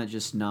 I was kind of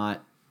just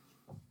not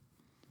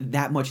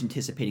that much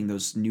anticipating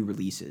those new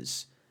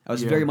releases. I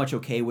was very much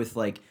okay with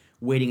like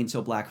waiting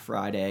until Black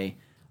Friday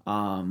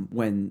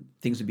when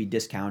things would be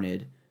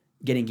discounted,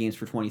 getting games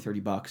for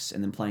 $20-$30,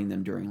 and then playing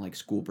them during like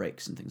school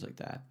breaks and things like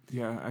that.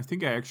 Yeah, I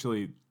think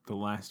the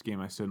last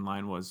game I stood in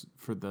line was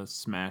for the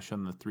Smash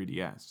on the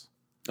 3DS.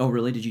 Oh,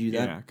 really? Did you do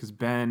that? Yeah, because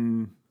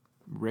Ben,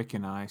 Rick,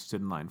 and I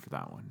stood in line for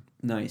that one.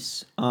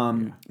 Nice.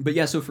 But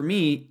yeah, so for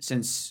me,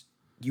 since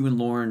you and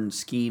Lauren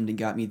schemed and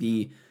got me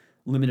the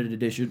limited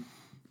edition,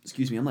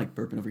 excuse me, I'm like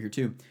burping over here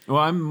too.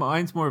 Well,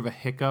 mine's more of a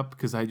hiccup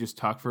because I just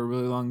talk for a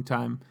really long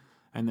time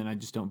and then I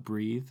just don't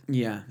breathe.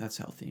 Yeah, that's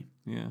healthy.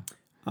 Yeah.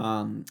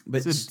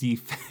 But it's a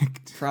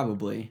defect.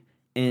 Probably.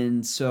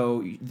 And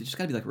so there's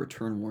got to be like a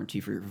return warranty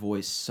for your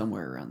voice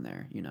somewhere around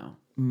there, you know?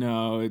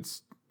 No,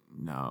 it's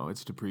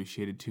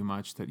depreciated too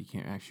much that you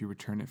can't actually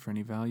return it for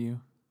any value.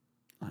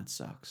 That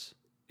sucks.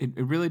 It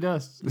really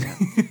does.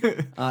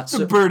 Yeah. It's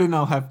a burden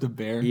I'll have to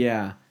bear.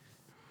 Yeah.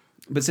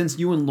 But since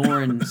you and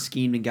Lauren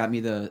schemed and got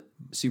me the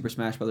Super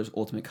Smash Bros.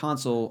 Ultimate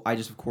Console, I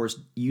just, of course,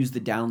 used the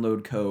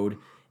download code,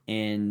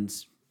 and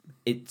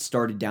it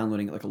started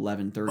downloading at like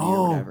 11:30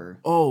 or whatever.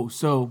 Oh,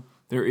 so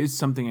there is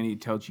something I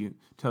need to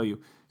tell you.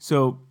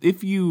 So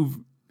if you've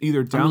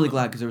either I'm really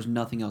glad because there was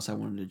nothing else I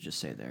wanted to just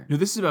say there. No,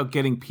 this is about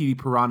getting PD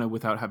Piranha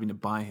without having to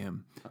buy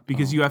him.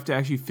 Because you have to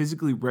actually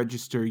physically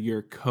register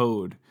your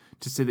code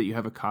to say that you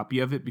have a copy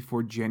of it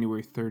before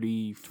January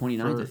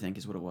 29th, I think,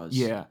 is what it was.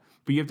 Yeah.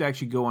 But you have to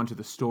actually go onto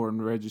the store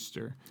and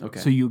register. Okay.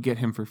 So you get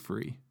him for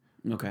free.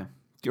 Okay.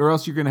 Or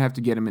else you're going to have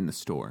to get him in the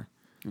store.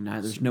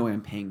 No, there's no way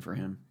I'm paying for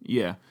him.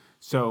 Yeah.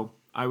 So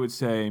I would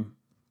say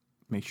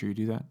make sure you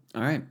do that.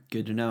 All right.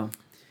 Good to know.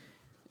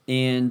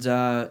 And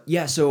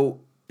so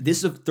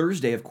this of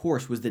Thursday, of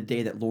course, was the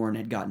day that Lauren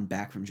had gotten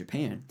back from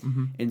Japan.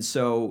 Mm-hmm. And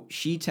so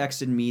she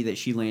texted me that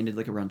she landed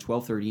like around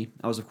 12:30.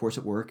 I was, of course,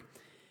 at work.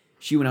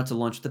 She went out to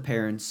lunch with the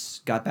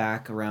parents, got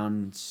back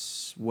around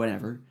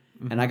whenever,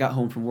 and I got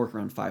home from work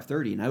around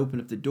 5:30. And I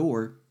opened up the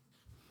door,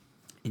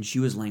 and she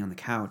was laying on the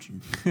couch,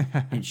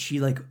 and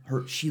she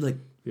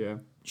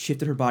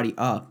shifted her body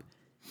up,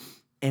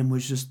 and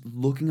was just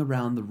looking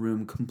around the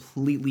room,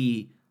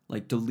 completely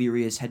like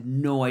delirious, had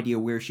no idea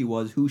where she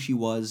was, who she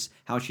was,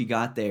 how she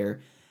got there.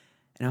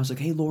 And I was like,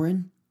 "Hey,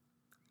 Lauren,"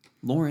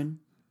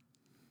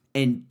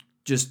 and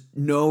just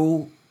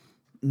no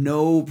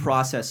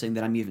processing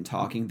that I'm even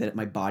talking, that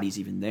my body's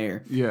even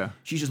there. Yeah.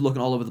 She's just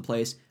looking all over the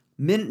place.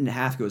 Minute and a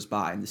half goes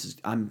by, and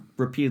I'm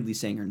repeatedly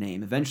saying her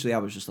name. Eventually, I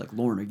was just like,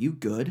 "Lauren, are you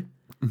good?"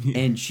 Yeah.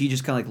 And she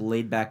just kind of like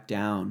laid back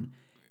down,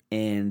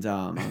 and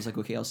I was like,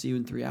 "Okay, I'll see you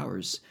in 3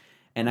 hours."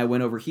 And I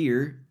went over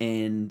here,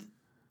 and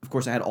of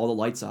course, I had all the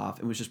lights off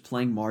and was just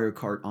playing Mario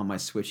Kart on my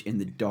Switch in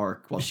the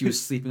dark while she was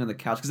sleeping on the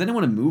couch because I didn't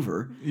want to move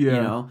her,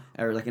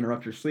 or like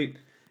interrupt her sleep.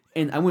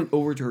 And I went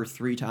over to her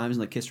 3 times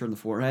and like kissed her on the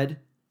forehead.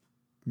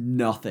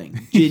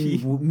 Nothing.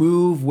 Didn't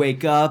move,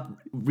 wake up,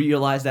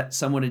 realized that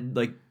someone had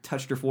like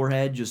touched her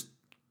forehead, just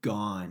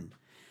gone.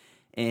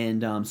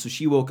 And so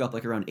she woke up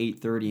like around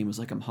 8:30 and was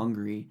like, I'm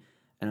hungry.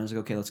 And I was like,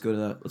 okay, let's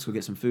go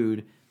get some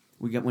food.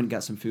 We went and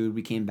got some food.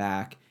 We came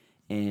back,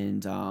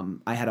 and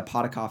I had a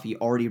pot of coffee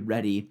already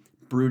ready,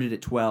 brewed it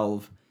at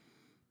 12,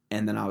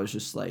 and then I was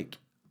just like,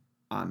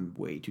 I'm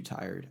way too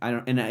tired.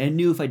 I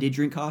knew if I did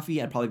drink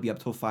coffee, I'd probably be up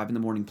till 5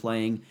 a.m.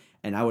 playing,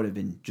 and I would have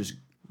been just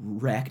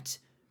wrecked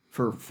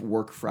for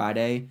work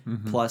Friday.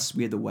 Plus,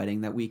 we had the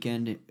wedding that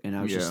weekend, and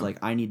I was just like,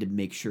 I need to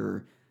make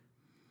sure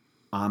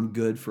I'm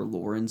good for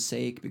Lauren's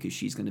sake because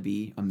she's going to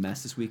be a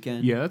mess this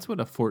weekend. Yeah, that's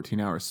what a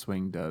 14-hour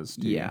swing does,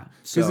 dude. Yeah.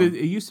 Because So, it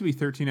used to be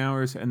 13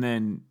 hours, and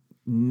then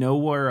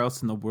nowhere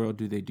else in the world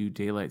do they do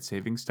daylight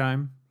savings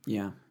time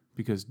yeah,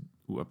 because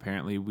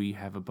apparently we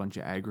have a bunch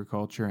of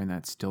agriculture, and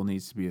that still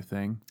needs to be a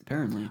thing.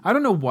 apparently. I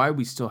don't know why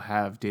we still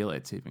have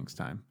daylight savings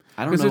time.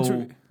 I don't 'Cause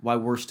know why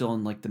we're still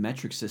in like the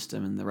metric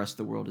system and the rest of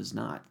the world is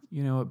not.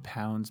 You know what?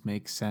 Pounds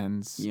make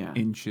sense. Yeah.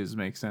 Inches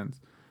make sense.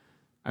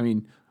 I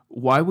mean,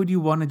 why would you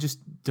want to just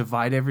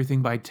divide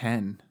everything by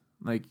 10?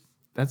 Like,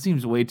 that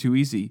seems way too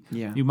easy.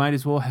 Yeah. You might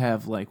as well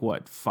have, like,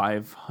 what,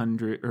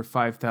 500 or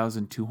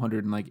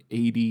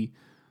 5,280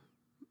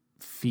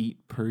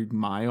 feet per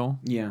mile?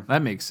 Yeah,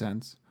 That makes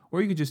sense.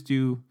 Or you could just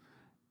do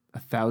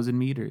 1,000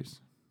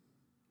 meters.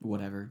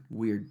 whatever.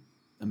 Weird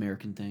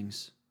American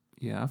things.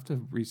 Yeah, I have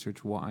to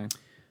research why.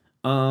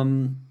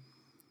 Um,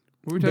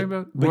 What were we talking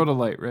about? World of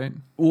Light, right?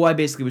 well, I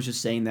basically was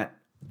just saying that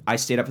I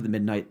stayed up at the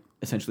midnight,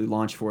 essentially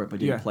launch for it, but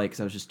didn't Yeah. play because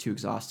I was just too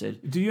exhausted.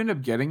 Do you end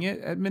up getting it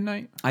at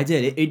midnight? I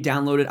did. It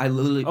downloaded. I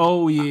literally.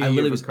 Oh, yeah. I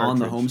literally for was on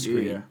the cartridge. home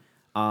screen. Yeah.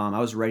 I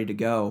was ready to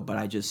go, but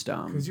I just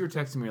Because you were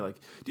texting me like,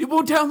 it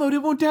won't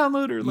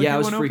download. Or like, yeah, I it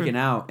was won't freaking open.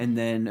 out, and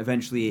then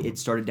eventually it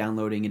started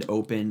downloading. It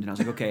opened, and I was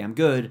like, okay, I'm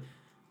good,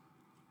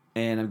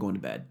 and I'm going to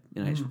bed,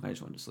 and I just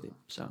went to sleep.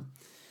 So,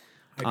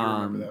 I do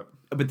remember that.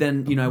 but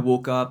then I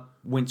woke up,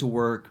 went to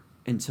work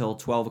until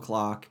 12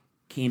 o'clock,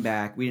 came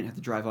back. We didn't have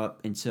to drive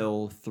up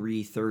until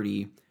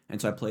 3:30,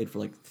 and so I played for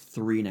like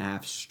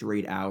 3.5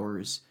 straight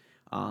hours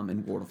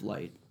in World of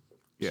Light.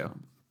 Yeah. So,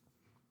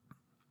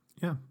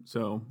 Yeah.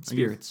 So I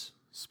guess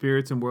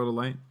spirits. and World of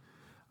Light.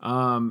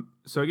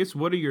 So I guess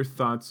what are your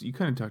thoughts? You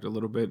kind of talked a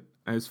little bit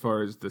as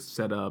far as the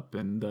setup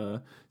and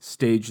the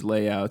stage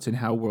layouts and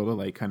how World of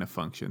Light kind of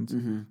functions.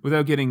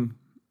 Without getting,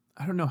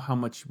 I don't know how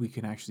much we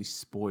can actually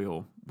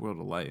spoil World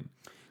of Light.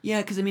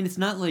 Yeah, because I mean, it's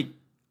not like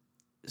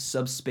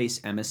Subspace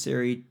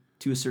Emissary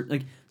to a certain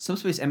like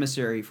Subspace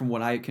Emissary. From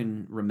what I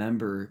can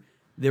remember,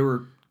 there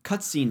were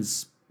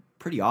cutscenes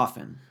pretty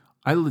often.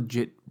 I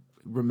legit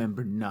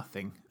remember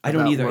nothing. I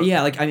don't about either. what-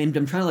 Yeah, like I mean,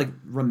 I'm trying to like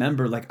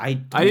remember. Like I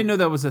didn't know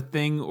that was a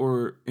thing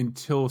or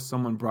until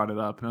someone brought it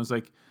up, and I was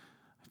like,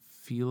 I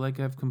feel like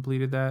I've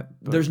completed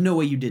that. But There's no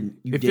way you didn't.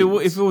 You if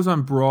didn't. it was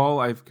on Brawl,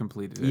 I've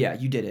completed it. Yeah,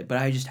 you did it, but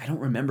I don't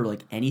remember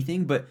like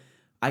anything. But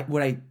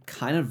what I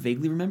kind of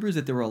vaguely remember is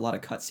that there were a lot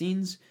of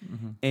cutscenes,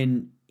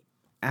 and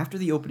after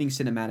the opening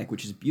cinematic,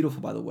 which is beautiful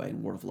by the way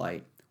in World of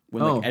Light,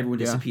 when like everyone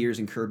disappears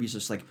and Kirby's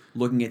just like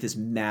looking at this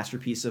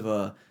masterpiece of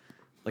a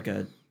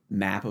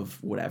map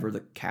of whatever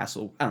the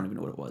castle. I don't even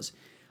know what it was.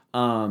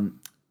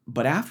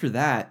 But after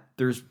that,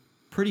 there's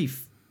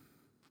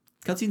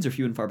cutscenes are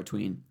few and far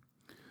between.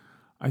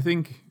 I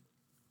think.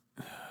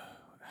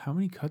 How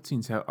many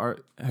cutscenes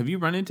have you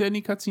run into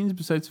any cutscenes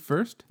besides the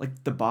first?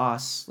 Like the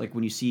boss, like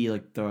when you see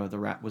like the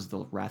was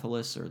the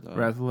Rathalos or the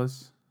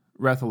Rathalos.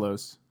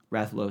 Rathalos.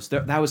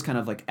 That was kind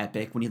of like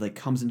epic when he like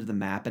comes into the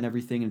map and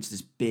everything, and it's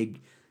this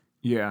big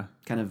Yeah.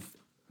 kind of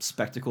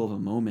spectacle of a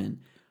moment.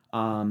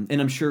 And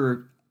I'm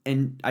sure,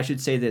 and I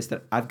should say this,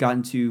 that I've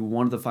gotten to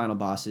one of the final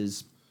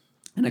bosses,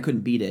 and I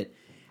couldn't beat it.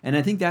 And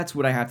I think that's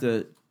what I have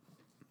to,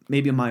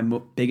 maybe my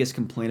biggest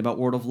complaint about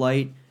World of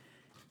Light.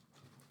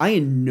 I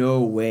in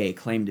no way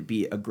claim to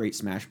be a great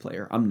Smash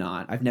player. I'm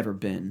not. I've never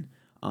been.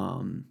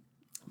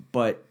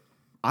 But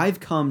I've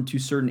come to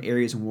certain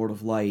areas in World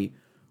of Light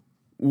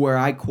where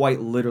I quite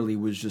literally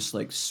was just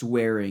like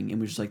swearing and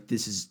was just like,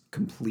 this is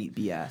complete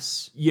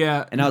BS.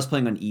 Yeah. And I was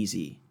playing on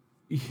easy.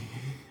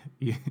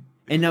 Yeah.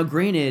 And now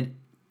granted,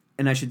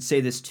 and I should say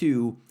this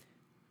too,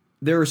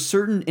 there are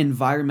certain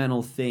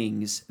environmental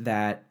things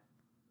that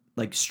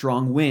like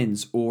strong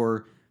winds,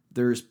 or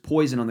there's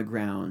poison on the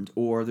ground,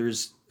 or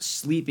there's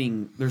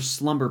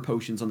slumber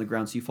potions on the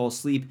ground so you fall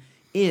asleep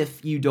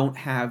if you don't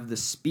have the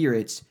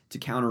spirits to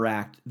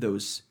counteract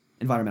those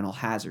environmental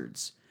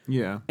hazards.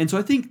 Yeah. And so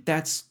I think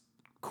that's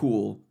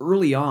cool.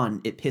 Early on,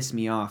 it pissed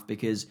me off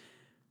because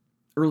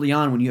early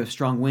on, when you have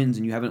strong winds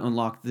and you haven't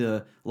unlocked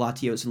the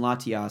Latios and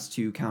Latias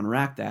to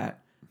counteract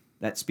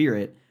that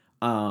spirit,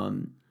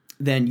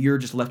 then you're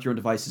just left your own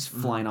devices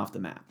flying off the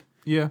map.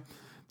 Yeah.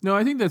 No,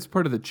 I think that's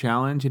part of the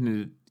challenge,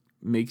 and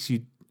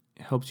it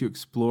helps you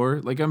explore.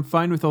 Like, I'm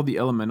fine with all the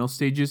elemental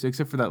stages,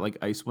 except for that like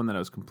ice one that I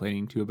was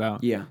complaining to you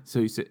about. Yeah.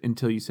 So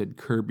until you said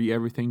Kirby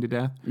everything to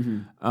death,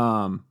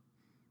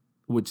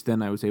 which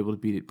then I was able to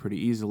beat it pretty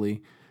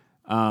easily.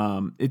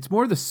 It's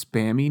more the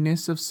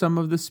spamminess of some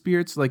of the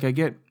spirits. Like I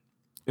get,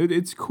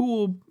 it's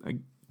cool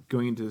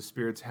going into the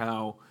spirits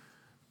how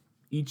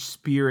each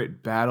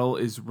spirit battle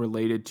is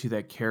related to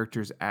that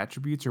character's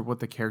attributes or what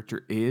the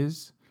character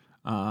is.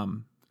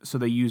 So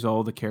they use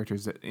all the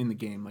characters that in the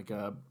game, like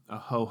a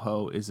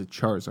Ho-Ho is a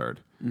Charizard.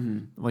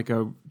 Like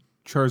a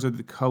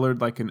Charizard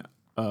colored like an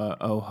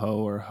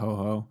Oh-Ho or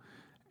Ho-Ho.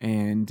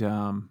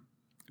 And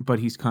but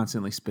he's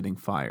constantly spitting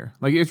fire.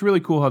 Like, it's really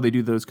cool how they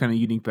do those kind of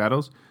unique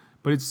battles.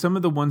 But it's some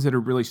of the ones that are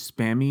really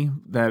spammy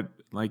that,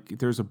 like,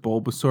 there's a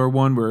Bulbasaur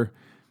one where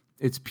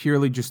it's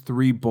purely just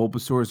 3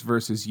 Bulbasaurs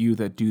versus you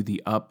that do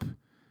the up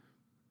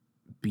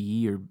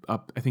B or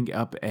up, I think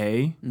up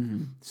A.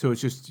 So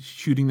it's just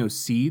shooting those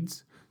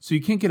seeds. So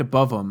you can't get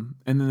above them.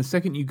 And then the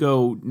second you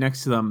go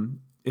next to them,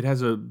 it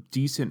has a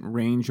decent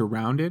range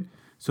around it.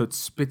 So it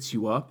spits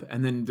you up.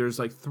 And then there's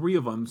like 3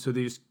 of them. So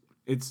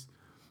it's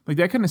like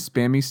that kind of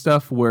spammy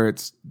stuff where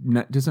it's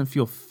doesn't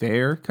feel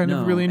fair kind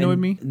of really annoyed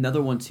me.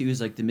 Another one too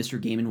is like the Mr.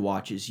 Game &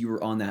 Watches. You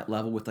were on that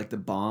level with like the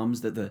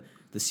bombs that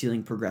the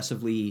ceiling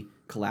progressively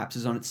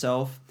collapses on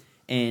itself,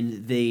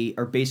 and they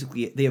are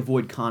basically, they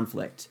avoid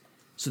conflict.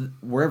 So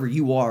wherever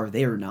you are,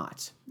 they are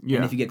not. Yeah.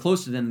 And if you get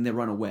close to them, they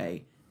run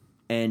away.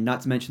 And not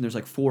to mention there's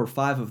like 4 or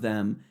 5 of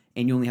them,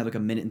 and you only have like a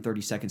minute and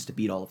 30 seconds to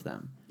beat all of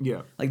them.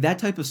 Yeah. Like that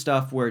type of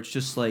stuff where it's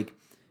just like,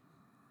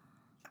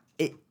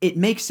 it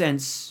makes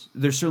sense.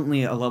 There's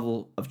certainly a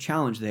level of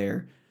challenge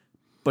there,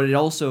 but it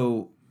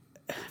also,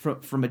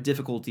 from a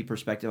difficulty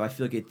perspective, I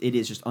feel like it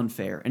is just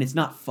unfair, and it's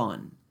not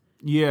fun.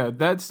 Yeah,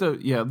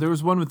 there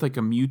was one with like a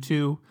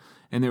Mewtwo,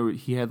 and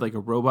he had like a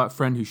robot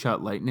friend who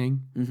shot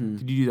lightning.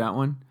 Did you do that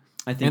one?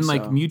 I think so.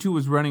 And like Mewtwo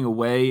was running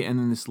away, and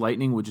then this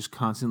lightning would just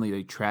constantly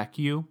like track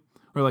you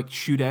or like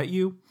shoot at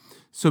you.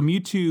 So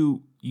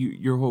Mewtwo,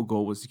 your whole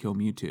goal was to kill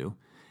Mewtwo,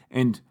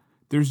 and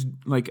there's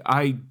like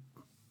I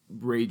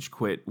rage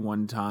quit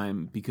one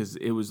time because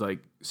it was like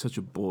such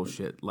a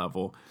bullshit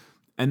level,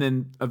 and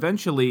then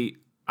eventually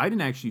I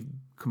didn't actually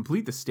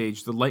complete the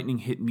stage. The lightning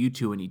hit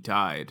Mewtwo and he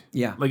died.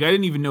 Yeah. Like I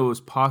didn't even know it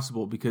was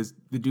possible because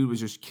the dude was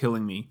just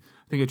killing me.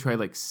 I think I tried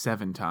like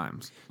 7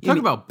 times. Talk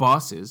about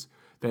bosses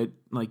that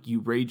like you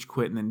rage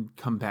quit and then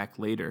come back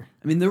later.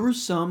 I mean, there were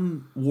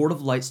some Ward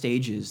of Light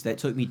stages that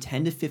took me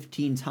 10 to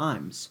 15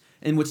 times.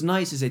 And what's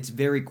nice is it's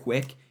very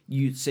quick.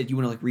 You said you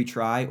want to like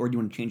retry or you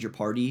want to change your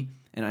party,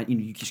 and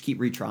you just keep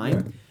retrying.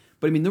 Yeah.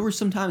 But I mean, there were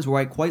some times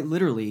where I quite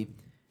literally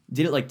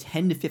did it like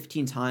 10 to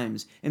 15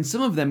 times, and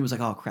some of them it was like,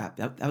 oh crap,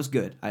 that was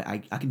good. I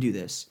can do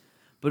this.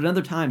 But at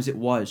other times it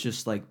was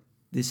just like,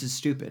 this is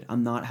stupid.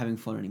 I'm not having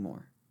fun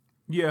anymore.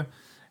 Yeah,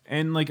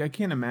 and like I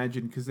can't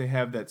imagine because they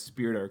have that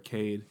Spirit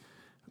Arcade.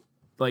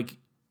 Like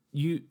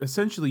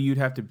you'd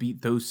have to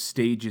beat those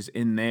stages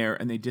in there,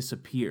 and they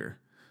disappear,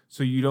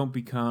 so you don't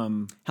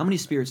become. How many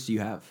spirits do you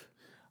have?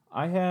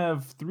 I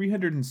have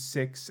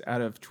 306 out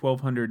of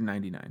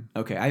 1,299.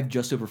 Okay, I have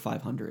just over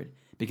 500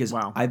 because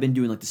Wow. I've been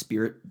doing like the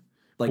spirit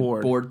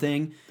board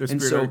thing. And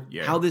so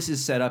how this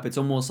is set up, it's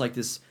almost like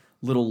this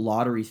little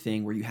lottery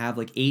thing where you have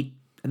like 8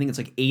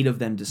 of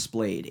them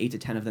displayed, 8 to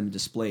 10 of them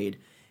displayed,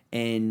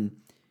 and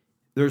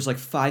there's like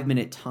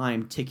 5-minute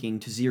time ticking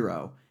to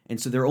 0. And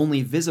so they're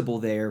only visible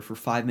there for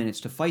 5 minutes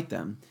to fight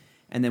them.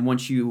 And then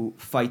once you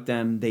fight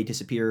them, they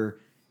disappear.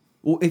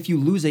 Well, if you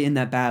lose in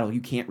that battle,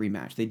 you can't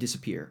rematch. They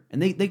disappear.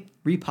 And they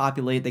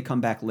repopulate. They come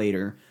back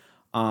later.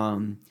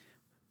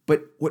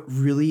 But what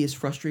really is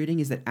frustrating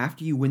is that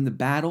after you win the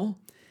battle,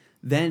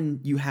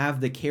 then you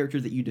have the character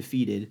that you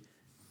defeated,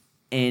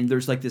 and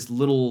there's like this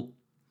little,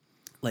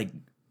 like,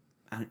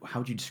 how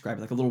would you describe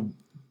it? Like a little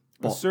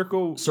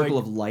circle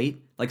of light,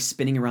 like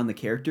spinning around the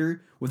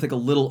character with like a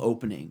little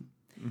opening.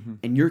 Mm-hmm.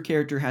 And your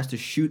character has to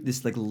shoot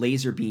this like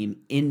laser beam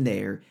in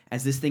there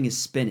as this thing is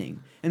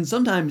spinning. And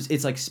sometimes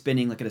it's like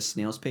spinning like at a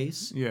snail's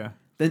pace. Yeah.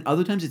 Then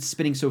other times it's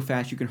spinning so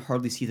fast you can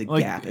hardly see the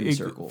gap in the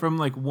circle. From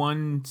like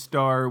 1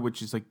 star,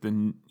 which is like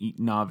the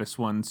novice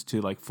ones,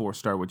 to like 4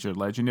 star, which are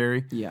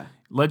legendary. Yeah.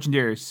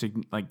 Legendary is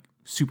like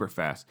super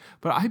fast.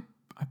 But I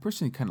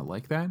personally kind of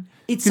like that.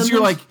 Because you're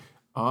like,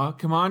 oh,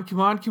 come on.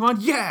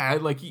 Yeah.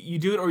 Like you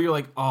do it, or you're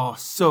like, oh,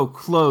 so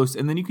close.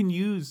 And then you can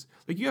use,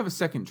 like, you have a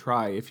second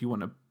try if you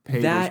want to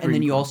pay that, and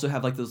then you also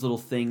have like those little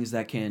things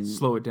that can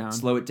slow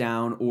it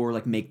down, or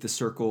like make the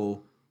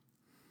circle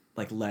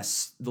like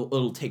less.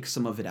 It'll take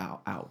some of it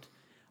out.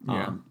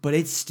 Yeah. But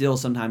it's still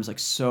sometimes like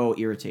so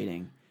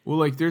irritating. Well,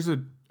 like there's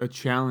a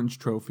challenge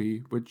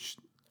trophy which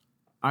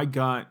I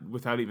got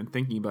without even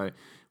thinking about it,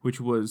 which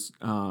was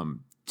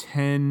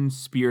 10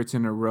 spirits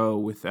in a row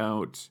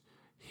without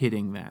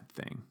hitting that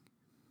thing.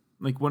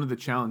 Like one of the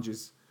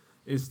challenges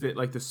is that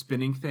like the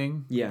spinning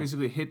thing. Yeah.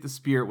 Basically hit the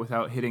spirit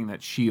without hitting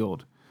that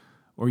shield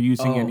or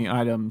using any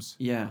items.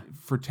 Yeah.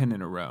 For 10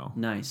 in a row.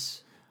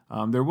 Nice.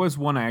 There was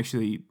one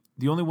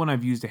the only one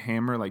I've used a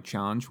hammer like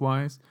challenge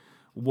wise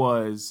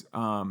was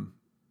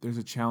there's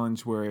a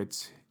challenge where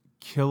it's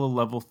kill a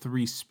level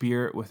 3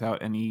 spirit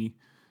without any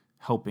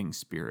helping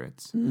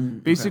spirits.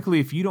 Basically,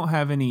 if you don't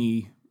have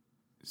any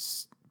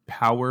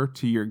power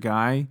to your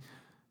guy,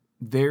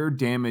 their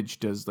damage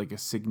does like a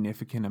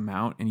significant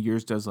amount, and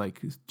yours does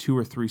like 2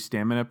 or 3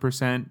 stamina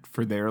percent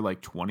for their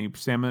like 20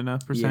 stamina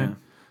percent. Yeah.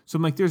 So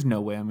I'm like, there's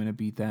no way I'm gonna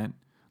beat that.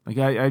 Like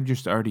I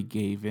just already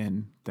gave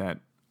in that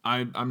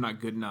I'm not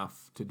good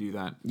enough to do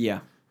that. Yeah.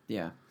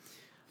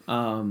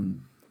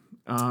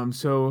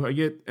 So I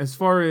get as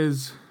far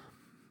as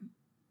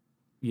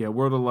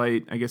World of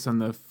Light. I guess on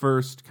the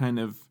first kind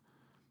of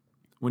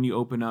when you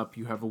open up,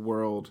 you have a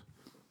world,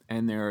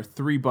 and there are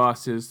 3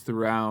 bosses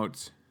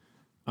throughout.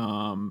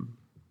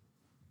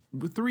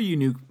 With 3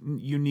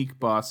 unique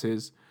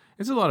bosses.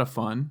 It's a lot of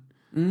fun.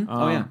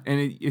 And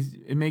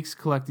it makes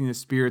collecting the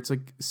spirits,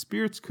 like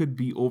spirits could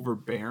be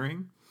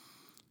overbearing,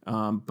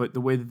 but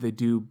the way that they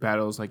do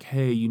battles, like,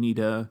 hey, you need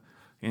a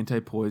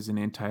anti-poison,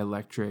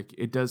 anti-electric,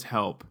 it does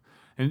help,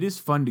 and it is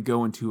fun to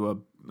go into a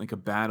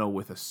battle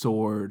with a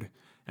sword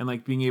and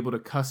like being able to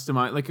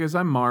customize. Like, as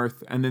I'm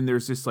Marth, and then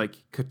there's this like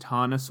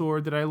katana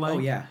sword that I like. Oh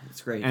yeah,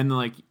 it's great. And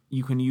like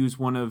you can use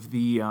one of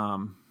the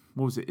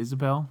what was it,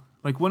 Isabel?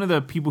 Like one of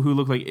the people who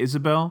look like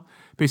Isabel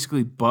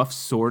basically buffs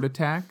sword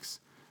attacks.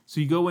 So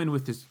you go in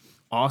with this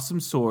awesome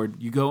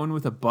sword, you go in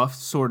with a buff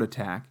sword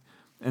attack,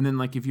 and then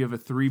like if you have a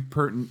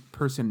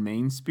 3-person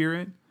main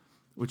spirit,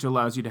 which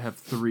allows you to have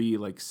 3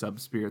 like sub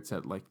spirits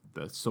at like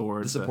the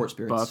sword, the support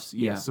spirits,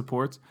 buffs,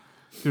 supports.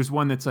 There's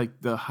one that's like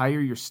the higher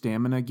your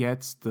stamina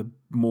gets, the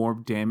more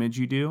damage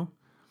you do,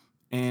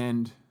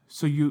 and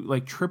so you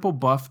like triple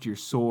buffed your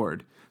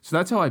sword. So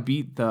that's how I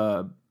beat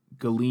the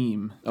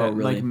Galeem. That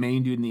like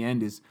main dude in the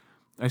end is.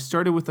 I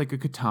started with like a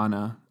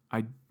katana.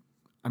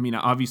 I mean,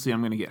 obviously I'm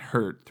going to get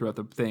hurt throughout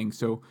the thing.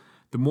 So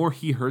the more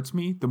he hurts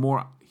me, the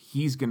more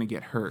he's going to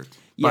get hurt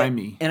by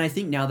me. And I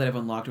think now that I've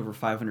unlocked over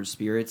 500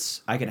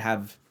 spirits, I could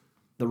have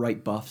the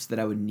right buffs that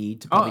I would need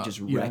to probably just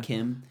wreck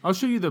him. I'll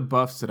show you the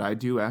buffs that I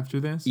do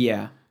after this.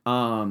 Yeah.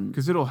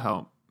 Because it'll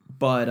help.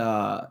 But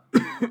I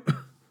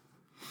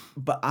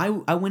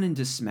went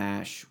into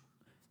Smash.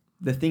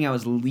 The thing I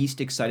was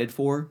least excited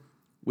for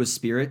was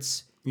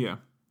spirits. Yeah.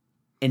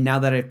 And now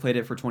that I've played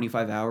it for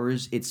 25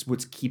 hours, it's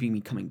what's keeping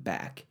me coming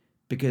back.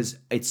 Because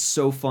it's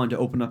so fun to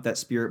open up that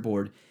spirit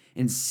board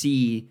and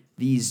see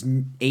these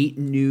 8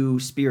 new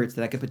spirits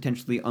that I could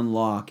potentially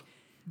unlock.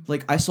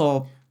 Like, I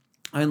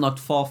unlocked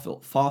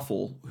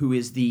Fawful, who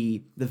is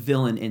the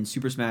villain in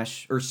Super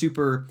Smash, or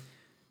Super...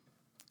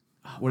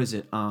 What is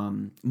it?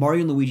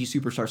 Mario and Luigi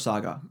Superstar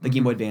Saga, the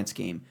Game Boy Advance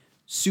game.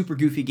 Super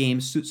goofy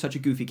game, such a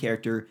goofy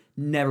character.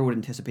 Never would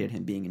have anticipated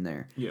him being in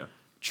there. Yeah.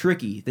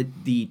 Tricky,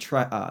 the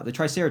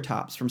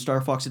Triceratops from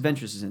Star Fox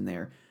Adventures is in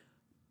there.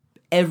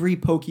 Every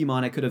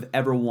Pokemon I could have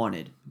ever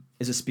wanted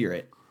is a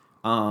spirit.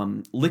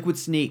 Liquid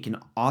Snake and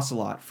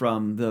Ocelot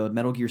from the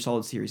Metal Gear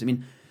Solid series. I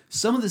mean,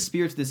 some of the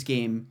spirits of this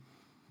game,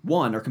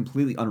 one, are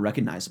completely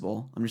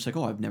unrecognizable. I'm just like,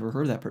 oh, I've never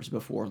heard of that person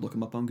before. Look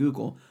him up on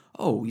Google.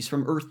 Oh, he's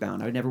from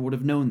Earthbound. I never would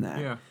have known that.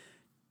 Yeah.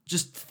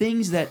 Just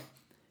things that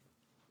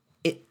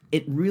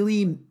it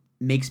really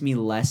makes me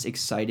less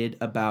excited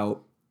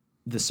about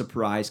the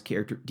surprise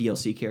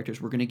DLC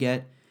characters we're going to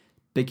get,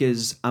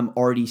 because I'm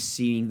already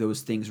seeing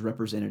those things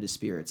represented as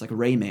spirits. Like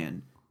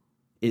Rayman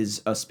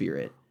is a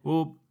spirit.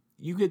 Well,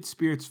 you get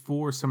spirits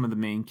for some of the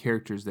main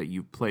characters that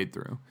you've played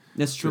through.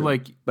 That's true. So,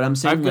 like, but I'm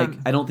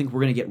saying, I don't think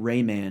we're going to get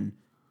Rayman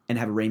and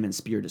have a Rayman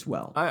spirit as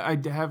well. I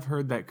have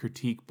heard that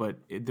critique, but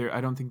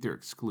I don't think they're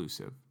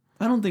exclusive.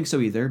 I don't think so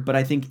either, but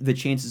I think the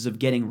chances of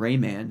getting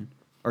Rayman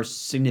are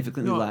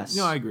significantly less.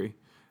 No, I agree.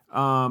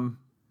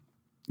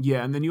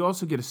 Yeah, and then you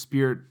also get a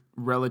spirit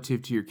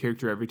relative to your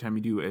character every time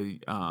you do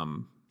a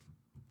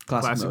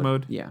classic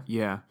mode.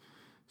 Yeah.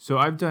 So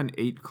I've done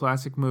 8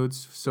 classic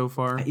modes so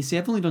far. You see,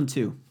 I've only done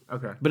 2.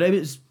 Okay. But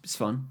it's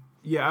fun.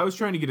 Yeah, I was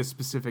trying to get a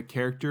specific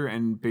character,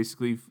 and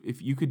basically,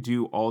 if you could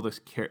do all the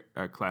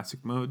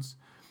classic modes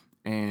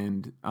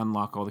and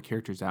unlock all the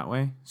characters that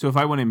way. So if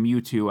I went in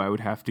Mewtwo, I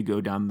would have to go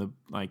down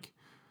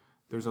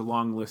there's a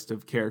long list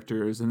of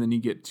characters, and then you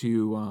get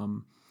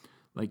to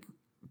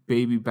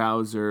Baby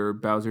Bowser,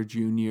 Bowser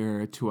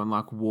Jr. to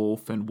unlock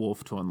Wolf, and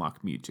Wolf to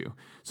unlock Mewtwo.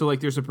 So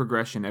like there's a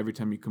progression every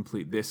time you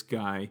complete this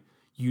guy,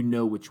 you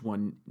know which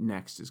one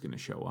next is going to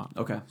show up.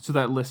 Okay. So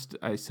that list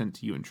I sent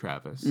to you and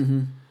Travis.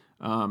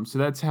 Mm-hmm. So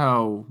that's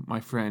how my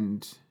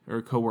friend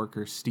or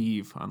coworker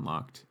Steve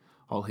unlocked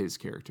all his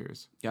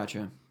characters.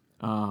 Gotcha.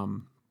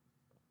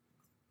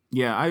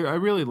 Yeah, I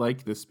really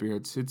like the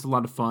spirits. It's a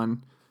lot of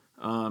fun.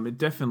 It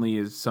definitely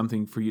is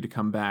something for you to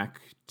come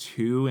back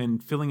to,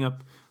 and filling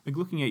up, like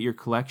looking at your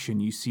collection,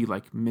 you see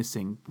like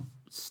missing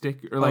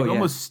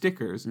almost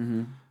stickers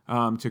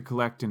to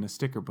collect in a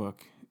sticker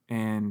book,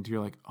 and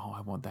you're like, oh,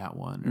 I want that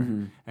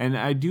one. And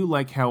I do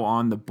like how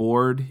on the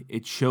board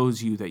it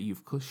shows you that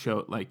you've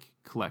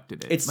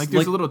collected it. It's like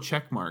there's a little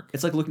check mark.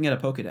 It's like looking at a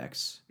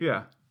Pokedex.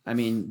 Yeah. I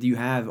mean, you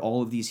have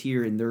all of these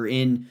here, and they're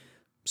in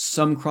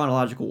some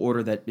chronological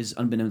order that is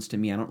unbeknownst to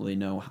me. I don't really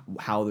know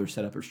how they're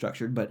set up or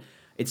structured, but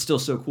it's still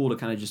so cool to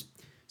kind of just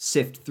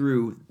sift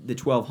through the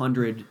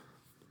 1,200,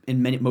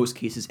 in most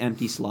cases,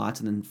 empty slots,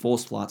 and then full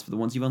slots for the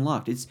ones you've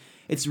unlocked. It's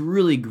a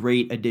really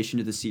great addition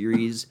to the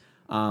series.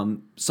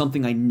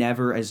 Something I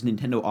never, as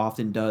Nintendo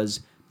often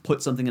does,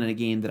 put something in a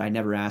game that I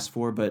never asked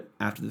for, but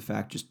after the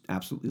fact, just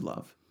absolutely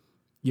love.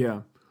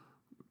 Yeah.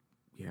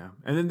 Yeah.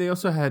 And then they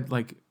also had,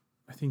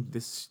 I think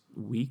this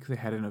week they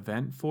had an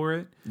event for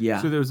it.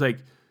 Yeah. So there was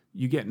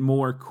you get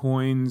more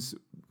coins,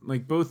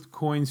 like both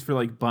coins for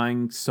like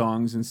buying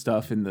songs and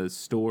stuff in the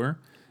store.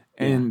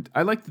 And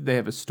I like that they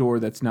have a store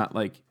that's not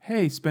like,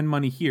 hey, spend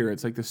money here.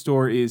 It's like the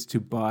store is to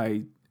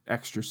buy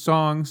extra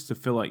songs, to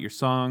fill out your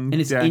song.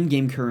 And it's deck.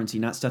 in-game currency,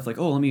 not stuff like,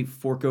 oh, let me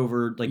fork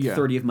over like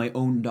 30 of my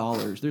own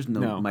dollars. There's no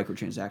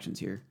microtransactions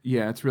here.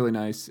 Yeah, it's really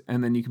nice.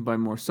 And then you can buy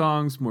more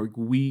songs, more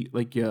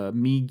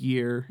me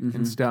gear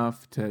and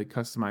stuff to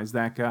customize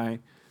that guy.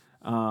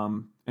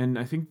 And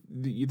I think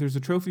there's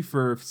a trophy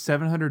for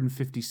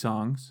 750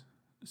 songs.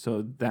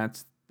 So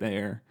that's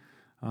there.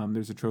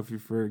 There's a trophy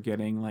for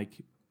getting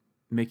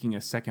making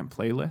a second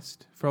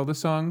playlist for all the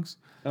songs.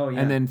 Oh, yeah.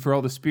 And then for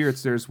all the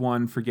spirits, there's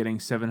one for getting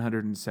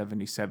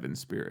 777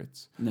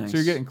 spirits. Nice. So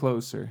you're getting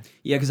closer.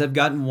 Yeah, because I've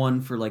gotten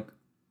one for like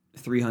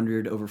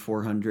 300, over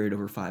 400,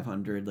 over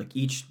 500, like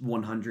each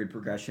 100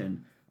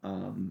 progression.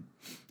 And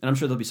I'm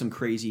sure there'll be some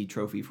crazy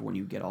trophy for when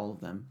you get all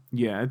of them.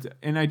 Yeah,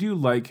 and I do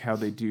like how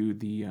they do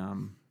the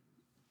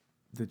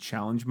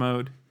challenge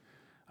mode.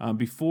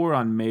 Before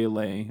on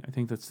Melee, I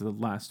think that's the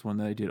last one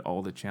that I did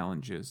all the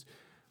challenges,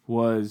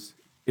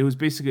 it was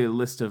basically a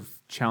list of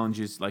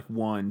challenges like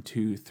 1,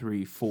 2,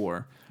 3,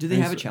 4. Do they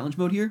have a challenge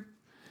mode here?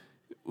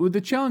 Well,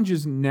 the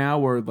challenges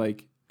now are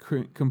like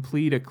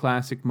complete a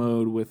classic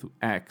mode with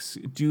X.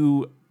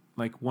 Do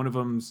like one of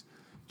them's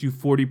do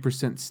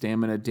 40%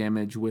 stamina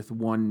damage with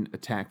one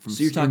attack from.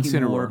 So you're talking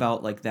Incineroar. more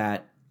about like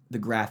that, the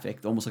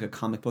graphic, almost like a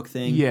comic book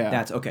thing. Yeah,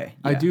 that's okay.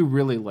 I Yeah. do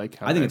really like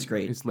how I think it's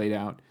great. It's laid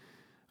out.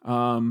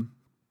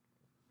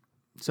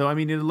 So, I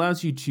mean, it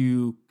allows you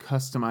to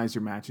customize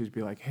your matches,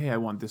 be like, hey, I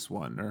want this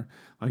one. Or,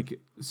 like,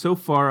 so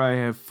far I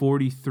have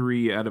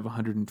 43 out of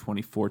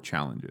 124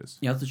 challenges.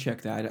 You have to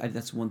check that.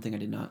 That's one thing I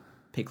did not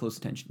pay close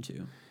attention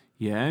to.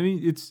 Yeah, I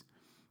mean, it's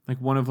like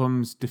one of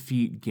them's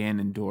defeat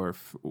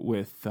Ganondorf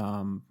with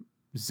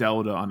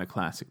Zelda on a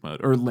classic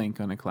mode, or Link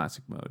on a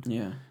classic mode.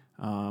 Yeah.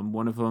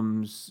 One of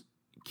them's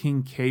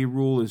King K.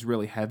 Rool is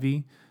really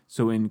heavy.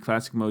 So in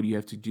classic mode, you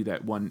have to do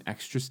that one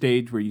extra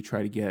stage where you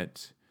try to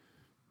get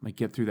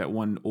through that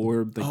one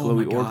orb, the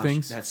glowy orb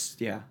things. That's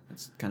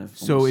kind of.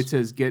 So it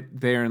says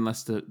get there in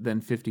less than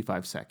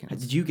 55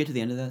 seconds. Did you get to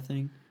the end of that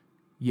thing?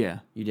 Yeah.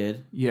 You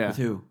did? Yeah. With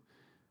who?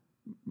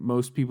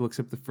 Most people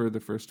except for the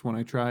first one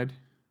I tried.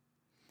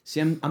 See,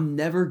 I've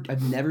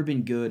never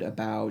been good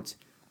about.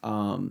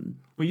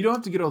 But you don't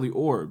have to get all the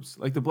orbs.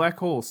 Like the black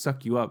hole will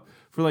suck you up.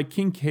 For like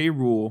King K.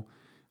 Rool,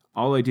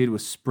 all I did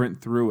was sprint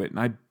through it, and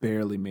I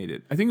barely made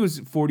it. I think it was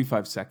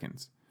 45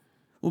 seconds.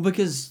 Well,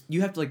 because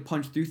you have to like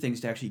punch through things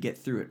to actually get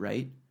through it,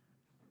 right?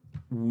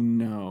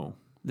 No.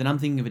 Then I'm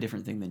thinking of a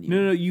different thing than you.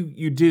 No,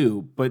 you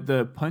do, but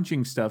the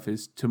punching stuff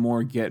is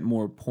to get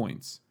more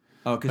points.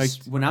 Oh,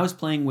 because when I was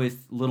playing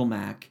with Little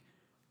Mac,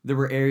 there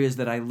were areas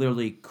that I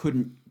literally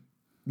couldn't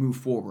move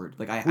forward.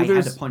 Like I had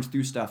to punch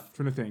through stuff.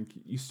 Trying to think.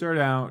 You start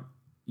out,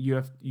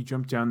 you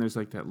jump down. There's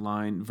like that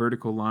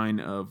vertical line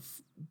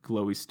of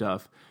glowy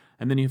stuff,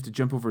 and then you have to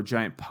jump over a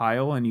giant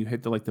pile, and you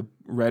hit the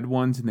red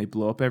ones, and they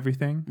blow up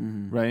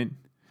everything, right?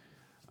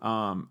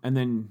 And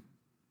then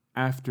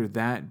after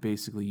that,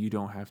 basically, you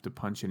don't have to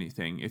punch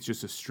anything. It's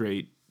just a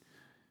straight.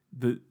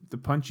 The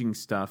punching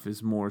stuff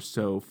is more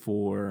so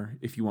for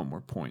if you want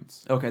more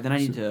points. Okay, then I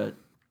need to.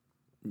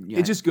 Yeah.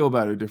 It just go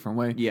about it a different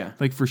way. Yeah.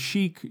 Like for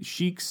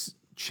Sheik's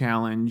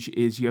challenge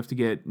is you have to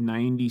get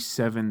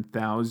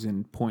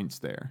 97,000 points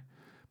there.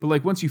 But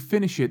like once you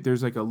finish it,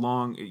 there's like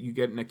you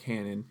get in a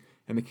cannon,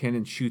 and the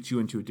cannon shoots you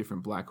into a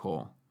different black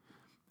hole.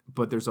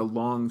 But there's a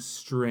long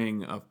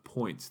string of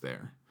points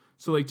there.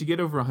 So like to get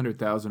over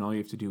 100,000, all you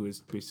have to do is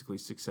basically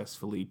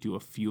successfully do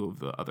a few of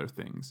the other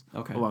things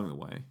along the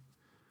way.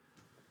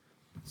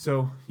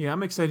 So yeah,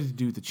 I'm excited to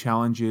do the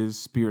challenges.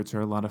 Spirits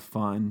are a lot of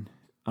fun.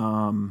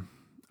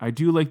 I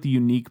do like the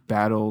unique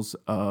battles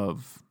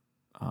of,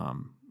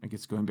 I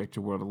guess going back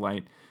to World of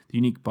Light, the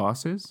unique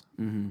bosses,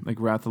 like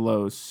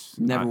Rathalos.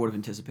 Never would have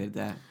anticipated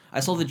that.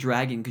 I saw the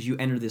dragon because you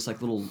enter this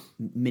like little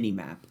mini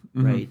map,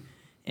 right?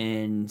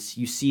 And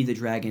you see the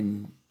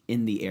dragon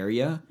in the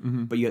area,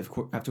 but you have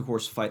to, of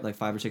course, fight like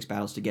 5 or 6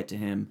 battles to get to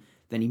him.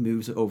 Then he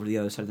moves over to the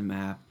other side of the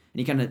map, and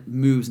he kind of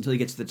moves until he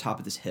gets to the top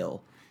of this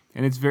hill.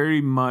 And it's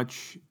very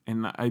much,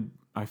 and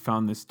I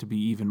found this to be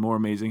even more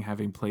amazing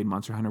having played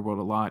Monster Hunter World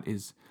a lot,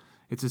 is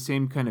it's the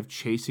same kind of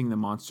chasing the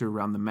monster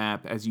around the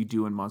map as you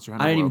do in Monster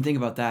Hunter World. I didn't even think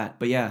about that,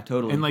 but yeah,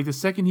 totally. And like the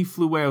second he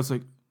flew away, I was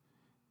like,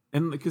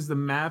 and because the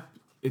map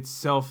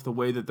itself, the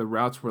way that the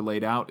routes were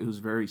laid out, it was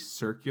very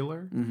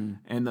circular.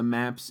 And the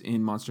maps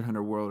in Monster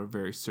Hunter World are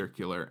very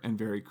circular and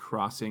very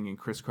crossing and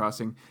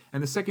crisscrossing.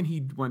 And the second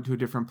he went to a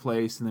different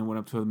place and then went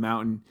up to a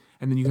mountain,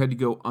 and then you had to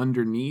go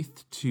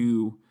underneath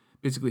to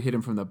basically hit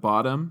him from the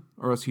bottom,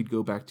 or else he'd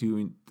go back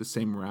to the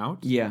same route.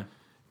 Yeah.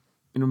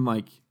 And I'm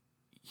like,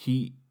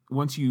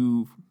 once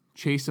you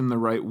chase him the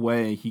right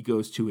way, he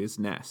goes to his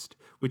nest,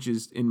 which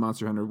is in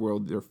Monster Hunter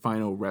World their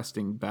final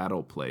resting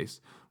battle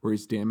place where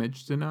he's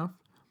damaged enough,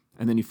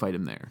 and then you fight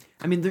him there.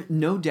 I mean,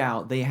 no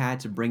doubt they had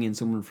to bring in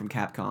someone from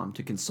Capcom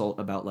to consult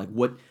about like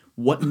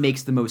what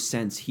makes the most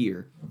sense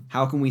here.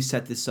 How can we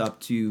set this up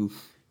to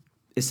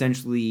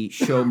essentially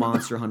show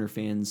Monster Hunter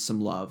fans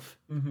some love.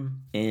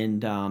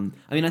 And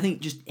I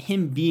think just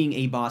him being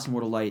a boss in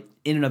World of Light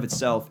in and of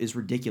itself is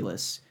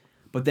ridiculous.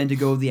 But then to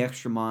go the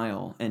extra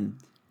mile, and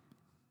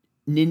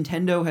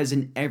Nintendo has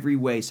in every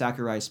way,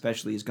 Sakurai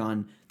especially, has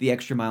gone the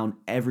extra mile in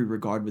every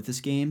regard with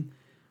this game.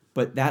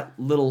 But that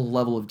little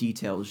level of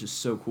detail is just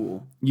so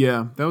cool.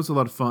 Yeah, that was a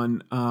lot of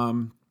fun.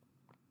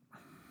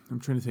 I'm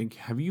trying to think.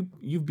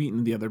 You've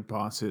beaten the other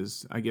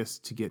bosses, I guess,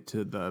 to get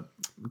to the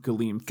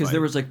Galeem fight? Because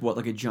there was like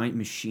a giant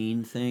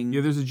machine thing?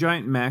 Yeah, there's a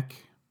giant mech,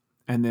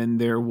 and then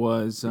there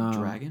was a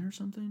dragon or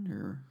something?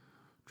 Or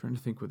trying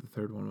to think what the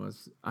third one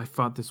was. I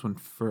fought this one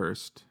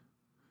first.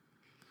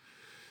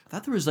 I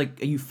thought there was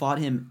you fought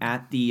him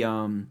at the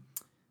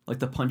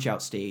the punch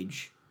out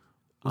stage.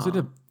 Was it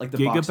a like the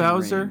Giga boxing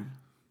Bowser? ring.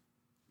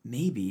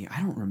 Maybe.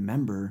 I don't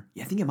remember.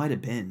 Yeah, I think it might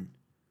have been.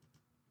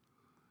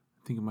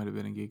 I think it might have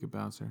been a Giga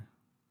Bowser.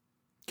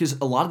 Because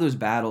a lot of those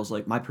battles,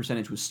 my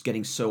percentage was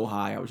getting so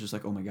high, I was just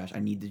like, oh my gosh, I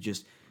need to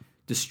just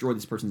destroy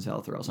this person's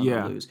health or else I'm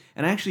going to lose.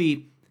 And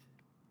actually,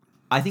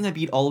 I think I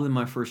beat all of them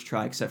my first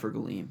try except for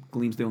Galeem.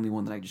 Galeem's the only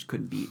one that I just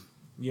couldn't beat.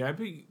 Yeah, I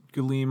beat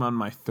Galeem on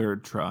my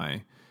third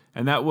try.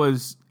 And that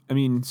was,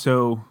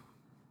 so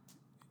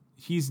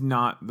he's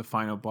not the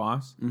final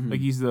boss. Mm-hmm.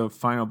 He's the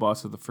final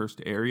boss of the first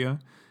area.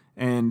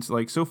 And,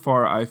 so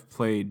far, I've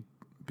played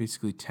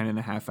basically 10 and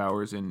a half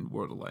hours in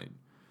World of Light.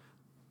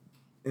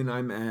 And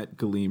I'm at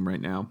Galeem right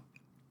now,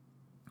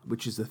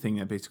 which is the thing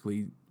that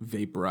basically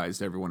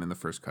vaporized everyone in the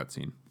first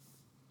cutscene.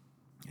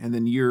 And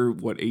then you're,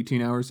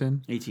 18 hours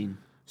in? 18.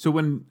 So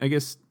when, I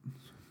guess,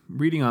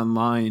 reading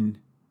online,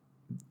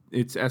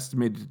 it's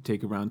estimated to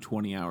take around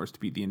 20 hours to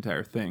beat the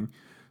entire thing.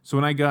 So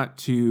when I got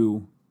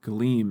to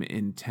Galeem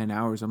in 10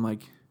 hours, I'm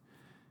like,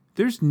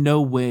 there's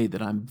no way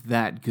that I'm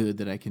that good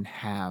that I can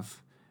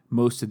have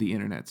most of the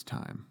internet's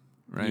time,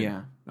 right?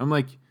 Yeah. I'm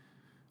like,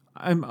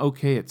 I'm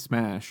okay at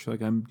Smash.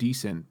 I'm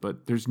decent,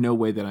 but there's no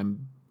way that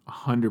I'm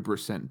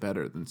 100%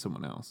 better than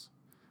someone else.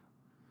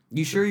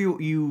 You sure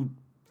you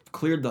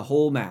cleared the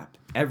whole map?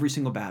 Every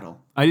single battle?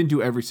 I didn't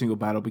do every single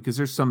battle because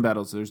there's some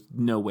battles there's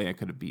no way I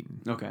could have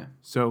beaten. Okay.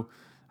 So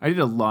I did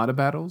a lot of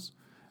battles.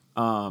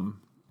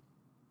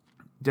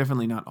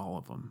 Definitely not all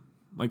of them.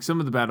 Some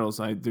of the battles,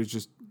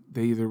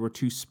 they either were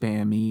too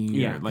spammy.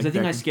 Yeah, or I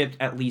think I skipped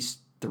at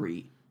least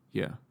 3.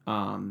 Yeah.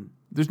 Um,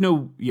 There's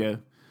no, yeah.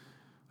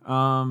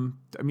 To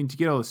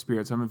get all the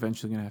spirits, I'm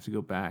eventually going to have to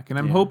go back. And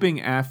I'm hoping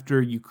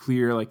after you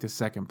clear, the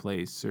second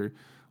place or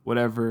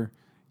whatever,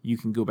 you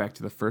can go back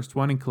to the first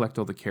one and collect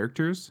all the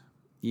characters.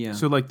 Yeah.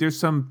 So, there's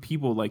some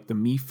people, like the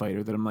Mii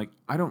Fighter, that I'm like,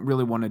 I don't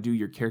really want to do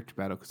your character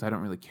battle because I don't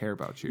really care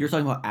about you. You're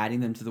talking about adding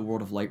them to the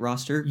World of Light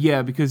roster?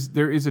 Yeah, because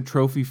there is a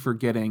trophy for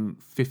getting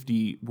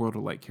 50 World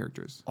of Light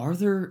characters.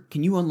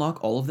 Can you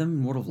unlock all of them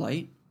in World of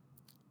Light?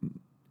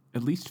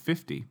 At least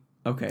 50.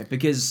 Okay,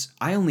 because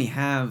I only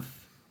have...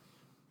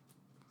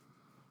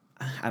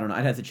 I don't know,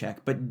 I'd have to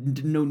check, but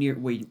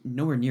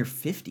nowhere near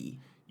 50.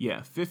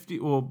 Yeah, 50,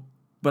 well...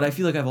 But I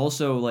feel like I've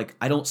also,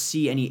 I don't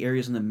see any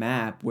areas on the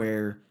map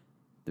where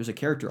there's a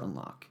character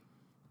unlock.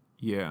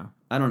 Yeah.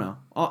 I don't know.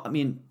 I'll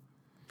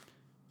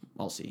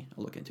see.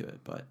 I'll look into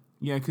it, but...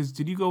 Yeah, because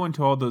did you go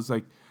into all those,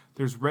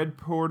 there's red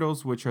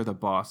portals, which are the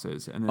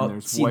bosses, and then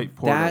there's white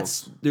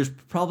portals. There's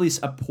probably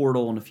a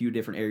portal in a few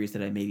different areas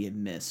that I maybe have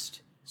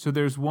missed. So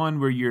there's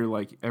one where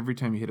you're, every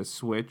time you hit a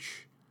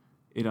switch,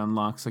 it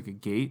unlocks, a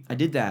gate. I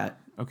did that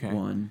Okay.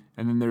 one.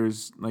 And then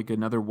there's,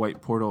 another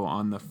white portal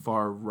on the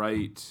far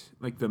right,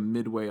 the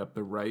midway up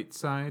the right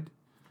side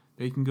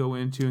that you can go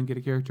into and get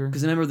a character.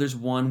 Because I remember there's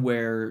one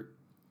where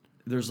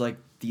there's,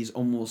 these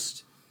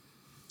almost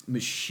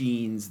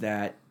machines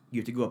that you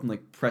have to go up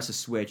and, press a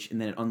switch,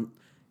 and then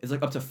it's,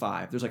 up to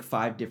 5. There's,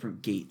 5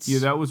 different gates. Yeah,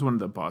 that was one of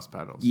the boss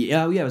battles.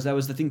 Yeah, that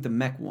was, the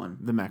mech one.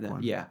 The mech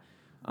one. Yeah.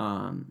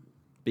 But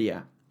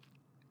yeah.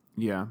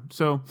 Yeah.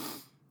 So...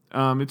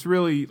 it's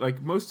really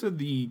most of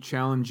the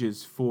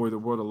challenges for the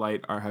World of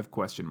Light have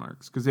question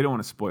marks because they don't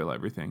want to spoil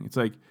everything. It's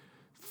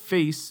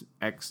face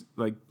X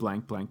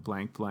blank blank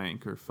blank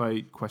blank or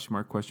fight question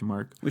mark,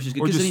 which is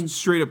good or because just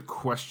straight up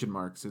question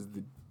marks is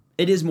the.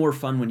 It is more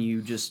fun when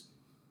you just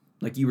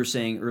you were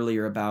saying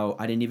earlier about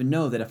I didn't even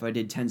know that if I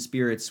did 10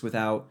 spirits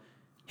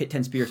hit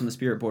 10 spirits on the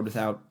spirit board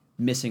without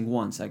missing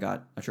once, I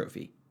got a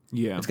trophy.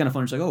 Yeah, it's kind of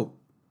fun. It's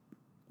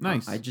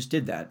nice. I just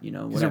did that,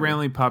 Because it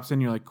randomly pops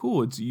in, you're like,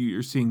 cool.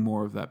 You're seeing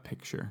more of that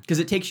picture. Because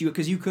it takes you,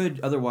 because you could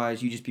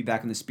otherwise you just be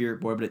back on the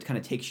spirit board, but it kind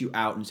of takes you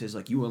out and says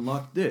you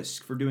unlocked this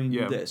for doing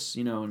this,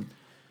 and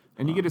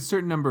you get a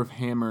certain number of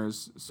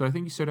hammers. So I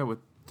think you start out with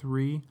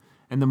 3,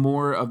 and the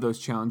more of those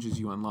challenges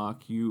you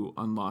unlock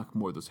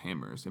more of those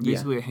hammers. And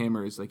basically, a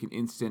hammer is an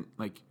instant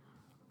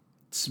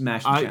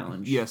smash the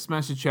challenge. Yeah,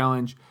 smash the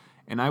challenge.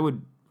 And I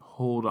would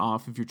hold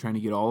off if you're trying to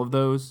get all of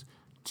those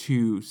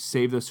to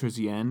save those towards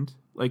the end.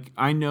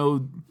 I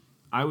know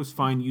I was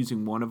fine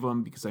using one of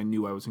them because I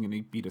knew I wasn't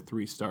going to beat a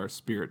 3-star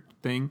spirit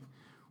thing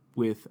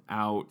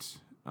without,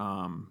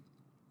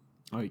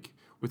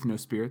 with no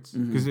spirits.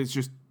 Because it's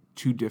just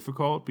too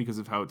difficult because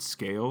of how it's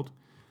scaled.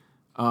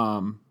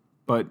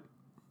 But,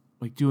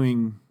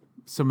 doing,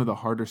 some of the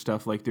harder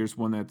stuff. Like there's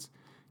one that's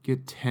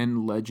get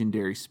 10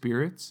 legendary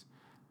spirits.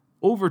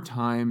 Over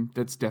time,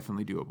 that's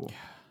definitely doable.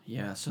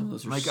 Yeah, some of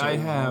those are Like so I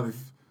have hard.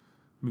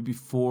 maybe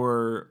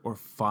 4 or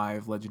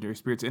 5 legendary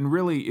spirits. And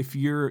really, if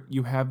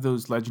you have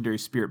those legendary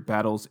spirit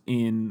battles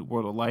in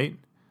World of Light,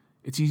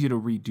 it's easy to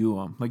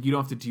redo them. Like you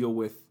don't have to deal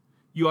with,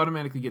 you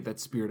automatically get that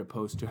spirit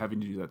opposed to having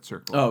to do that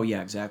circle. Oh,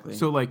 yeah, exactly.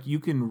 So like you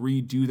can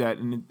redo that,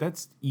 and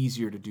that's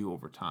easier to do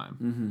over time.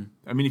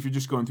 Mm-hmm. I mean, if you're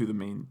just going through the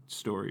main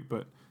story,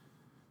 but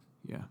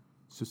yeah.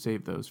 So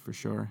save those for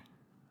sure.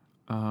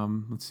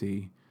 Let's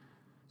see.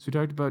 So we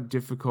talked about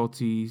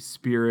difficulty,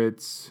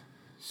 spirits.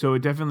 So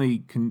it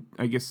definitely can.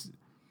 I guess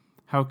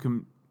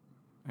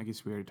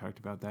we already talked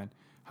about that.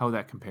 How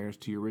that compares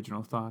to your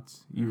original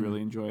thoughts. You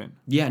really enjoy it.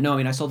 Yeah, no, I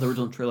mean, I saw the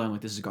original trailer. I'm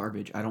like, this is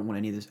garbage. I don't want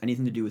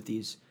anything to do with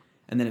these.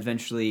 And then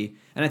eventually,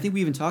 and I think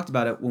we even talked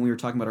about it when we were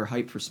talking about our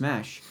hype for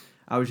Smash.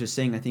 I was just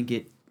saying, I think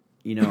it,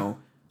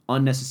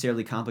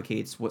 unnecessarily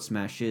complicates what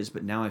Smash is,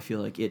 but now I feel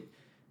like it,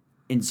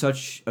 in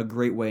such a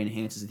great way,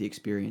 enhances the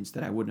experience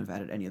that I wouldn't have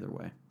had it any other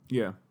way.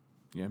 Yeah,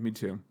 me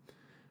too.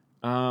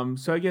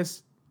 So I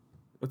guess,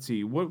 let's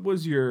see. What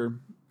was your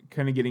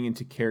kind of getting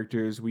into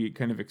characters? We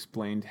kind of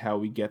explained how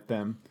we get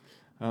them.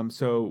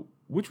 So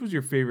which was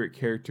your favorite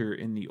character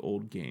in the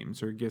old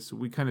games? Or I guess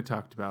we kind of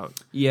talked about.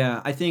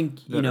 Yeah, I think,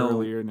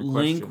 earlier in the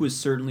Link question. was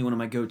certainly one of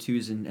my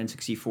go-tos in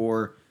N64,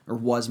 or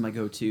was my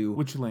go-to.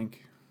 Which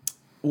Link?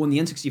 Well, in the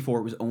N64,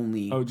 it was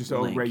only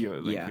Link.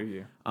 Regular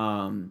Link.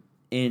 Yeah.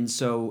 And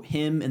so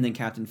him and then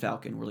Captain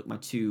Falcon were like my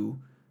two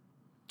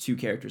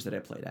characters that I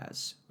played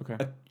as. Okay.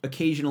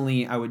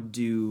 Occasionally, I would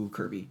do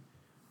Kirby.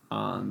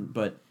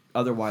 But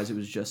otherwise, it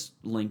was just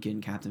Link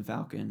and Captain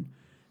Falcon.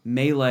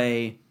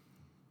 Melee,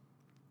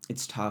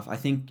 it's tough. I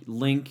think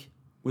Link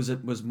was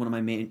one of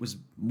my main was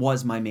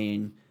my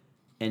main,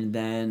 and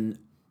then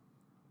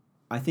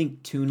I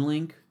think Toon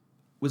Link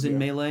was in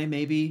Melee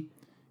maybe.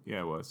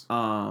 Yeah, it was.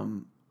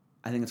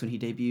 I think that's when he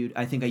debuted.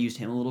 I think I used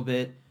him a little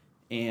bit,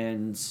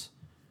 and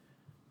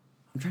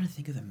I'm trying to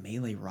think of the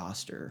Melee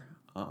roster.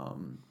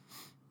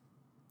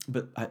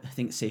 But I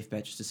think it's safe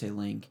bet just to say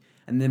Link.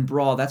 And then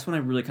Brawl, that's when I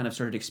really kind of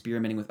started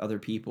experimenting with other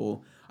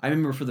people. I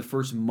remember for the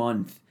first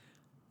month,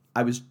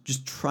 I was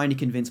just trying to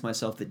convince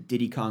myself that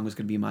Diddy Kong was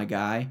going to be my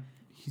guy.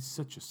 He's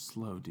such a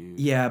slow dude.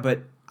 Yeah,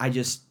 but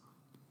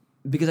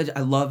because I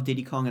love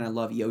Diddy Kong and I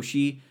love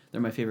Yoshi.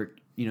 They're my favorite,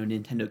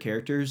 Nintendo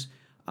characters.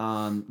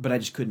 But I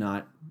just could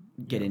not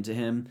get into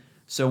him.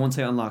 So once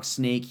I unlocked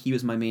Snake, he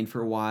was my main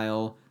for a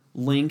while.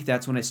 Link,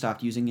 that's when I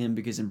stopped using him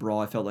because in Brawl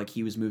I felt like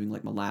he was moving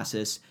like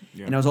molasses.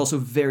 Yeah. And I was also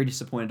very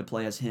disappointed to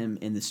play as him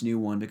in this new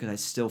one because I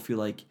still feel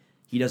like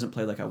he doesn't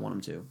play like I want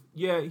him to.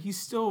 Yeah, he's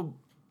still...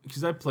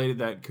 Because I played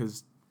that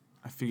because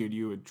I figured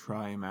you would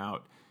try him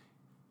out.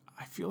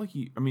 I feel like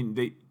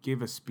they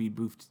gave a speed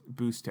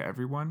boost to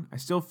everyone. I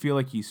still feel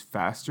like he's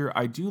faster.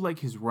 I do like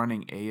his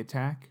running A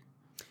attack.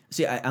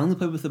 See, I only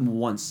played with him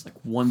once, like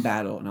one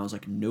battle, and I was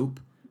like, nope.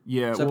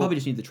 Yeah, so I probably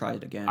just need to try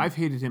it again. I've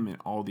hated him in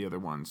all the other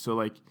ones. So,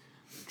 like,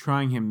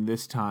 trying him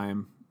this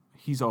time,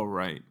 he's all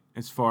right.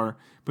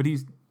 But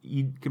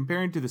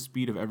comparing to the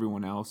speed of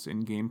everyone else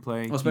in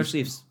gameplay. Well,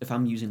 especially if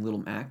I'm using Little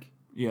Mac.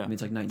 Yeah. I mean,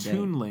 it's like night and day.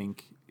 Toon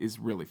Link is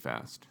really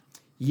fast.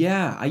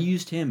 Yeah, I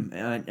used him,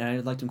 and I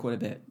liked him quite a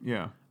bit.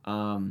 Yeah.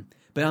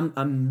 But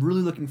I'm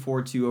really looking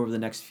forward to, over the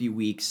next few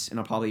weeks, and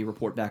I'll probably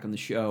report back on the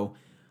show,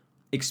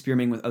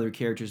 experimenting with other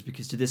characters,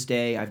 because to this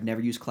day, I've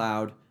never used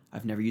Cloud.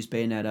 I've never used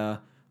Bayonetta.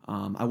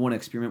 I want to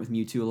experiment with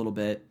Mewtwo a little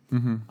bit.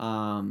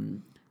 Mm-hmm.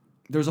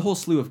 There's a whole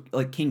slew of,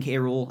 like, King K.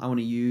 Rool I want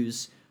to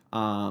use.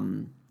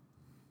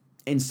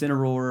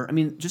 Incineroar. I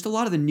mean, just a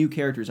lot of the new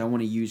characters I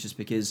want to use just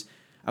because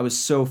I was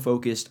so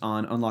focused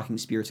on unlocking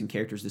spirits and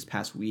characters this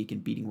past week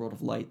and beating World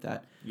of Light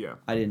that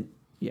I didn't...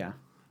 Yeah.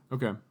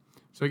 Okay.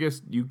 So I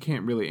guess you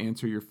can't really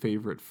answer your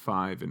favorite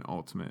 5 in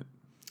Ultimate.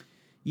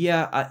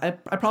 Yeah,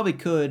 I probably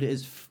could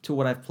as to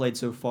what I've played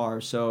so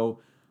far. So,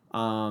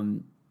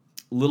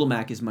 Little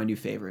Mac is my new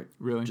favorite.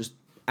 Really? Just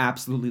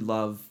absolutely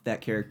love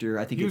that character.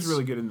 I think he was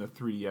really good in the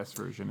 3DS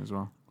version as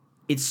well.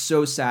 It's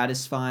so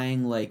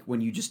satisfying, like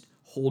when you just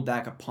hold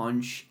back a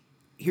punch.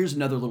 Here's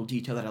another little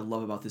detail that I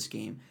love about this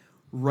game.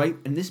 Right,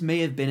 and this may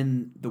have been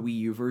in the Wii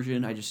U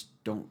version. I just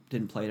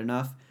didn't play it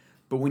enough.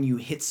 But when you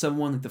hit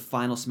someone, like the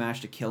final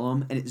smash to kill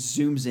them, and it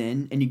zooms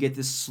in, and you get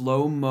this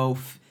slow-mo,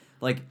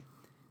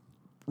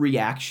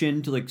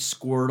 reaction to, like,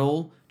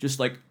 Squirtle, just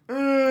like,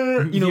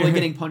 like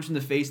getting punched in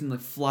the face and,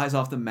 like, flies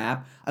off the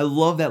map. I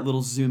love that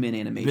little zoom-in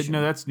animation.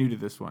 No, that's new to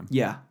this one.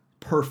 Yeah,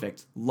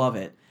 perfect. Love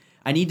it.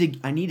 I need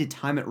to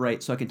time it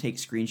right so I can take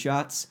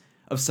screenshots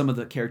of some of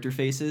the character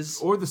faces.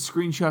 Or the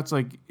screenshots,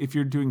 like, if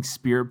you're doing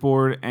Spirit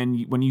Board,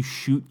 and when you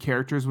shoot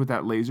characters with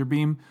that laser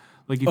beam...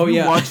 Like, if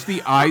you watch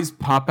the eyes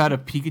pop out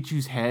of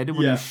Pikachu's head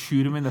when you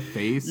shoot him in the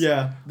face.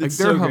 Yeah. Like,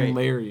 they're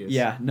hilarious.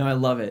 Yeah. No, I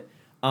love it.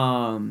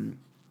 What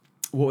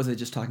was I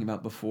just talking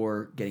about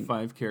before getting...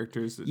 5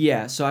 characters.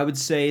 Yeah, so I would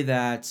say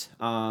that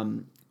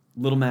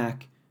Little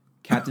Mac,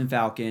 Captain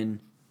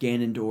Falcon,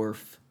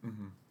 Ganondorf,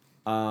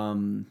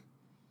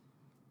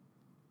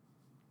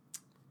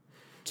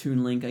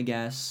 Toon Link, I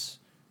guess.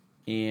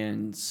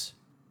 and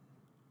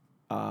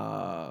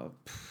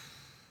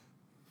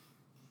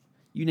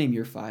you name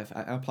your 5.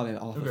 I'll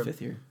have a 5th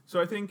here.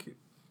 So I think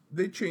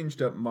they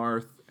changed up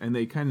Marth, and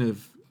they kind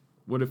of,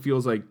 what it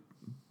feels like,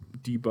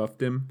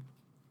 debuffed him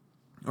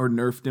or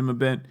nerfed him a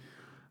bit.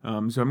 So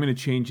I'm going to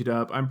change it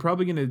up. I'm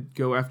probably going to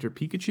go after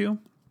Pikachu.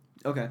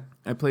 Okay.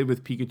 I played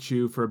with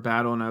Pikachu for a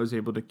battle, and I was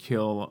able to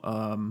kill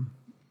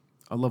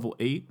a level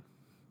 8.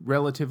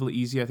 Relatively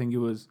easy. I think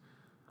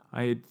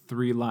I had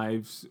 3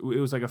 lives. It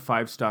was like a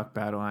 5-stock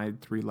battle, and I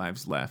had 3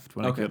 lives left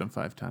when I killed him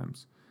 5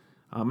 times.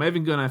 I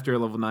haven't gone after a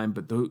level 9,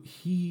 but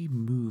he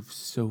moves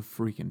so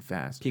freaking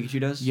fast. Pikachu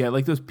does? Yeah,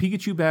 like those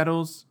Pikachu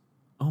battles.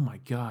 Oh my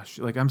gosh!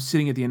 Like I'm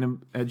sitting at the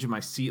edge of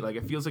my seat. Like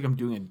it feels like I'm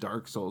doing a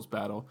Dark Souls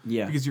battle.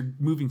 Yeah. Because you're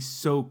moving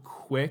so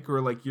quick,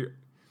 or like you're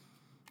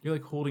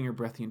like holding your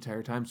breath the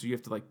entire time, so you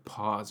have to like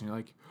pause, and you're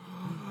like,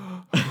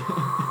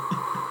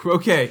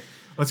 okay,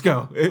 let's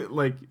go. It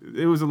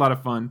was a lot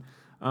of fun.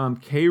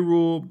 K.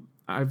 Rool,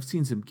 I've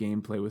seen some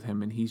gameplay with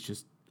him, and he's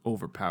just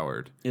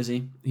overpowered. Is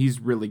he? He's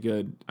really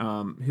good.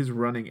 His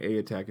running A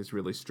attack is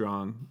really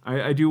strong.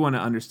 I do want to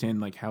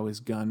understand like how his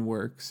gun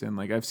works, and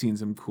like I've seen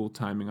some cool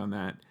timing on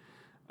that.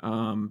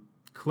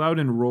 Cloud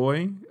and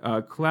Roy.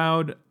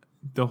 Cloud,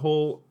 the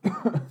whole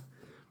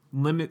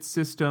limit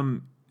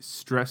system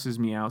stresses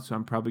me out, so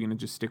I'm probably going to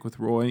just stick with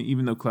Roy,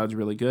 even though Cloud's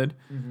really good.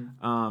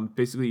 Mm-hmm.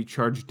 Basically, you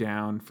charge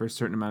down for a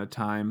certain amount of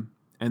time,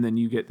 and then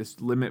you get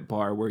this limit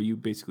bar where you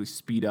basically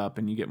speed up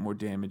and you get more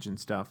damage and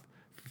stuff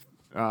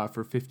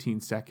for 15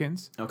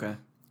 seconds. Okay.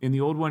 In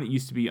the old one, it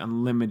used to be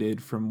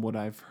unlimited from what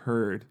I've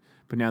heard,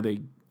 but now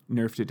they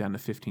nerfed it down to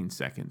 15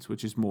 seconds,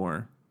 which is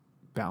more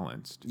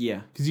balanced.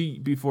 Yeah. Because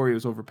before he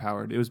was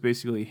overpowered. It was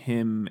basically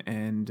him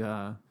and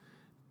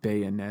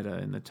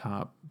Bayonetta in the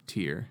top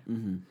tier.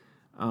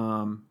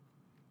 Mm-hmm.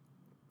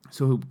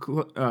 So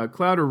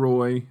Cloud or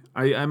Roy,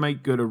 I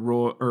might go to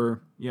Roy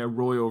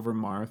over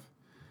Marth.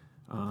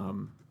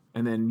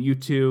 And then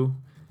Mewtwo,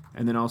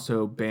 and then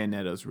also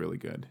Bayonetta's really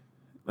good.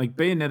 Like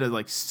Bayonetta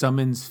like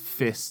summons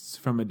fists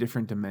from a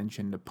different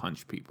dimension to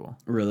punch people.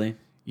 Really?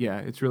 Yeah,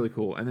 it's really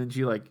cool. And then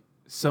she like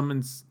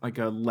summons like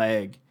a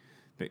leg,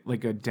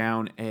 like a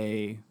down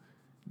A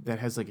that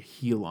has like a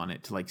heel on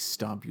it to like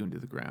stomp you into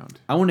the ground.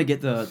 I want to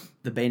get the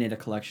Bayonetta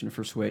collection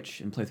for Switch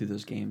and play through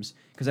those games,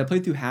 because I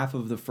played through half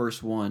of the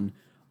first one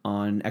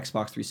on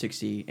Xbox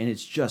 360, and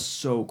it's just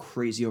so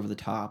crazy over the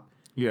top.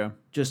 Yeah.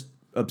 Just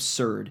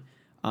absurd.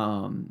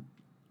 I'm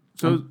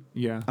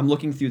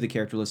looking through the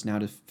character list now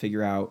to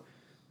figure out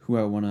who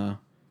I want to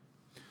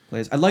play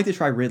as. I'd like to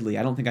try Ridley.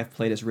 I don't think I've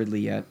played as Ridley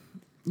yet.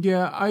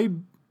 Yeah, I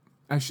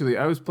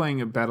was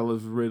playing a battle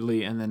of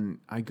Ridley, and then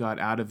I got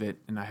out of it,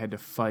 and I had to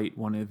fight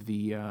one of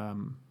the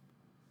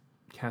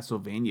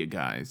Castlevania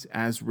guys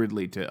as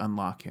Ridley to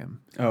unlock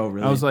him. Oh,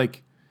 really? I was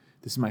like,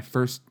 this is my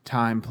first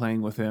time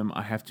playing with him.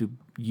 I have to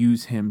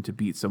use him to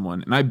beat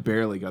someone, and I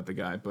barely got the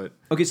guy. But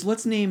okay, so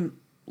let's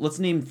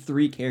name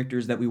 3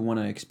 characters that we want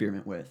to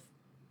experiment with,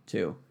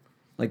 too.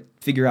 Like,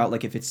 figure out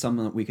like if it's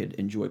someone that we could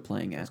enjoy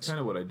playing as. That's kind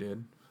of what I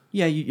did.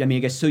 Yeah, I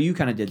guess so. You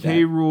kind of did that.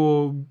 K.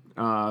 Rool,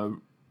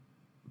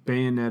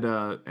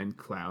 Bayonetta, and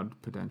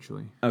Cloud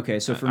potentially.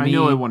 Okay, so for me, I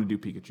know I want to do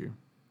Pikachu.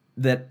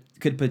 That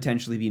could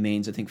potentially be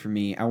mains. I think for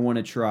me, I want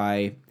to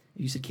try.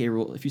 You said K.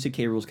 Rool. If you said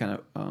K. Rool's kind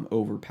of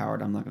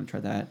overpowered, I'm not going to try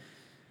that.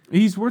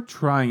 He's worth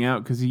trying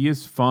out because he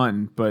is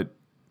fun, but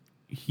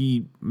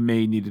he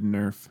may need a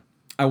nerf.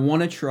 I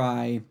want to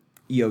try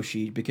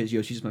Yoshi because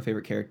Yoshi's my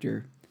favorite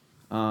character.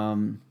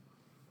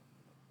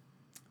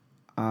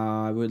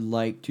 I would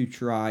like to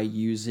try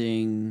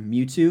using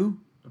Mewtwo.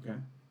 Okay.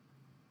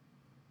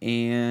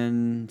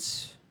 And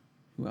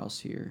who else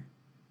here?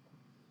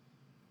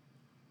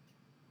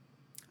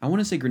 I want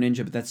to say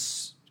Greninja, but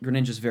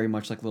Greninja's very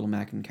much like Little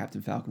Mac and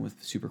Captain Falcon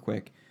with super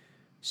quick.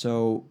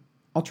 So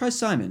I'll try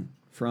Simon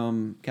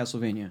from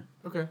Castlevania.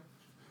 Okay.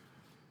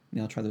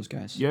 Yeah, I'll try those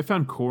guys. Yeah, I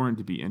found Corrin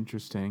to be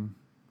interesting.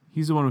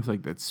 He's the one with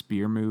like that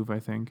spear move, I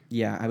think.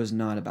 Yeah, I was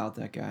not about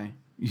that guy.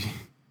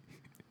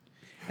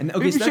 And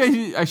okay,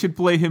 maybe so I should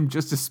play him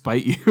just to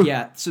spite you.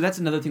 Yeah, so that's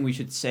another thing we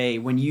should say.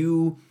 When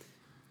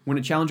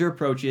a challenger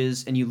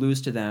approaches and you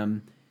lose to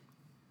them,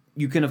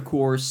 you can, of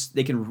course,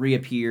 they can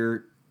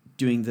reappear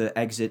doing the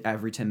exit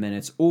every 10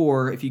 minutes.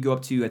 Or if you go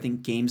up to, I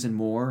think, Games and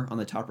More on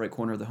the top right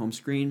corner of the home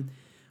screen,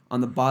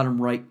 on the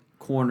bottom right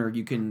corner,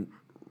 you can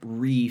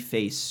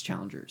reface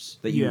challengers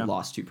that you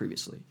lost to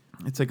previously.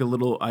 It's like a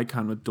little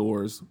icon with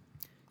doors.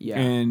 Yeah.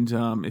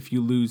 And if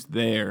you lose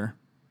there,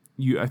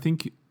 I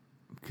think,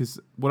 because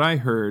what I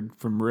heard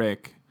from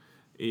Rick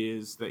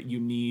is that you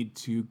need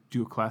to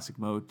do a classic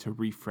mode to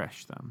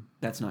refresh them.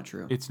 That's not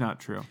true. It's not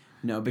true.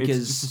 No, because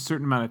it's just a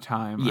certain amount of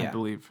time, I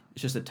believe.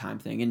 It's just a time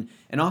thing.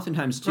 And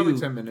oftentimes too, probably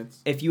 10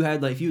 minutes. If you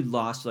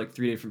lost to like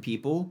 3 different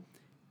people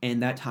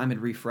and that time had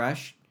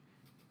refreshed,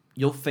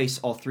 you'll face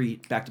all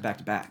 3 back to back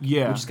to back.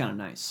 Yeah. Which is kind of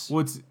nice.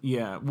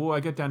 Well, I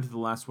got down to the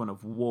last one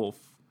of Wolf.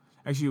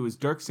 Actually, it was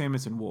Dark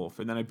Samus and Wolf,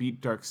 and then I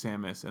beat Dark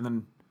Samus, and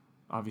then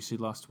obviously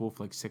lost to Wolf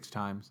like 6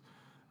 times.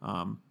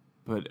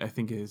 but I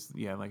think it is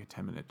like a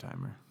 10-minute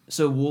timer.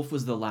 So Wolf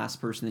was the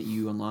last person that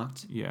you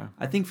unlocked? Yeah.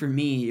 I think for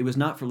me, it was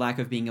not for lack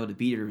of being able to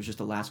beat it. It was just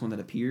the last one that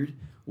appeared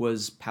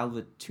was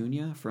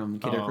Palatunia from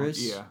Kid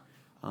Icarus. Yeah.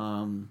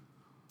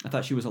 I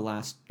thought she was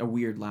a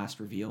weird last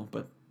reveal,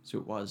 but so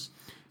it was.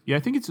 Yeah, I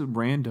think it's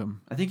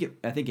random. I think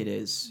it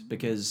is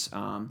because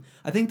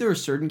I think there are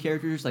certain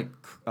characters like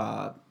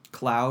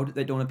Cloud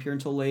that don't appear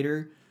until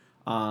later,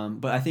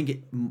 but I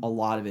think a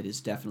lot of it is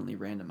definitely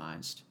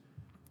randomized.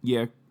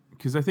 Yeah,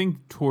 because I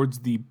think towards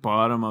the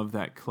bottom of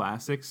that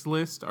classics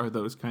list are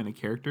those kind of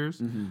characters.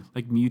 Mm-hmm.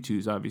 Like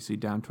Mewtwo's obviously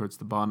down towards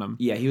the bottom.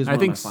 Yeah, he was. I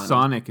think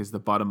Sonic is the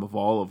bottom of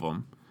all of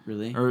them.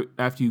 Really? Or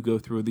after you go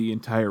through the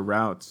entire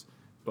routes.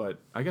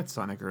 But I got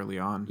Sonic early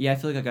on. Yeah, I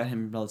feel like I got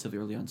him relatively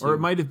early on too. Or it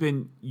might have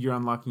been you're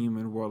unlocking him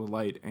in World of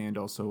Light and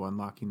also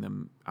unlocking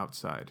them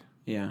outside.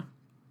 Yeah.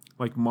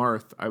 Like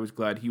Marth, I was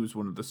glad he was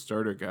one of the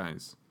starter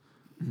guys.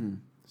 Mm-hmm.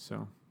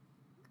 So,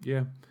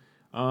 yeah.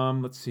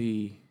 Let's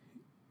see.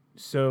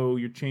 So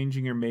you're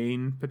changing your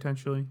main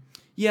potentially?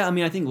 Yeah, I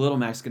mean, I think Little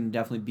Mac's going to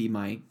definitely be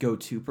my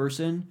go-to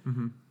person.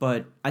 Mm-hmm.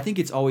 But I think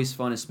it's always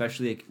fun,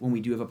 especially like when we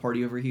do have a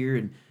party over here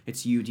and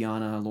it's you,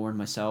 Diana, Lauren,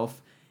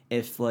 myself.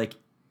 If like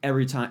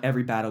every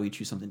battle you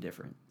choose something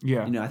different.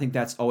 Yeah. I think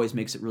that's always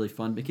makes it really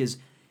fun because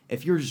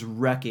if you're just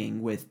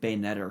wrecking with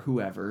Bayonetta or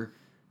whoever,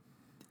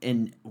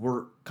 and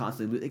we're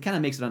constantly, it kind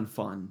of makes it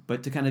unfun.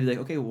 But to kind of be like,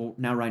 okay, well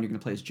now Ryan, you're going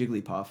to play as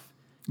Jigglypuff.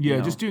 Yeah,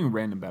 just doing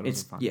random battles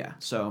is fun. Yeah.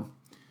 So.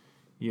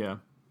 Yeah.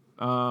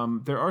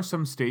 There are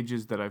some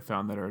stages that I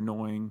found that are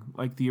annoying,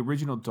 like the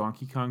original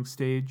Donkey Kong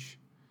stage.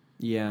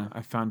 Yeah,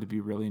 I found to be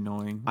really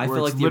annoying. I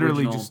feel like the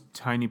literally original, just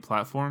tiny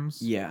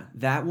platforms. Yeah,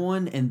 that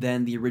one, and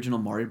then the original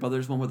Mario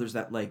Brothers one, where there's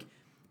that like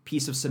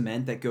piece of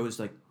cement that goes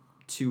like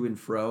to and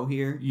fro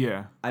here.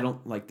 Yeah, I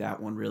don't like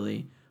that one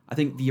really. I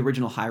think the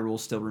original Hyrule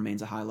still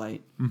remains a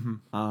highlight.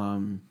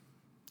 Mm-hmm.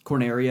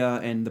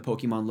 Corneria and the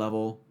Pokemon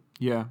level.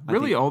 Yeah,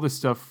 really, all the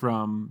stuff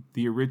from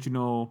the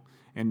original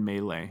and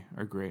Melee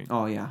are great.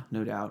 Oh yeah,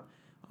 no doubt.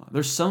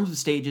 There's some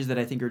stages that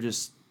I think are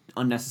just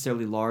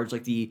unnecessarily large,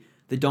 like the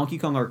Donkey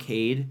Kong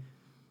arcade,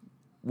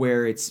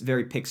 where it's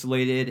very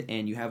pixelated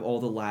and you have all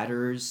the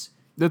ladders.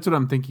 That's what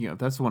I'm thinking of.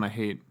 That's the one I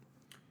hate.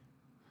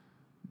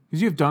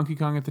 Because you have Donkey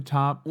Kong at the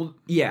top. Well,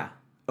 yeah.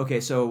 Okay,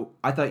 so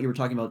I thought you were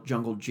talking about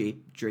Jungle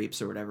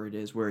Drapes or whatever it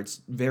is, where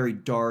it's very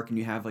dark and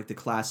you have like the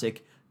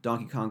classic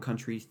Donkey Kong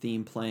Country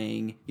theme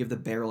playing. You have the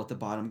barrel at the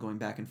bottom going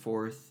back and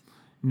forth.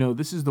 No,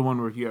 this is the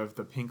one where you have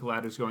the pink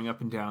ladders going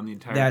up and down the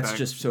entire That's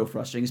just so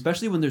frustrating,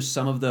 especially when there's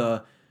some of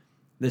the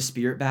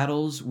spirit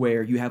battles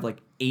where you have like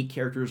 8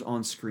 characters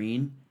on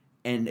screen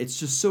and it's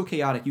just so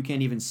chaotic you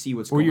can't even see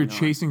what's going on. Or you're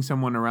chasing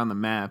someone around the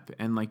map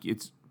and like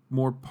it's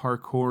more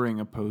parkouring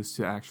opposed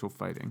to actual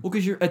fighting. Well,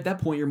 because you're at that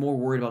point you're more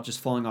worried about just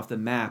falling off the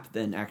map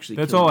than actually.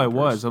 That's killing all I the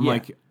was.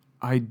 person.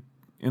 I'm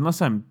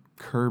unless I'm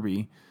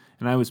Kirby,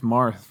 and I was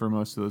Marth for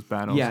most of those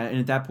battles. Yeah, and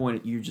at that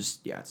point you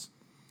just that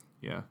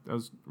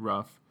was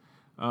rough.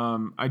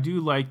 I do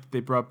like they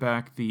brought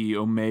back the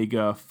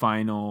Omega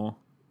final,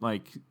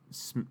 you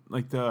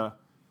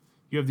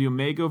have the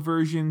Omega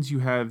versions, you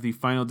have the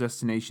Final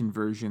Destination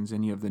versions,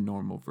 and you have the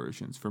normal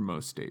versions for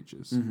most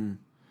stages,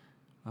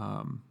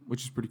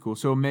 which is pretty cool.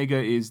 So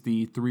Omega is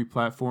the 3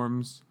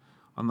 platforms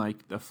on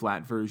like the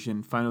flat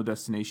version. Final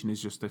Destination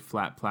is just a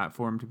flat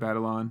platform to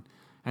battle on,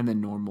 and then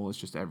normal is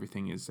just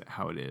everything is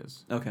how it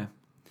is. Okay,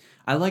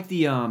 I like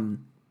the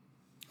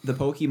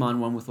Pokemon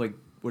one with like.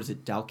 What is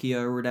it,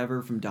 Dalkia or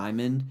whatever from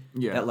Diamond?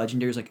 Yeah. That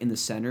legendary is like in the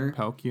center.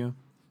 Palkia?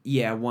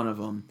 Yeah, one of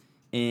them.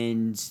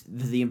 And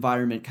the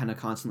environment kind of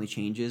constantly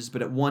changes,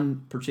 but at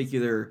one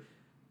particular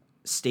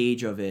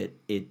stage of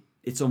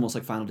it's almost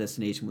like Final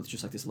Destination with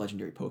just like this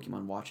legendary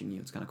Pokemon watching you.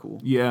 It's kind of cool.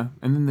 Yeah,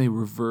 and then they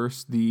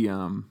reverse the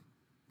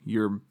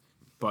your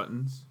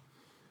buttons.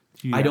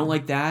 I don't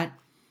like that.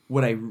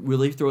 What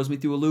really throws me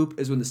through a loop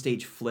is when the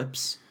stage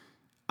flips.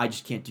 I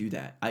just can't do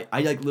that. I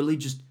like literally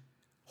just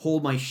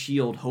hold my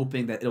shield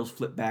hoping that it'll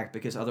flip back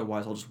because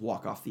otherwise I'll just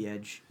walk off the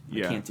edge.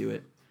 Yeah. I can't do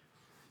it.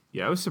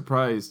 Yeah, I was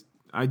surprised.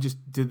 I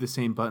just did the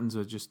same buttons,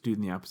 I just do it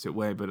in the opposite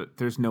way, but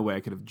there's no way I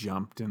could have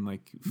jumped and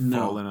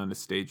fallen onto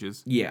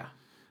stages. Yeah.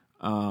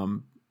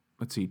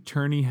 Let's see,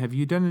 tourney. Have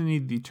you done any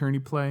of the tourney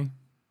play?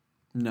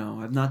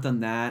 No, I've not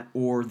done that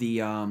or the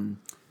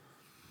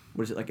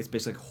what is it like? It's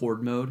basically like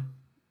horde mode.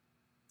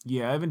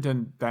 Yeah, I haven't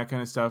done that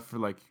kind of stuff for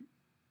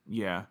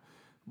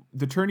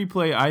the tourney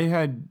play. I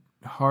had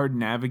hard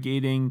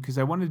navigating because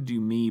I wanted to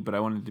do me, but I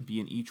wanted to be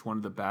in each one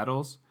of the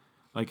battles,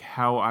 like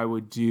how I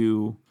would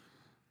do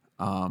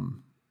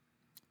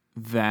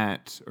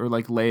that or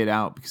like lay it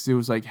out, because it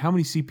was like, how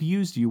many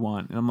CPUs do you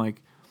want? And I'm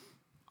like,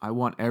 I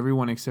want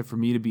everyone except for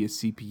me to be a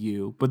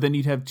CPU, but then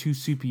you'd have 2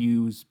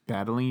 CPUs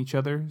battling each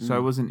other, so I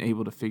wasn't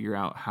able to figure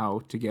out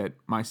how to get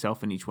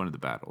myself in each one of the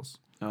battles.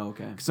 Oh,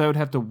 okay. Because I would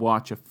have to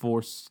watch a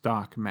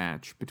 4-stock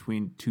match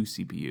between 2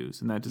 CPUs,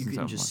 and that doesn't You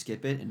can sound just fun.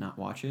 skip it and not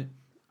watch it.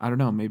 I don't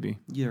know, maybe.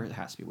 There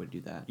has to be a way to do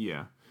that.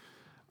 Yeah.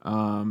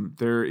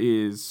 There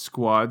is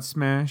Squad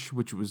Smash,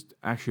 which was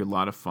actually a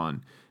lot of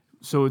fun.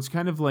 So it's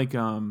kind of like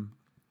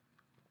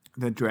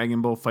the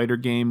Dragon Ball Fighter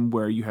game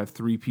where you have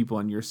 3 people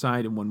on your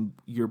side, and when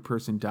your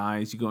person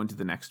dies, you go into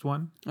the next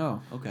one.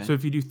 Oh, okay. So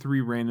if you do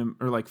 3 random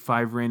or like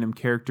 5 random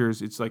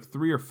characters, it's like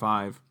 3 or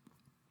 5.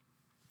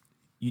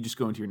 You just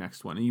go into your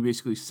next one, and you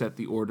basically set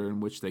the order in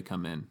which they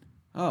come in.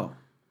 Oh,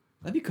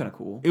 that'd be kind of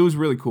cool. It was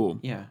really cool.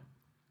 Yeah.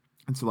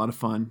 It's a lot of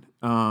fun.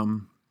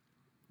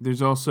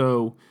 There's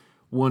also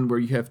one where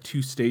you have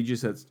 2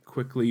 stages that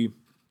quickly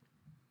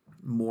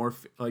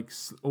morph, like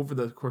over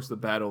the course of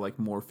the battle, like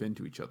morph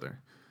into each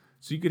other.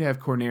 So you could have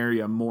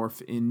Corneria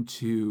morph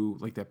into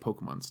like that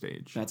Pokemon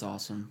stage. That's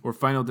awesome. Or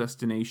Final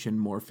Destination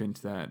morph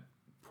into that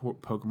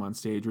Pokemon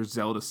stage, or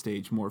Zelda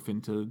stage morph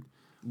into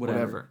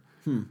whatever.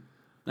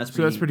 That's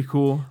pretty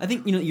cool. I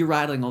think, you're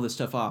rattling all this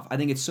stuff off. I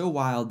think it's so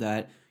wild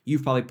that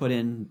you've probably put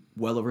in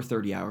well over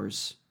 30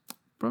 hours.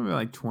 Probably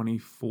like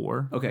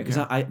 24. Okay, because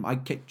I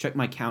checked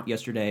my count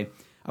yesterday.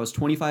 I was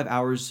 25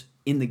 hours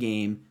in the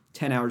game,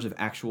 10 hours of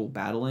actual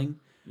battling.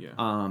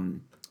 Yeah.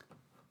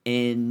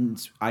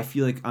 And I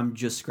feel like I'm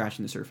just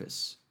scratching the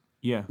surface.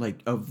 Yeah.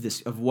 Like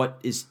of what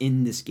is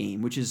in this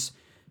game, which is,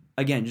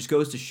 again, just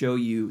goes to show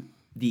you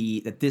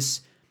that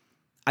this,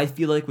 I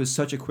feel like, was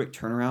such a quick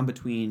turnaround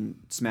between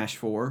Smash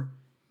 4,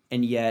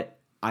 and yet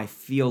I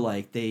feel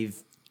like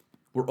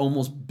we're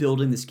almost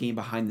building this game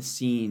behind the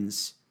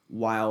scenes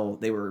while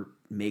they were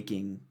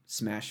making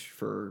Smash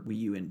for Wii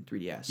U and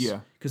 3DS. Yeah.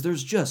 Because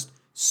there's just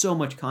so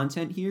much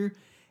content here,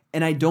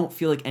 and I don't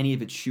feel like any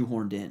of it's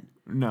shoehorned in.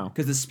 No.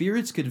 Because the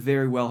spirits could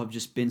very well have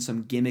just been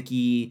some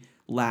gimmicky,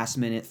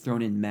 last-minute,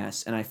 thrown-in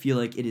mess, and I feel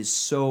like it is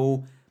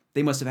so...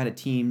 They must have had a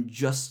team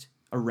just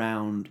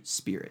around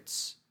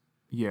spirits.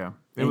 Yeah.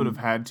 They would have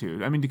had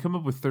to. I mean, to come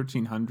up with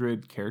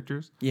 1,300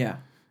 characters... Yeah.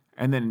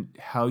 And then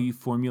how you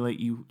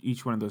formulate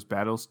each one of those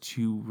battles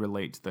to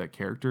relate to the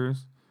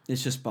characters.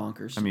 It's just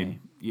bonkers to me.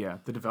 Yeah,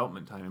 the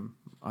development time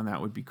on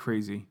that would be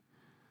crazy.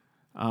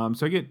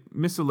 So I get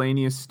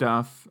miscellaneous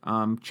stuff,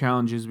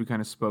 challenges we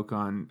kind of spoke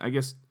on. I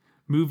guess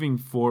moving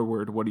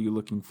forward, what are you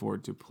looking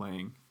forward to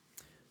playing?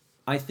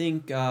 I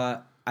think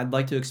I'd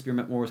like to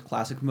experiment more with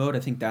classic mode. I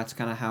think that's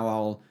kind of how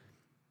I'll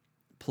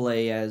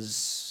play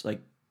as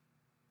like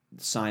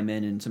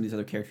Simon and some of these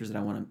other characters that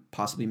I want to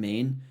possibly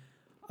main.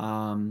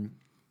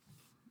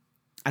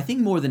 I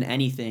think more than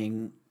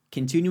anything,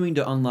 continuing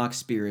to unlock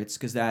spirits,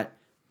 because that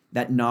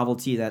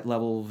novelty, that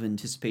level of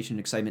anticipation and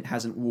excitement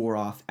hasn't wore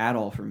off at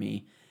all for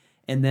me.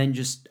 And then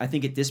just, I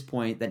think at this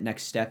point, that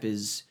next step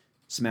is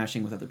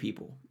smashing with other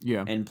people.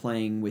 Yeah. And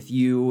playing with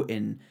you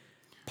and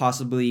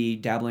possibly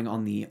dabbling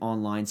on the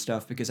online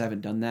stuff, because I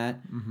haven't done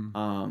that. Mm-hmm.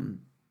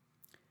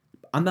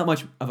 I'm not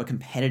much of a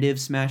competitive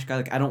Smash guy.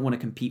 Like, I don't want to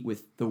compete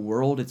with the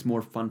world. It's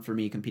more fun for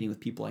me competing with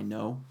people I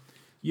know.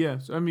 Yeah,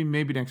 so I mean,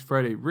 maybe next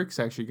Friday. Rick's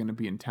actually going to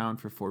be in town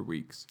for 4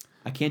 weeks.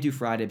 I can't do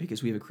Friday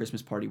because we have a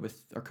Christmas party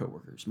with our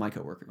coworkers, my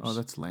coworkers. Oh,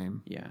 that's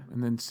lame. Yeah.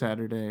 And then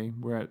Saturday,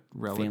 we're at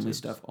relatives. Family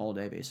stuff all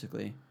day,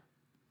 basically.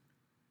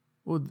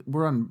 Well,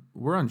 we're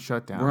on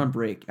shutdown. We're on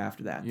break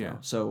after that, Yeah. though.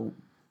 So,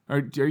 Are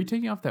you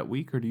taking off that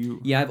week, or do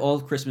you? yeah, I have all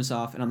of Christmas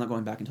off, and I'm not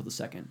going back until the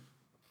 2nd.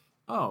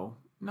 Oh,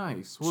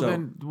 nice. Well, So-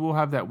 then we'll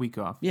have that week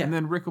off. Yeah. And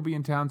then Rick will be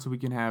in town, so we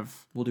can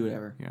have. We'll do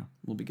whatever. Yeah.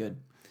 We'll be good.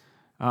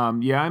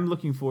 Yeah, I'm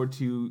looking forward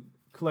to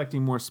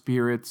collecting more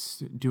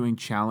spirits, doing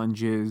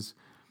challenges,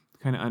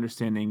 kind of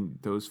understanding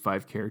those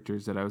 5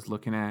 characters that I was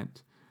looking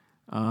at.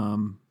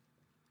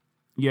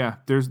 Yeah,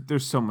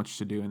 there's so much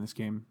to do in this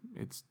game.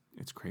 It's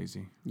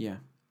crazy. Yeah.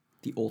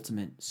 The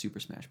ultimate Super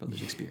Smash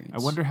Brothers experience. I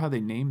wonder how they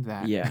named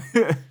that. Yeah.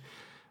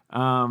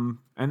 And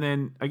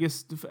then I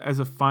guess as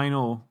a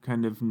final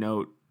kind of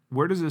note,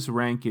 where does this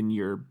rank in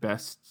your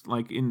best,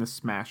 like in the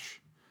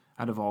Smash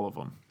out of all of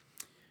them?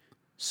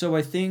 So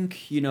I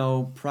think,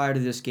 prior to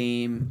this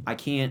game, I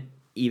can't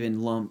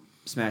even lump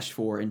Smash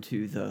 4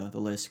 into the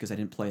list because I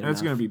didn't play it That's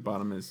enough. going to be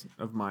bottom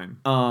of mine.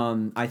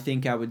 I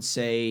think I would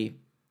say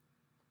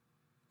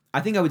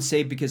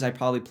because I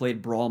probably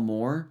played Brawl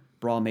more,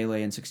 Brawl,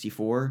 Melee, and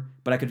 64,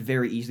 but I could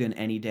very easily on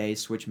any day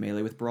switch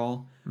Melee with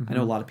Brawl. I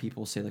know a lot of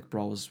people say like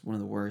Brawl was one of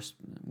the worst,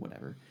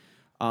 whatever.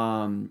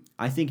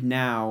 I think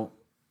now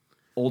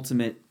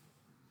Ultimate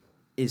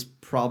is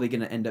probably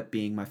going to end up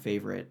being my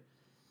favorite,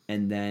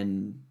 and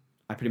then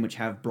I pretty much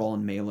have Brawl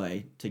and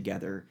Melee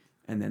together,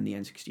 and then the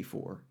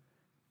N64.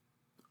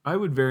 I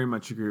would very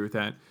much agree with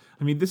that.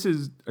 I mean, this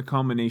is a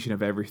combination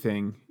of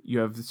everything. You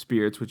have the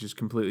Spirits, which is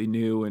completely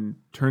new and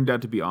turned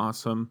out to be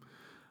awesome.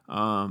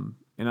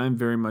 And I'm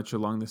very much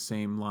along the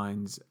same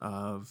lines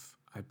of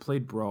I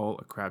played Brawl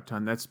a crap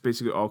ton. That's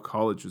basically all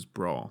college was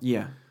Brawl.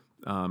 Yeah.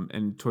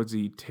 And towards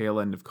the tail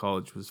end of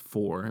college was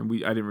 4, and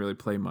I didn't really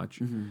play much.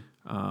 And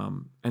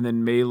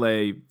then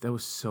Melee, that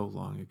was so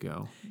long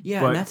ago. Yeah,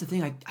 But- and that's the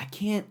thing. I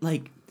can't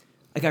like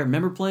I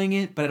remember playing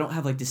it, but I don't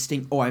have like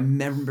distinct. Oh, I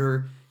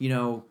remember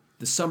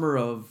the summer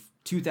of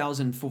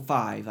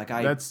 2005.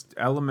 That's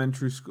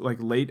elementary school, like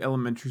late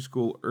elementary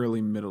school,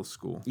 early middle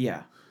school.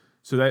 Yeah.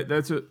 So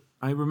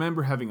I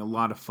remember having a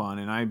lot of fun,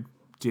 and I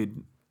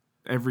did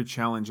every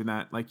challenge in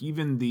that. Like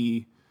even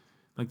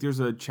there's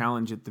a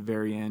challenge at the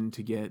very end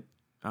to get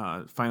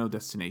Final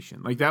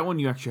Destination. Like that one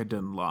you actually had to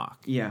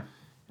unlock. Yeah.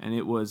 and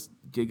it was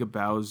Giga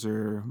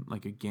Bowser,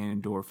 like a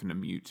Ganondorf, and a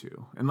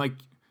Mewtwo. And like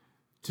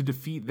to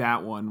defeat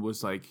that one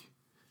was like,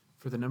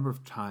 for the number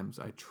of times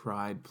I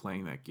tried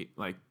playing that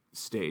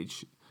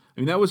stage, I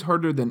mean that was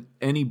harder than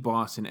any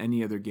boss in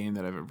any other game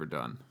that I've ever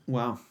done.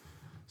 Wow.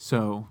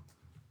 So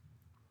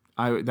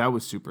that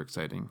was super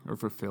exciting or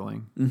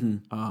fulfilling.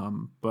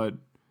 Mm-hmm. But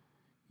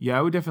yeah,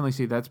 I would definitely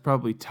say that's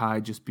probably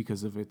tied just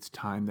because of its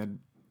time, that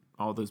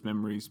all those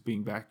memories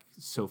being back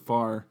so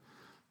far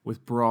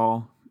with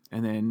Brawl,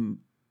 and then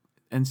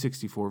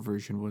N64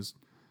 version was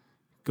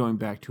going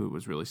back to it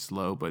was really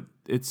slow, but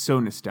it's so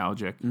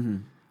nostalgic. Mm-hmm.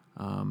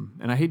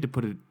 And I hate to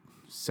put it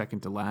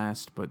second to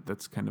last, but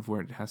that's kind of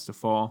where it has to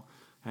fall.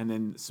 And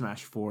then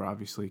Smash 4,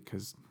 obviously,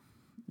 because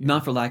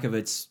Not for lack of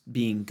its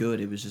being good,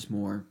 it was just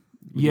more.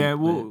 yeah,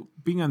 well,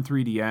 being on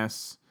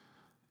 3DS,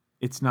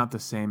 it's not the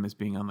same as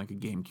being on like a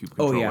GameCube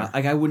controller. Oh yeah,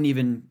 like I wouldn't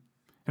even.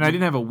 And I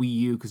didn't have a Wii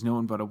U because no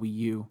one bought a Wii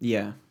U.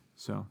 Yeah.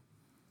 So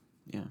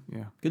Yeah.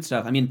 yeah. Good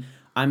stuff. I mean,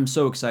 I'm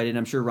so excited.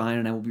 I'm sure Ryan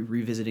and I will be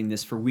revisiting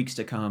this for weeks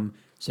to come,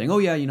 saying, "Oh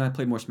yeah, I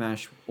played more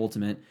Smash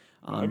Ultimate."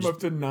 I'm up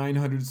to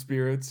 900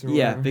 spirits. Or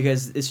yeah, whatever.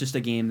 because it's just a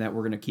game that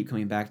we're going to keep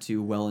coming back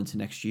to well into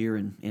next year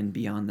and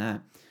beyond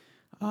that.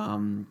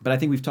 But I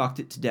think we've talked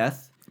it to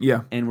death.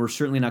 Yeah. And we're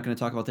certainly not going to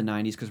talk about the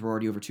 90s because we're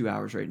already over 2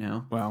 hours right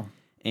now. Wow.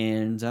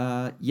 And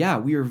yeah,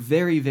 we are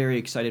very, very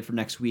excited for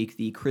next week,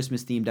 the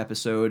Christmas-themed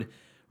episode.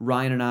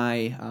 Ryan and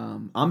I,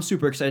 I'm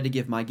super excited to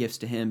give my gifts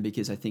to him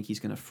because I think he's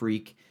going to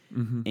freak.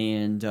 Mm-hmm.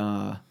 And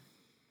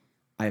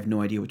I have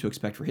no idea what to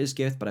expect for his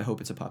gift, but I hope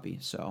it's a puppy.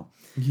 So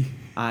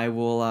I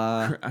will...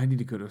 I need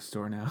to go to a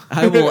store now.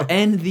 I will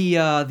end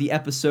the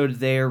episode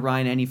there.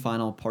 Ryan, any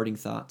final parting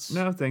thoughts?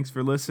 No, thanks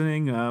for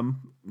listening.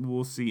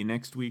 We'll see you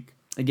next week.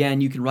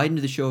 Again, you can write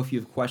into the show if you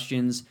have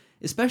questions,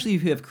 especially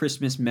if you have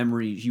Christmas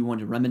memories you want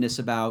to reminisce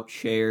about,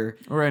 share.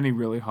 Or any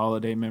really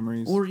holiday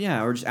memories. Or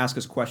just ask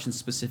us questions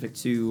specific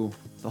to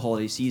the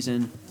holiday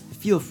season.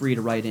 Feel free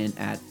to write in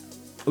at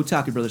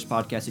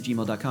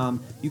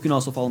otakubrotherspodcast@gmail.com. You can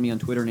also follow me on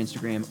Twitter and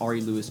Instagram,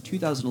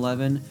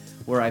 ReLewis2011,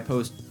 where I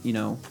post,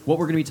 what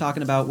we're going to be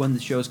talking about when the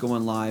show's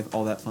going live,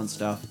 all that fun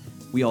stuff.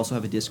 We also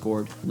have a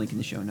Discord, link in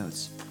the show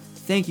notes.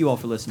 Thank you all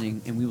for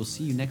listening, and we will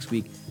see you next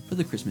week for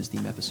the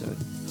Christmas-themed episode.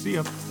 See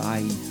ya.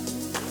 Bye.